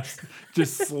murder. Yes,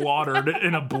 just slaughtered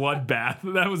in a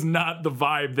bloodbath. That was not the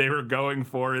vibe they were going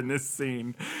for in this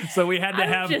scene. So we had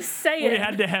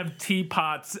to have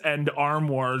teapots and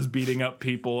armoires beating up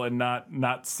people and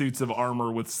not suits of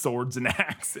armor with swords and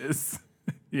axes.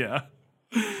 Yeah.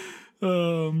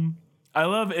 I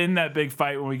love in that big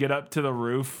fight when we get up to the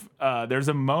roof, there's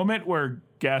a moment where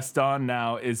Gaston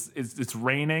now it's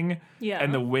raining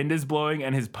and the wind is blowing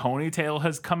and his ponytail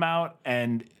has come out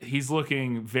and he's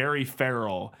looking very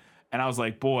feral. And I was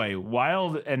like, boy,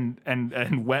 wild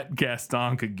and wet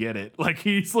Gaston could get it. Like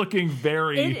he's looking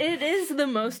very... It is the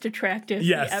most attractive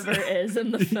he ever is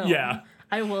in the film. Yeah.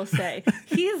 I will say.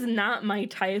 He's not my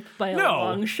type by a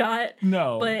long shot.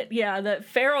 No. But yeah, that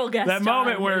feral Gaston. That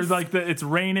moment where it's like it's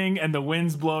raining and the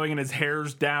wind's blowing and his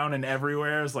hair's down and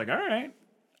everywhere. It's like, all right,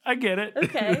 I get it.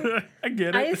 Okay. I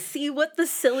get it. I see what the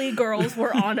silly girls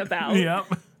were on about. Yep.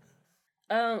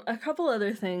 A couple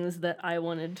other things that I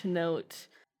wanted to note.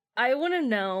 I want to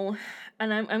know,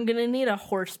 and I'm going to need a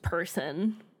horse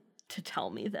person to tell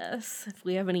me this, if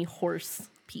we have any horse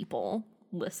people,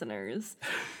 listeners.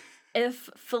 If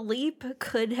Philippe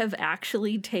could have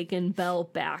actually taken Belle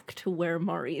back to where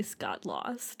Maurice got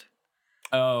lost.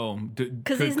 Oh,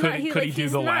 could he do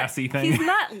the Lassie thing? He's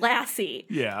not Lassie.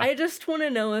 Yeah. I just want to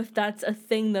know if that's a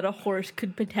thing that a horse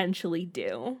could potentially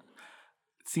do.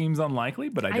 It seems unlikely,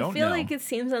 but I don't know. I feel like it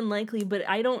seems unlikely, but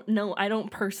I don't know. I don't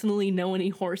personally know any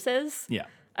horses. Yeah.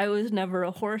 I was never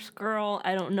a horse girl.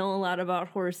 I don't know a lot about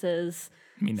horses.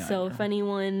 Me neither. So if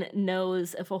anyone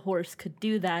knows if a horse could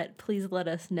do that, please let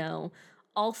us know.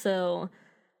 Also,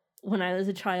 when I was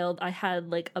a child, I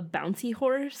had like a bouncy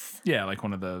horse. Yeah, like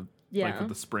one of the like with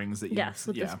the springs that you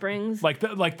the springs. Like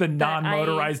the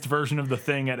non-motorized version of the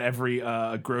thing at every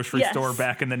grocery store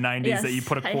back in the 90s that you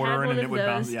put a quarter in and it would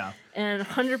bounce. Yeah. And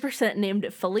 100% named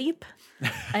it Philippe.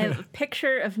 I have a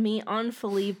picture of me on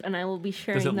Philippe, and I will be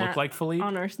sharing that. Does it look like Philippe?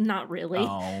 On our, not really.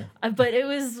 Oh. But it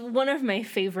was one of my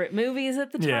favorite movies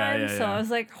at the time, so I was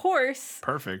like, horse.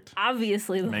 Perfect.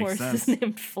 Obviously, the horse is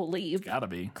named Philippe. Gotta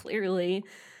be. Clearly.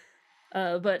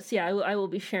 But yeah, I will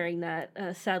be sharing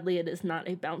that. Sadly, it is not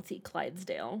a bouncy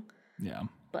Clydesdale. Yeah.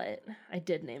 But I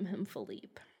did name him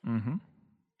Philippe.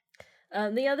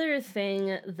 Mm-hmm. The other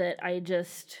thing that I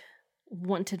just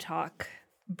want to talk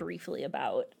briefly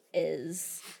about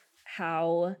is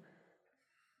how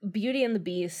Beauty and the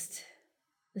Beast,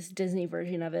 this Disney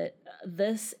version of it,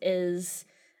 this is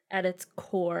at its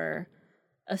core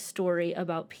a story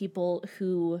about people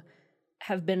who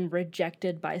have been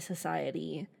rejected by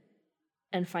society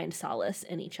and find solace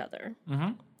in each other.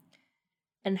 Mm-hmm.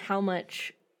 And how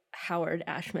much Howard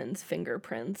Ashman's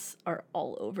fingerprints are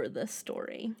all over this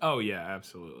story. Oh, yeah,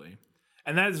 absolutely.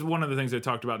 And that is one of the things I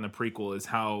talked about in the prequel is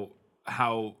how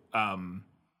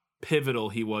pivotal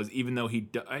he was, even though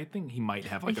I think he might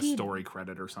have like a story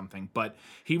credit or something, but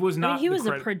he was not. He was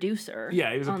a producer.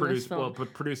 Yeah, he was a producer. Well,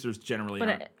 but producers generally.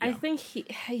 But I think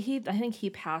he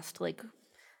passed like.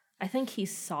 I think he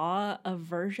saw a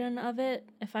version of it,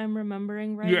 if I'm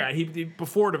remembering right. Yeah, he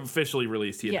before it officially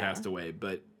released, he had passed away,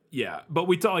 but. Yeah, but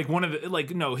we talked like one of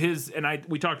the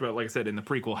we talked about, like I said in the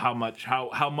prequel,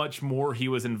 how much more he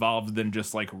was involved than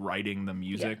just like writing the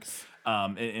music. Yes.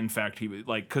 In fact, he was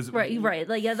like right.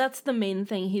 Like that's the main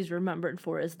thing he's remembered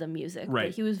for is the music. Right,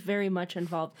 but he was very much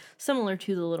involved, similar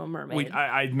to The Little Mermaid.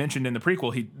 I mentioned in the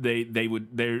prequel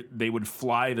they would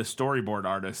fly the storyboard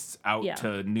artists out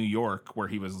to New York where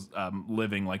he was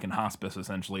living like in hospice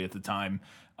essentially at the time.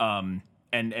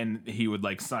 And he would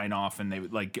like sign off, and they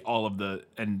would like all of the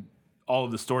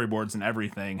storyboards and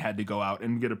everything had to go out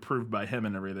and get approved by him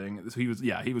and everything. So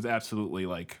he was absolutely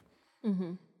like,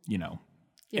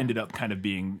 ended up kind of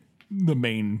being the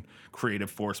main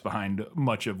creative force behind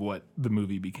much of what the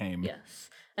movie became. Yes,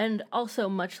 and also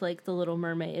much like The Little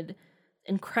Mermaid,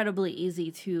 incredibly easy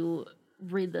to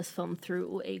read this film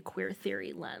through a queer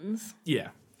theory lens.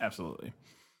 Yeah, absolutely.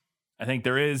 I think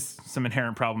there is some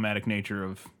inherent problematic nature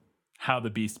of how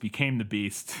the Beast became the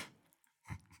Beast,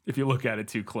 if you look at it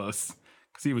too close,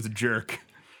 because he was a jerk,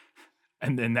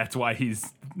 and then that's why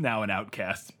he's now an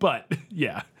outcast. But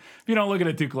yeah, if you don't look at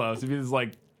it too close, if it's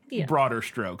like broader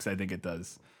strokes, I think it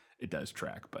does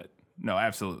track. But no,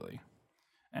 absolutely.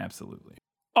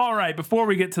 All right, before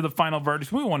we get to the final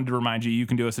verdict, we wanted to remind you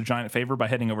can do us a giant favor by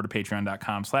heading over to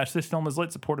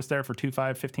patreon.com/thisfilmislit. Support us there for $2,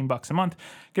 $5, $15 a month.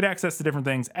 Get access to different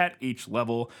things at each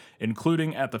level,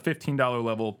 including at the $15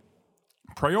 level,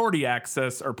 priority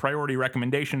access or priority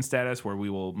recommendation status, where we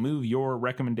will move your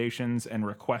recommendations and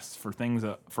requests for things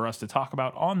for us to talk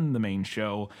about on the main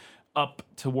show up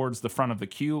towards the front of the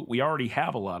queue. We already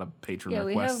have a lot of patron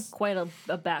requests. Yeah, we have quite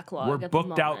a backlog. We're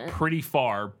booked out pretty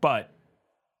far, but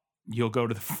you'll go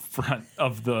to the front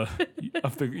of the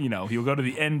you'll go to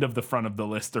the end of the front of the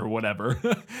list or whatever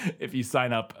if you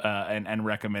sign up and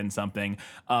recommend something.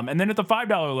 And then at the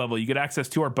 $5 level, you get access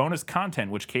to our bonus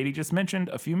content, which Katie just mentioned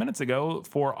a few minutes ago.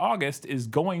 For August is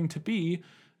going to be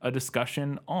a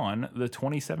discussion on the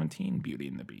 2017 Beauty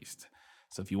and the Beast.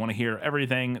 So if you want to hear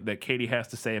everything that Katie has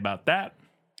to say about that,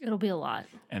 it'll be a lot.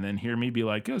 And then hear me be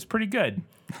like, it was pretty good.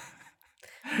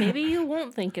 Maybe you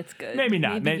won't think it's good. Maybe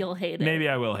not. Maybe you'll hate it. Maybe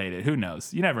I will hate it. Who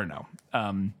knows? You never know.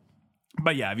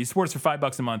 But yeah, if you support us for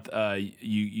 $5 a month,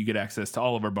 you get access to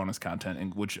all of our bonus content,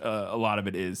 and which a lot of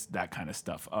it is that kind of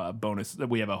stuff. Bonus.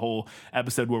 We have a whole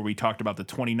episode where we talked about the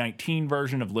 2019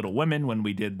 version of Little Women when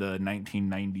we did the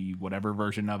 1990 whatever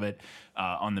version of it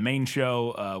on the main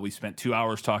show. We spent 2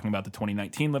 hours talking about the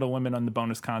 2019 Little Women on the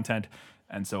bonus content.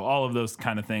 And so all of those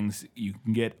kind of things you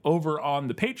can get over on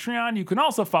the Patreon. You can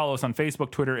also follow us on Facebook,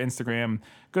 Twitter, Instagram,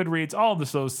 Goodreads, all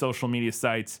of those social media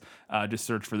sites. Just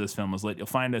search for This Film Was Lit. You'll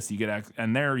find us.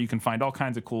 And there you can find all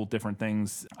kinds of cool different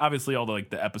things. Obviously, all the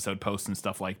episode posts and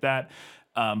stuff like that.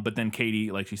 But then Katie,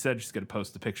 like she said, she's going to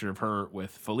post a picture of her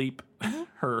with Philippe,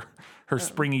 her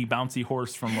springy, bouncy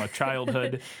horse from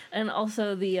childhood. And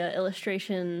also the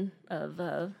illustration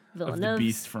of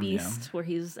Villeneuve's Beast, where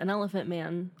he's an elephant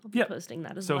man. I'll be posting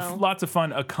that as well. So lots of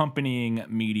fun accompanying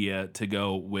media to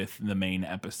go with the main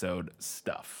episode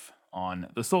stuff on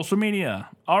the social media.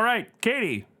 All right,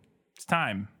 Katie, it's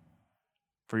time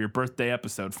for your birthday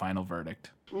episode final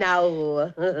verdict. Now,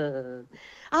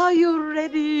 are you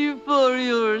ready for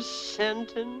your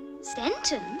sentence?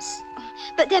 Sentence?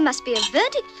 But there must be a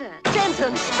verdict first.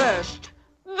 Sentence first,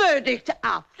 verdict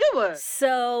afterwards.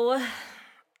 So,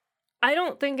 I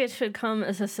don't think it should come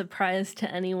as a surprise to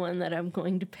anyone that I'm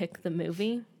going to pick the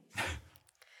movie.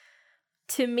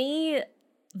 To me,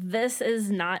 this is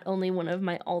not only one of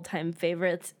my all-time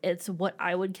favorites, it's what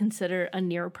I would consider a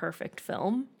near-perfect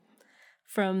film.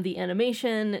 From the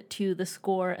animation to the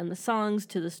score and the songs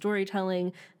to the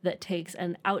storytelling that takes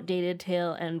an outdated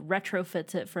tale and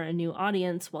retrofits it for a new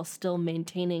audience while still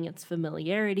maintaining its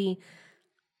familiarity.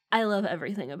 I love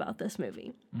everything about this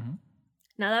movie. Mm-hmm.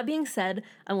 Now, that being said,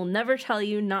 I will never tell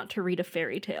you not to read a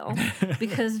fairy tale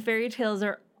because fairy tales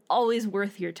are always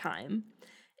worth your time.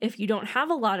 If you don't have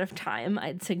a lot of time,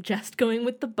 I'd suggest going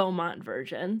with the Beaumont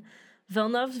version.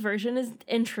 Villeneuve's version is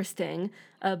interesting,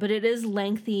 but it is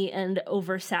lengthy and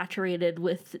oversaturated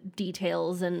with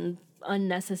details and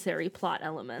unnecessary plot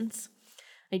elements.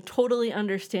 I totally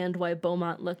understand why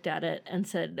Beaumont looked at it and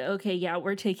said, okay, yeah,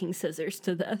 we're taking scissors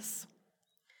to this.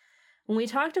 When we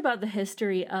talked about the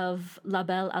history of La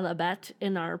Belle à la Bête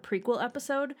in our prequel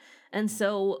episode, and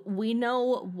so we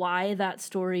know why that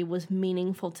story was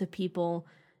meaningful to people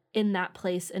in that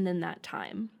place and in that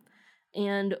time.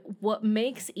 And what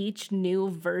makes each new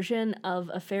version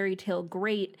of a fairy tale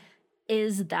great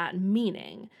is that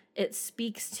meaning. It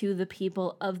speaks to the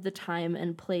people of the time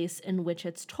and place in which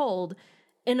it's told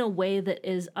in a way that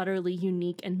is utterly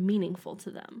unique and meaningful to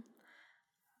them.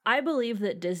 I believe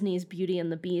that Disney's Beauty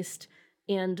and the Beast,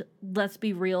 and let's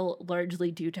be real,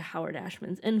 largely due to Howard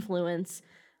Ashman's influence,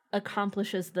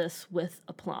 accomplishes this with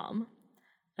aplomb.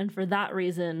 And for that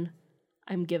reason,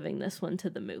 I'm giving this one to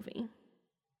the movie.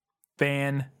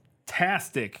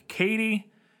 Fantastic.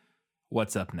 Katie,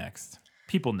 what's up next?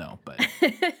 People know, but...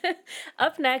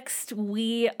 Up next,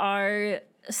 we are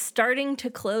starting to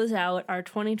close out our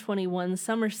 2021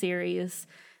 summer series.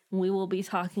 We will be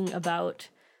talking about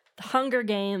The Hunger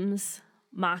Games,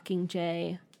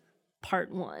 Mockingjay,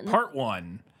 Part 1. Part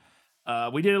 1.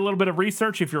 We did a little bit of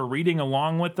research. If you're reading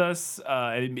along with us,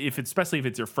 especially if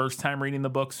it's your first time reading the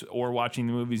books or watching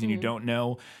the movies and you don't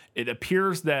know, it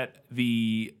appears that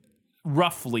the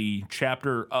roughly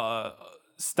chapter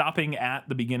stopping at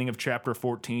the beginning of chapter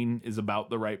 14 is about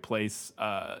the right place.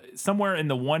 Somewhere in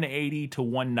the 180 to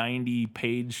 190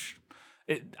 page.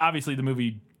 Obviously, the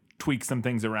movie tweaks some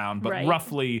things around, but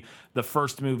roughly the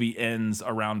first movie ends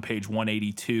around page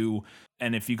 182.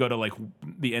 And if you go to like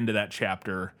the end of that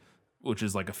chapter, which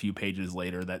is like a few pages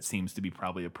later, that seems to be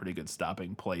probably a pretty good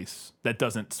stopping place. That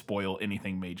doesn't spoil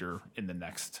anything major in the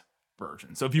next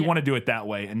version. So if you want to do it that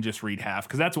way and just read half,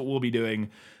 because that's what we'll be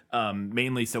doing,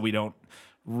 mainly so we don't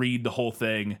read the whole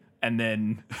thing and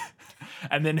then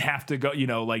have to go,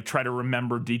 like try to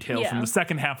remember details from the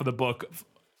second half of the book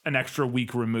an extra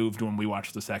week removed when we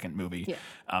watch the second movie.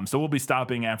 So we'll be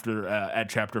stopping after at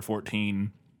chapter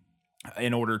 14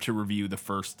 in order to review the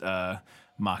first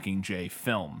Mockingjay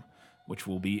film, which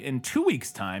will be in 2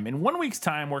 weeks' time. In 1 week's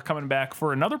time, we're coming back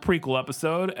for another prequel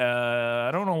episode. I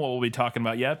don't know what we'll be talking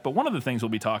about yet, but one of the things we'll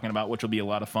be talking about, which will be a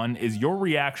lot of fun, is your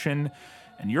reaction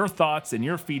and your thoughts and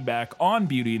your feedback on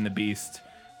Beauty and the Beast.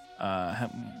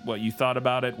 What you thought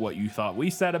about it, what you thought we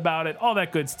said about it, all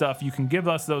that good stuff. You can give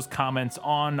us those comments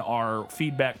on our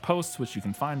feedback posts, which you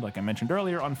can find, like I mentioned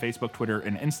earlier, on Facebook, Twitter,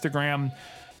 and Instagram.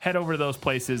 Head over to those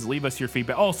places. Leave us your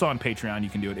feedback. Also on Patreon, you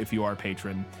can do it if you are a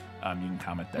patron. You can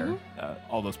comment there.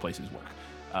 All those places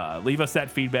work. Leave us that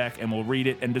feedback, and we'll read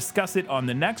it and discuss it on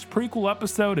the next prequel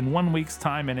episode in 1 week's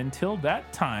time. And until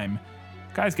that time,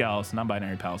 guys, gals,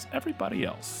 non-binary pals, everybody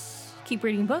else, keep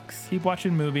reading books, keep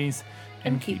watching movies,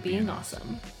 and keep being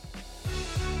awesome.